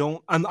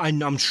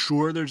 I'm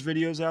sure there's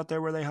videos out there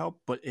where they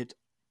help, but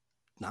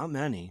not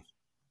many.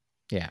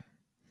 Yeah.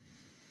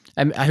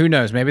 And who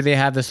knows? Maybe they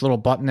have this little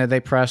button that they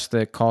press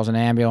that calls an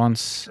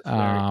ambulance.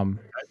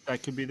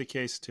 That could be the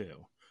case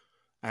too.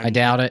 And I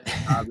doubt it.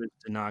 To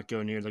not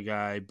go near the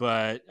guy,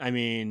 but I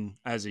mean,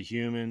 as a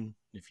human,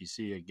 if you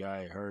see a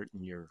guy hurt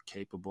and you're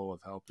capable of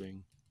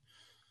helping,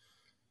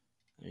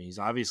 he's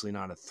obviously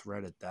not a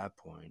threat at that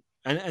point.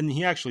 And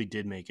he actually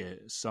did make a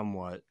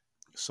somewhat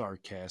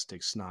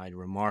sarcastic, snide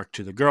remark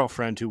to the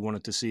girlfriend who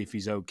wanted to see if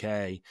he's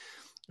okay,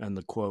 and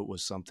the quote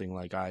was something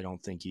like, "I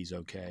don't think he's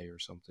okay," or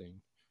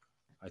something.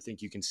 I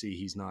think you can see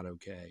he's not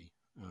okay.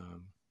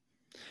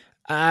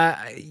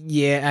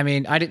 Yeah, I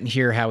mean, I didn't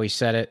hear how he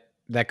said it.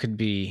 That could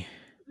be.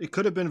 It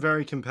could have been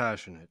very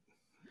compassionate.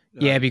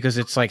 Yeah, because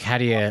it's how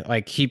do you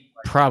he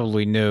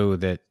probably knew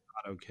that.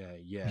 Not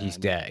okay. Yeah, he's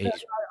dead.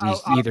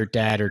 He's either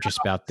dead or just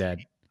about dead.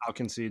 I'll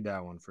concede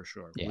that one for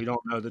sure. Yeah. We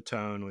don't know the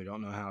tone. We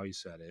don't know how he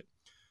said it.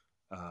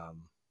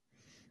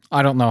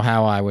 I don't know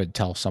how I would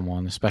tell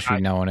someone,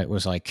 especially knowing it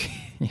was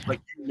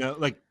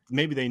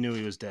maybe they knew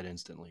he was dead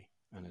instantly,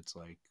 and it's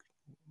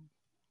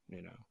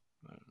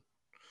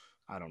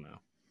I don't know.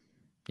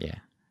 Yeah,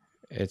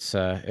 it's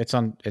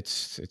an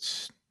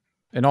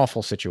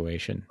awful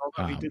situation.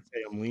 Although he did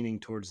say, "I'm leaning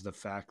towards the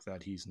fact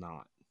that he's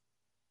not."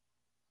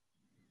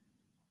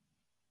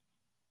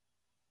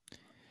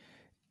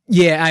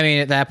 Yeah, I mean,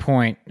 at that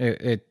point,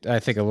 I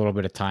think a little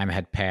bit of time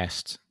had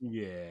passed.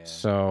 Yeah.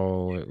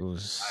 So it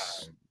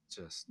was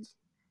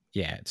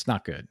yeah, it's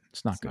not good.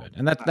 It's not good,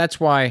 and that's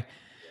why,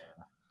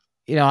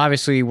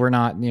 obviously we're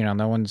not,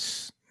 no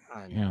one's.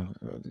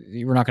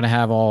 We're not going to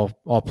have all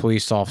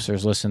police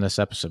officers listen to this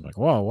episode like,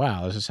 "Whoa,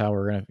 wow, this is how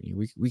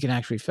we can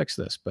actually fix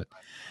this." But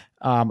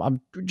I'm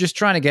just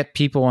trying to get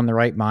people in the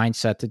right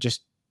mindset to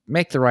just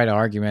make the right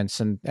arguments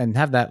and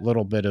have that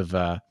little bit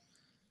of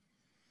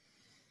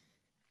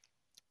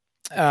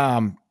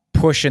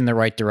push in the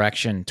right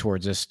direction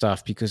towards this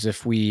stuff. Because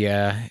if we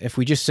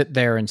just sit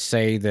there and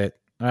say that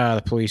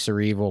the police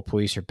are evil,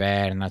 police are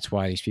bad, and that's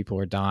why these people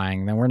are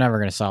dying, then we're never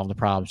going to solve the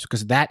problems,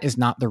 because that is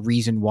not the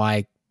reason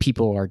why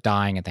people are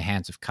dying at the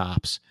hands of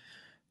cops.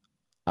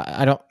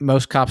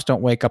 Most cops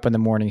don't wake up in the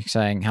morning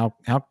saying, how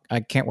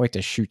I can't wait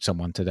to shoot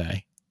someone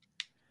today.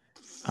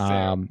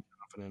 Yeah,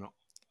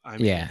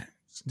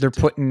 they're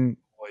putting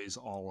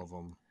all of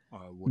them.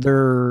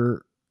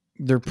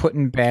 They're put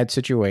in bad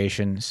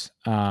situations.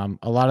 A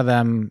lot of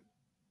them,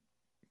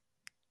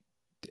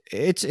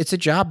 it's a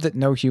job that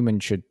no human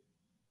should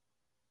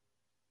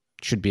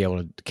be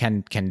able to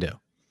can do.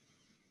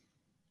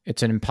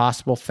 It's an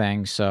impossible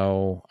thing.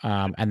 So,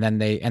 and then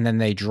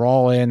they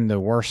draw in the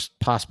worst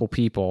possible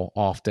people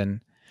often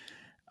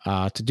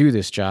to do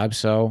this job.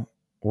 So,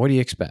 what do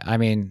you expect? I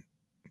mean,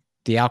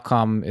 the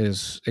outcome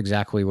is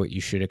exactly what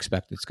you should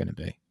expect it's going to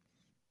be.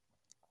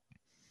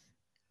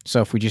 So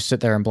if we just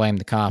sit there and blame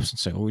the cops and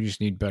say, well, we just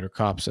need better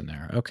cops in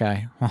there.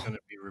 Okay. Well, you're going to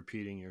be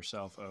repeating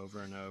yourself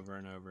over and over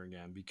and over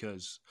again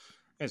because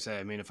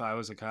I mean, if I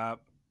was a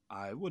cop,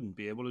 I wouldn't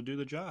be able to do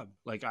the job.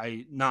 Like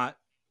I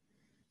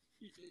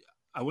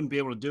wouldn't be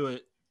able to do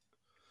it.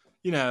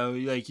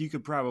 Like you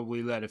could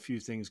probably let a few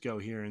things go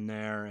here and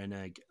there. And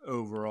like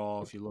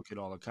overall, if you look at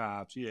all the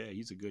cops, yeah,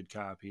 he's a good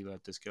cop. He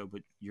let this go,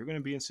 but you're going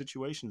to be in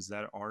situations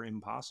that are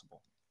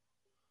impossible.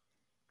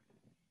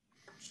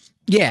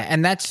 Yeah.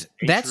 And that's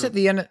at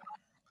the end.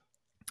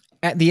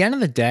 At the end of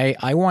the day,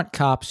 I want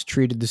cops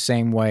treated the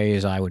same way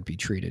as I would be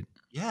treated.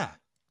 Yeah.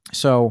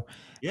 So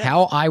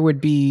how I would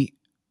be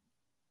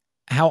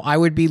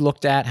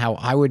looked at, how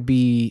I would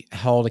be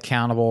held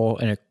accountable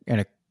in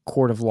a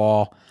court of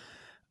law,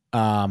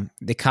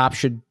 the cop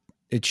should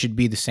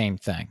be the same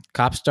thing.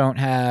 Cops don't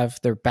have,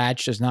 their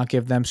badge does not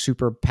give them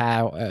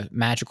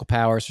magical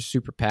powers or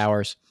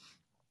superpowers.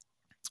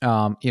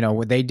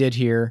 What they did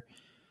here,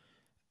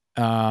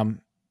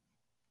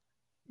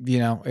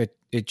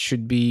 it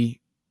should be,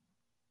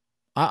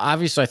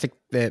 obviously I think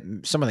that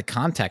some of the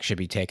context should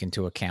be taken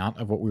into account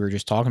of what we were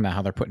just talking about,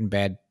 how they're put in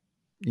bad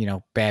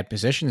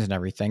positions and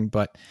everything,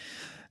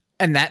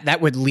 and that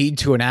would lead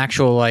to an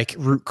actual like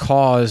root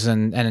cause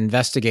and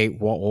investigate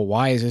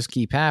why does this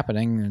keep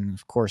happening? And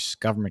of course,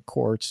 government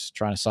courts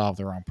trying to solve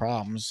their own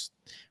problems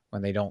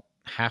when they don't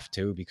have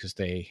to because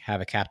they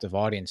have a captive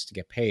audience to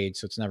get paid.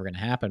 So it's never going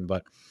to happen.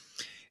 But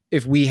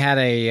if we had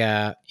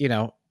a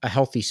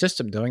healthy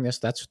system doing this,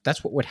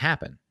 that's what would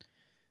happen.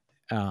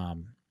 Cop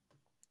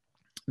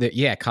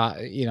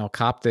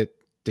that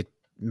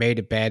made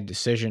a bad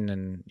decision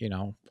and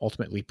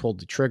ultimately pulled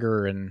the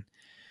trigger and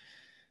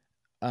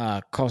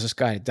caused this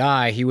guy to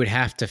die, he would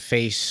have to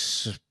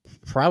face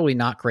probably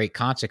not great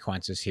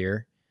consequences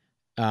here.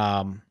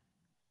 But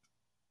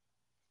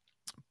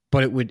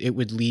it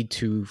would lead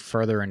to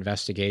further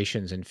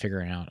investigations and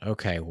figuring out,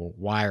 okay, well,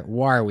 why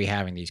are we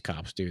having these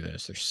cops do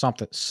this? There's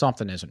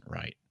something isn't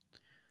right.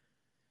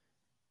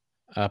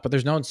 But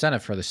there's no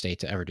incentive for the state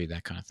to ever do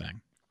that kind of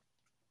thing.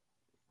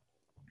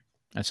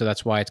 And so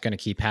that's why it's going to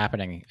keep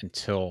happening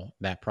until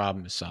that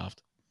problem is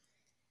solved.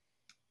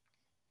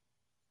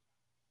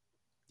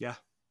 Yeah.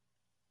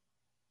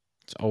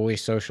 It's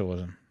always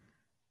socialism.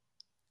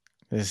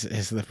 This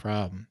is the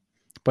problem.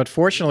 But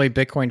fortunately,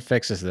 Bitcoin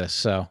fixes this.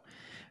 So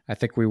I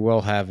think we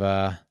will have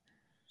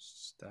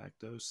stack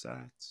those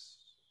sats.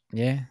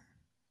 Yeah.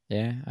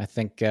 Yeah. I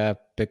think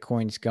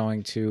Bitcoin's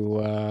going to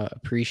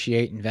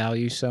appreciate in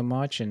value so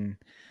much and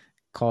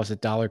cause the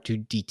dollar to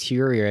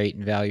deteriorate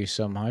in value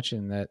so much,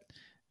 and that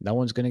no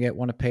one's going to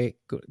want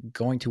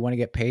to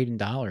get paid in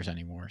dollars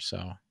anymore. So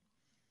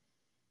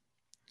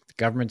the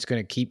government's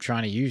going to keep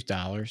trying to use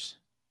dollars.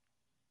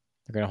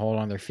 They're going to hold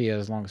on their fiat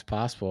as long as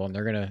possible, and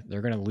they're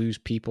going to lose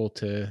people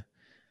to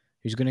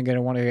who's going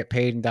to want to get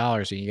paid in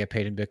dollars and you get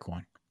paid in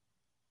Bitcoin.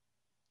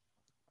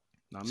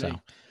 Not me.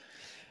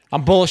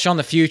 I'm bullish on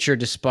the future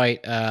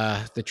despite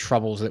the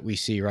troubles that we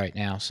see right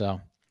now. So,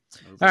 all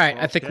right,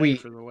 I think we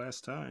for the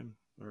last time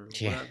or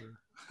whatever.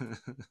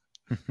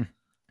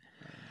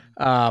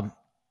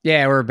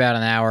 We're about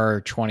an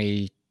hour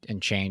 20 and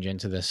change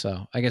into this,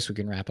 so I guess we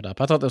can wrap it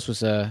up. I thought this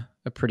was a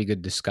pretty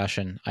good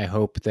discussion. I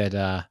hope it,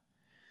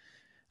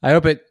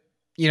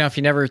 if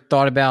you never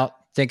thought about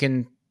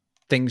thinking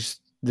things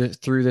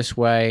through this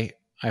way,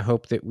 I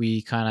hope that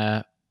we kind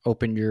of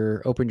opened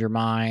your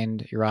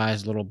mind, your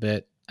eyes a little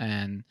bit,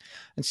 and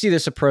see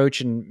this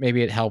approach, and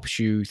maybe it helps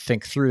you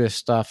think through this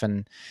stuff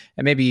and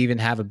maybe even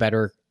have a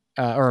better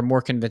or a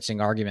more convincing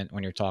argument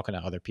when you're talking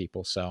to other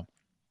people. So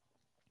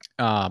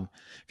if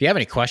you have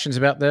any questions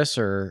about this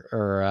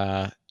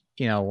or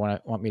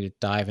want me to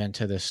dive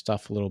into this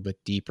stuff a little bit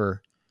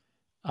deeper,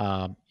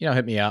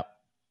 hit me up.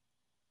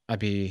 I'd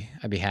be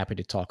happy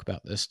to talk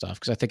about this stuff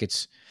because I think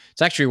it's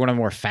actually one of the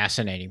more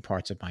fascinating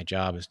parts of my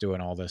job is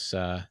doing all this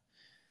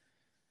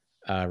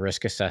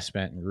risk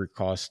assessment and root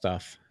cause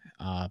stuff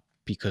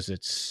because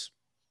it's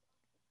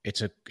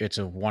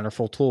a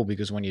wonderful tool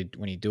because when you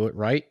do it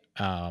right,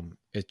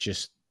 it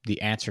just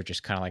the answer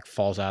just kind of like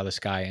falls out of the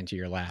sky into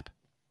your lap.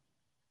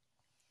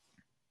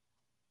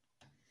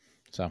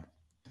 So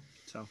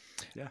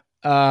yeah.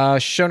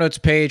 Show notes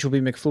page will be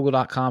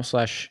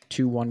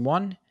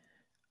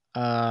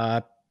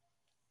mcflugel.com/211.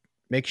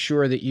 Make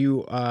sure that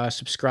you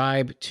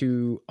subscribe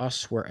to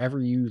us wherever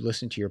you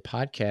listen to your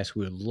podcast.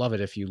 We would love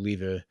it if you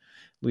leave a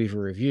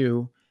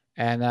review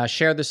and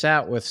share this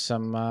out with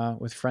some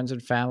with friends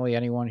and family,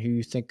 anyone who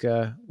you think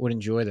would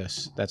enjoy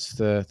this. That's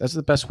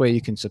the best way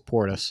you can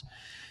support us.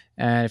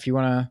 And if you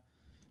want to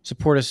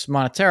support us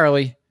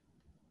monetarily,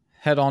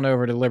 head on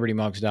over to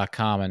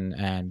libertymugs.com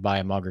and buy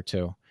a mug or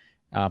two.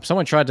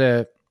 Someone tried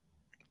to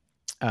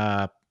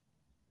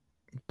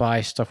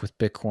buy stuff with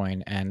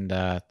Bitcoin, and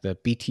the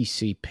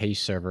BTC Pay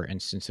server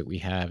instance that we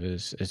have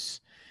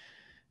is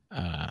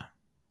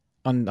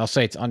I'll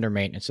say it's under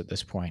maintenance at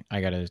this point.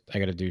 I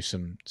gotta do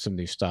some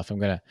new stuff. I'm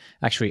gonna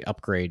actually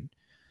upgrade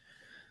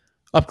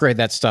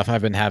that stuff.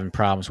 I've been having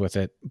problems with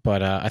it,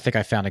 but I think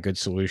I found a good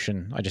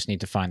solution. I just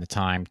need to find the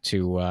time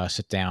to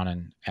sit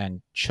down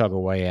and chug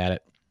away at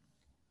it.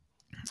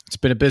 It's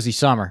been a busy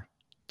summer,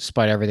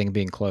 despite everything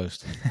being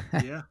closed.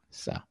 Yeah.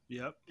 So.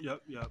 Yep.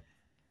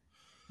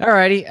 All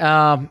righty.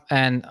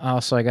 And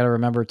also I got to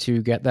remember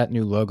to get that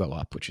new logo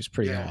up, which is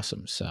pretty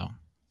awesome. So.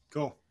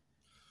 Cool.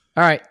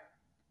 All right.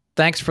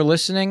 Thanks for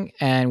listening,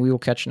 and we will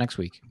catch you next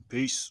week.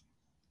 Peace.